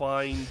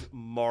find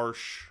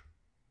marsh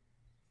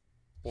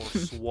or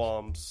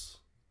swamps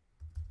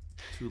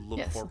to look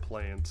for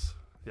plants.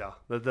 Yeah,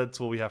 that's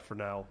what we have for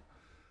now.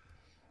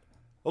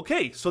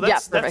 Okay, so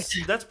that's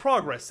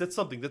progress. That's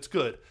something. That's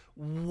good.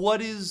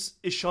 What is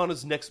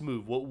Ishana's next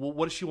move?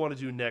 What does she want to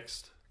do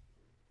next?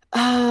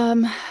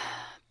 What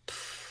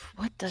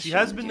does she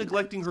has been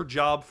neglecting her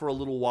job for a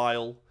little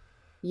while.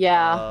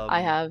 Yeah, I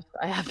have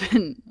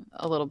been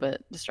a little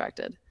bit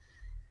distracted.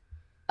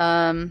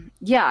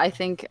 Yeah, I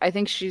think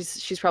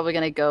she's probably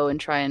gonna go and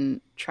try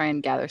and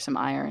gather some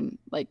iron,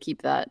 like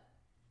keep that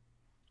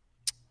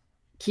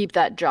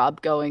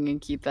job going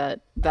and keep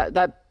that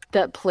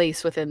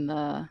place within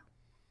the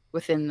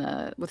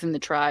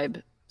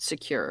tribe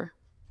secure.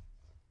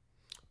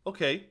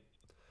 Okay.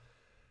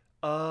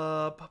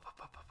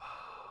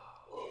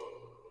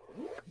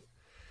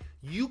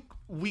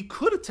 We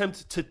could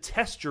attempt to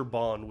test your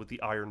bond with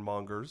the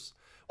Ironmongers.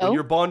 When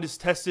your bond is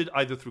tested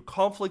either through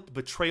conflict,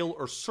 betrayal,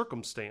 or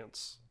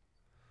circumstance.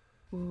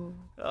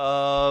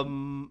 That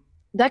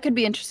could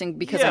be interesting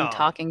because I'm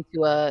talking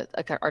to a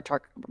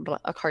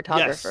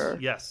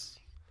cartographer. Yes.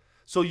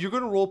 So you're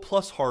going to roll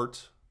plus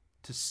heart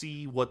to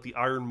see what the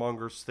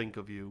Ironmongers think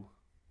of you.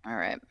 All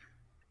right.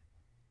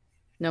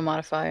 No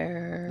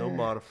modifier.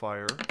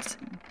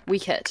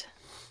 Weak hit.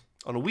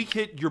 On a weak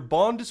hit, your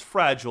bond is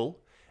fragile,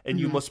 and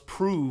you must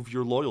prove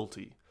your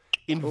loyalty.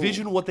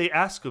 Envision what they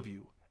ask of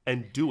you,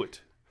 and do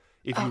it.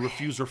 If you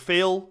refuse or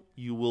fail,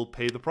 you will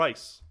pay the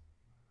price.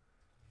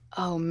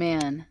 Oh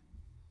man.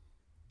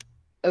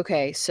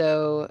 Okay,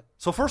 so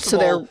first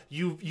of all,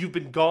 you've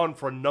been gone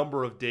for a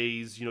number of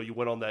days. You know, you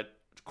went on that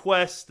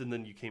quest, and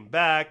then you came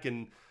back,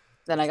 and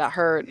then I got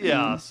hurt.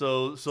 Yeah,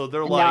 so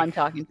they're now I'm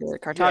talking to a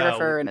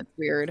cartographer, and it's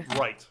weird.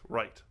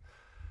 Right.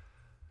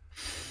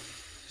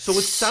 So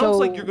it sounds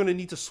like you're going to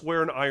need to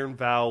swear an iron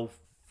vow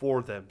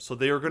for them. So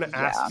they are going to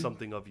ask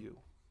something of you.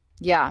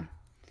 Yeah.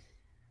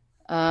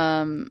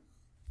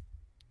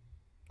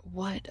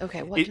 What?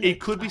 Okay. What? It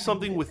could be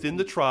something within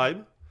the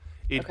tribe.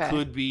 It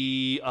could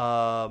be,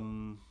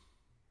 hey,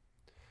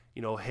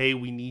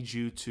 we need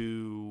you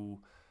to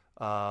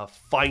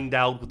find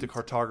out what the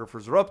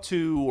cartographers are up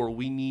to, or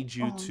we need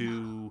you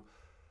to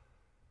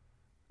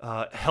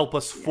help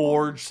us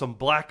forge some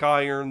black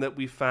iron that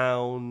we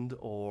found,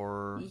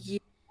 or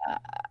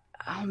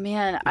oh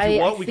man, if you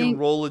want, we can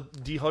roll a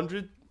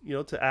D100,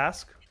 to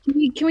ask.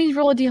 Can we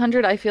roll a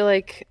D100? I feel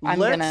like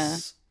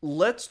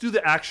let's do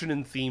the action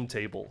and theme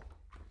table.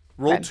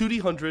 Roll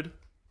 2D100,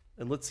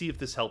 and let's see if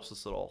this helps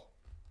us at all.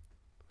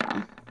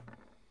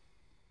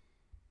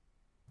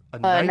 A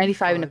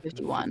 95 and a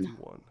 51.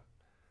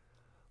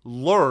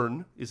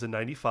 Learn is a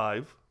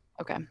 95.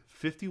 Okay.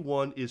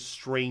 51 is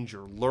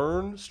stranger.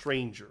 Learn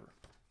stranger.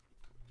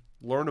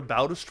 Learn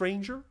about a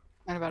stranger?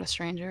 Learn about a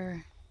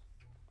stranger.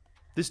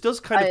 This does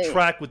kind of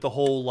track with the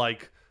whole,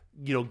 like,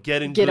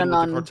 get in good with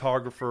the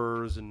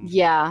cartographers. And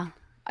yeah,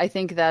 I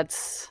think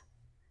that's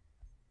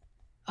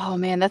Oh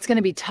man, that's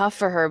gonna be tough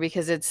for her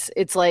because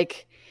it's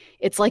like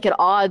at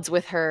odds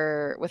with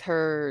her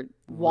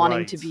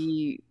wanting to Right.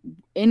 be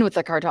in with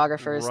the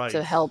cartographers to Right.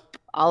 help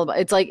Alba.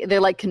 It's like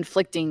they're like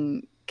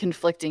conflicting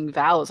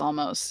vows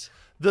almost.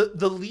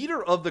 The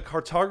leader of the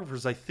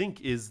cartographers, I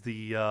think, is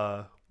the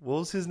what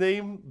was his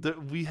name?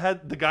 We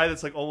had the guy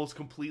that's like almost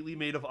completely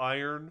made of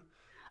iron.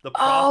 The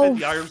prophet, Oh,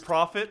 the Iron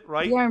Prophet, the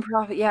right? Iron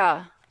Prophet,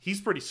 yeah.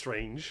 He's pretty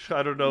strange.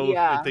 I don't know if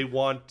Yeah. they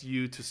want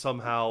you to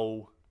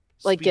somehow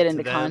Like get speak to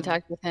into them.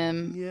 contact with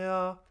him.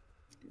 Yeah.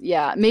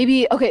 Yeah,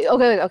 maybe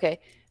okay.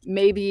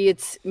 Maybe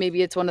it's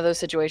one of those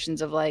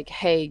situations of like,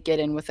 hey, get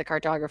in with the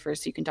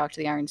cartographers so you can talk to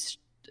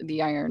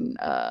the Iron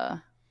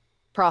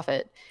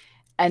Prophet,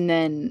 and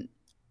then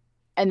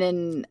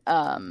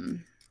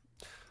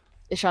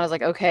Ishana's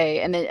like, okay,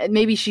 and then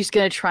maybe she's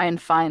gonna try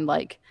and find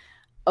like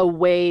a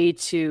way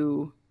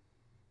to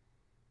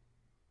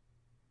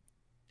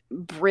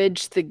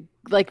bridge the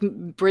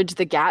bridge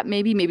the gap.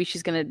 Maybe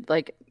she's gonna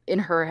like in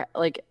her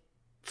like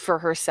for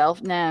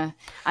herself. Nah,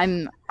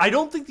 I'm I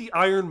don't think the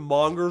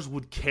Ironmongers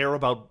would care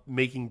about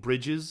making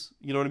bridges.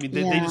 You know what I mean?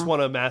 They yeah just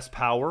want to amass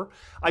power.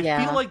 I feel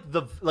yeah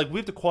like we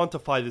have to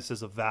quantify this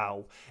as a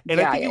vow, and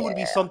I yeah think yeah it would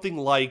be yeah. something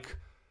like,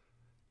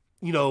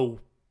 you know,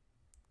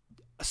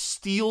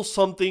 steal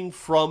something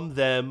from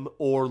them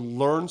or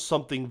learn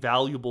something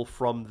valuable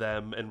from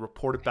them and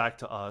report it back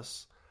to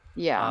us,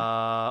 Yeah.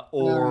 Um,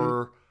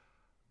 or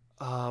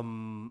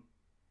um,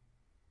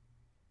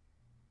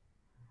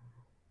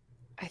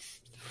 I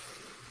th-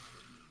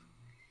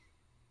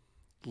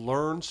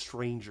 learn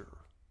stranger.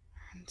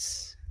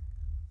 it's-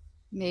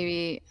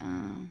 maybe.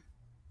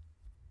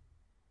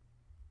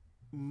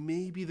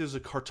 Maybe there's a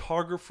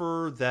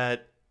cartographer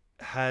that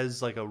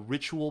has like a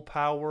ritual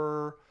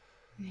power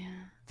Yeah.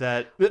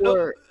 that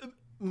Or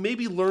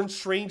maybe learn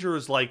stranger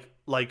is like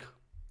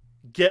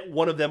get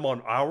one of them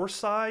on our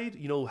side,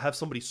 you know, have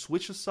somebody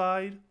switch a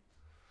side.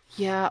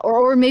 yeah.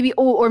 Or maybe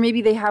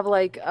they have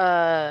like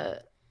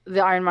the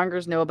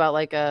Ironmongers know about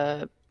like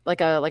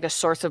a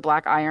source of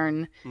black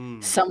iron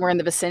Mm. somewhere in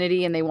the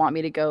vicinity, and they want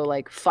me to go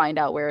like find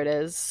out where it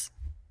is.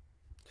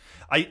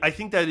 I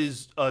think that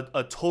is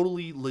a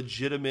totally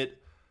legitimate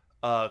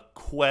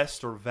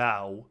quest or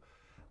vow.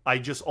 I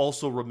just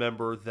also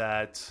remember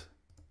that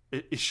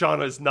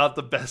Ishana is not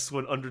the best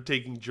when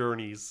undertaking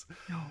journeys.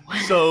 No.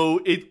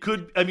 So it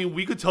could, I mean,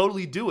 we could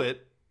totally do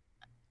it.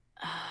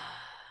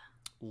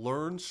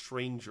 Learn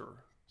stranger.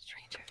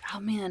 Stranger. Oh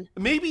man.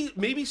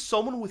 Maybe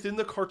someone within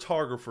the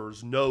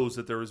cartographers knows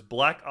that there is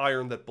black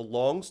iron that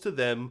belongs to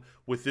them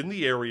within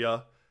the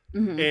area,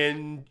 Hmm.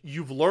 and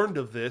you've learned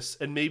of this,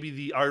 and maybe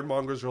the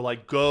ironmongers are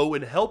like, go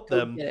and help Go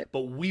them, get it.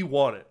 but we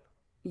want it.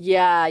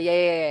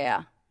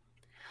 Yeah.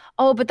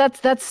 Oh, but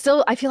that's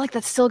still. I feel like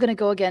that's still gonna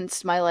go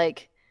against my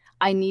like.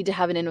 I need to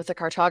have an in with the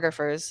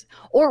cartographers,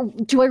 or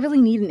do I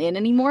really need an in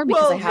anymore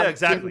because I Well, yeah, have the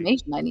exactly.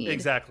 information I need?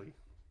 Exactly.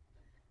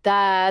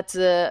 That's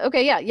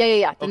okay. Yeah.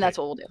 Then Okay. that's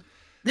what we'll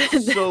do.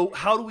 So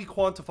how do we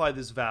quantify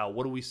this vow?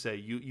 What do we say?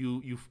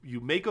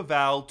 You make a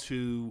vow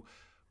to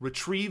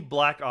retrieve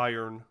black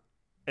iron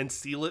and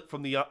steal it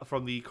from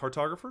the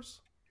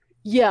cartographers?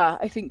 Yeah,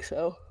 I think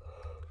so.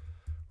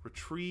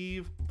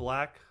 Retrieve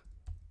black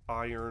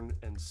iron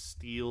and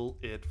steal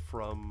it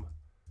from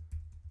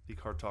the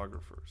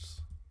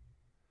cartographers.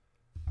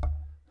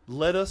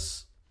 Let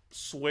us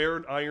swear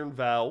an iron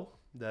vow.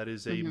 That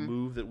is a Hmm.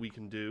 move that we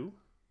can do.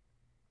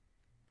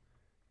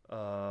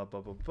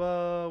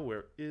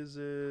 Where is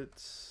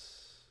it?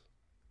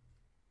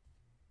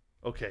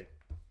 Okay.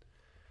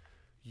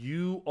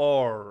 You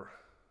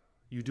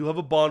do have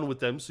a bond with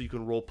them, so you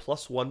can roll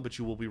 +1, but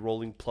you will be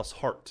rolling plus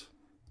heart.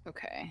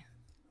 Okay.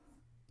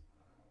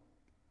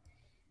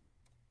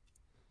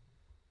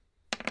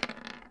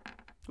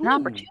 An Ooh,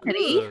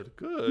 opportunity. Nice.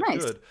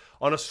 good.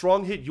 On a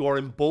strong hit, you are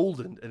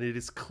emboldened, and it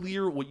is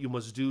clear what you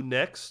must do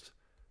next.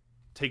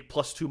 Take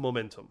 +2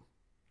 momentum.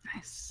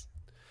 Nice.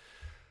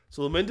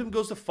 So momentum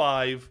goes to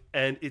 5,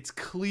 and it's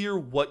clear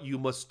what you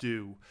must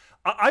do.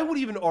 I would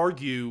even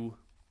argue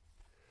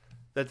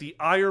that the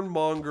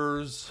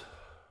Ironmongers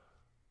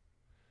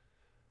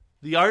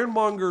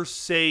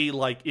say,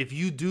 like, if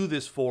you do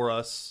this for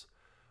us,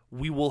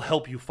 we will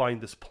help you find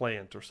this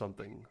plant or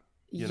something.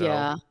 You know?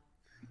 Yeah.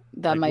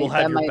 That Like, we'll might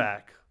have that your might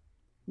back.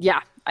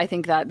 yeah, I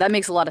think that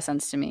makes a lot of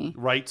sense to me.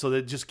 Right? So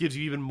that just gives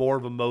you even more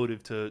of a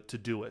motive to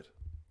do it.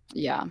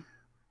 Yeah.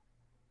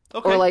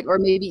 Okay. Or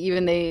maybe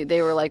even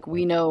they were like,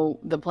 we know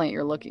the plant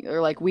you're looking,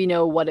 or like we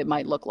know what it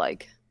might look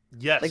like.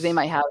 Yes. Like they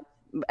might have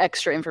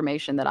extra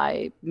information that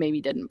I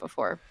maybe didn't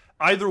before.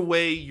 Either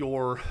way,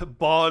 your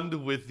bond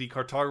with the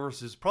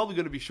cartographers is probably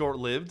going to be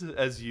short-lived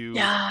as you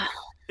Yeah.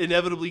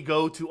 inevitably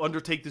go to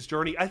undertake this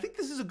journey. I think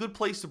this is a good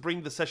place to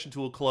bring the session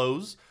to a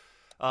close.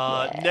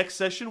 Yeah. Next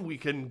session, we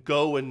can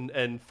go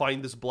and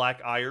find this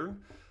black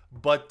iron.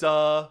 But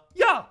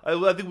yeah,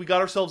 I think we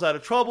got ourselves out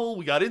of trouble.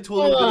 We got into a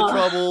little bit of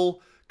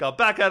trouble, got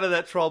back out of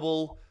that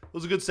trouble. It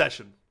was a good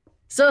session.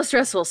 So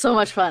stressful, so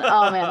much fun.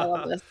 Oh man, I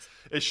love this.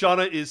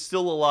 Ishana is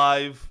still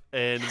alive,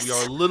 and we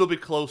are a little bit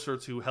closer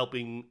to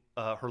helping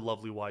her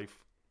lovely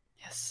wife.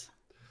 Yes.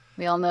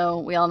 We all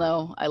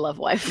know I love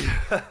wife.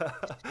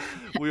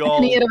 we all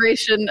Any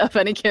iteration of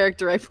any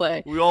character I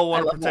play. we all want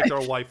I to love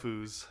protect wife. our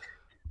waifus.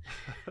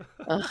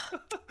 Ugh.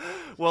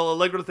 Well,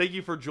 Allegra, thank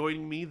you for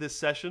joining me this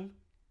session.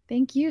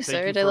 Thank you,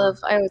 Thank Serge. you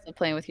I always love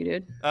playing with you,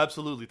 dude.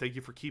 Absolutely. Thank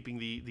you for keeping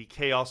the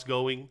chaos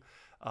going.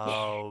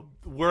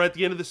 We're at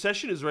the end of the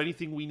session. Is there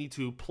anything we need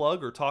to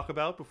plug or talk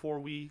about before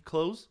we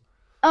close?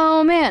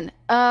 Oh man,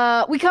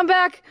 we come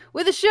back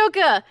with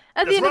Ashoka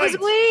at the end of this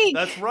week.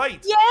 That's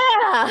right.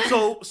 Yeah.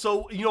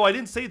 So I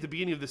didn't say at the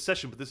beginning of this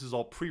session, but this is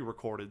all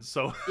pre-recorded.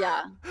 So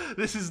Yeah.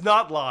 this is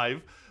not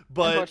live.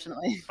 But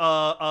Unfortunately.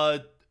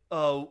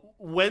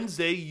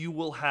 Wednesday you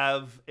will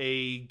have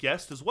a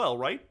guest as well,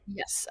 right?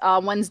 Yes.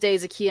 Wednesday,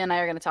 Zakia and I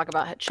are going to talk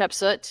about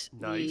Hatshepsut,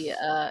 Nice.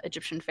 the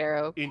Egyptian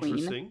pharaoh queen.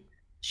 Interesting.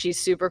 She's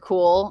super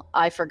cool.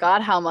 I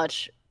forgot how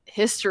much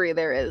history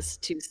there is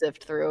to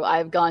sift through.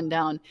 I've gone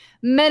down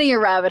many a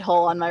rabbit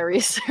hole on my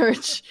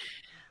research.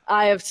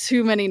 I have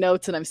too many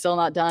notes and I'm still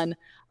not done,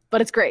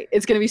 but it's great.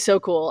 It's going to be so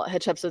cool.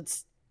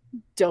 Hatshepsut's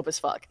dope as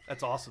fuck.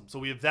 That's awesome. So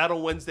we have that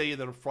on Wednesday,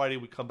 and then on Friday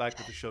we come back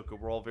with Ashoka.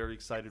 We're all very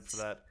excited for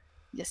that.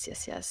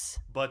 Yes.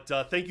 But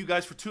thank you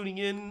guys for tuning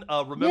in.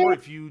 Remember,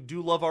 if you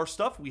do love our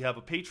stuff, we have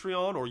a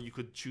Patreon, or you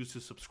could choose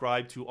to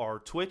subscribe to our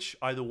Twitch.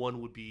 Either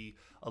one would be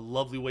a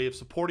lovely way of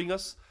supporting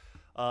us.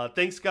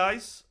 Thanks,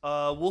 guys.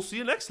 We'll see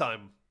you next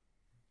time.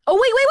 Oh,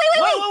 wait.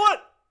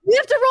 What? We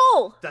have to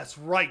roll. That's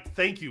right.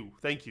 Thank you.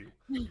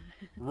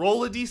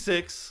 Roll a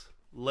d6.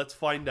 Let's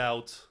find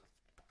out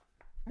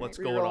what's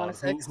Right, going reroll on on. a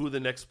 6. Who the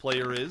next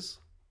player is.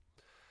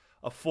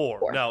 A 4.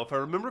 4. Now, if I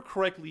remember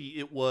correctly,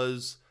 it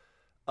was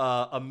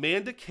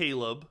Amanda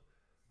Caleb,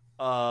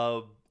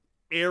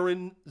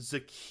 Aaron,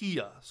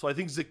 Zakia. So I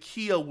think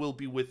Zakia will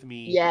be with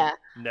me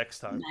next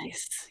time.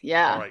 Nice.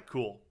 Yeah. All right,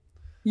 cool.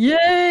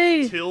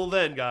 Yay. Till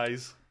then,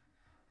 guys.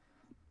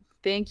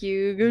 Thank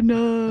you. Good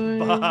night.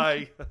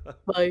 Bye.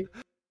 Bye.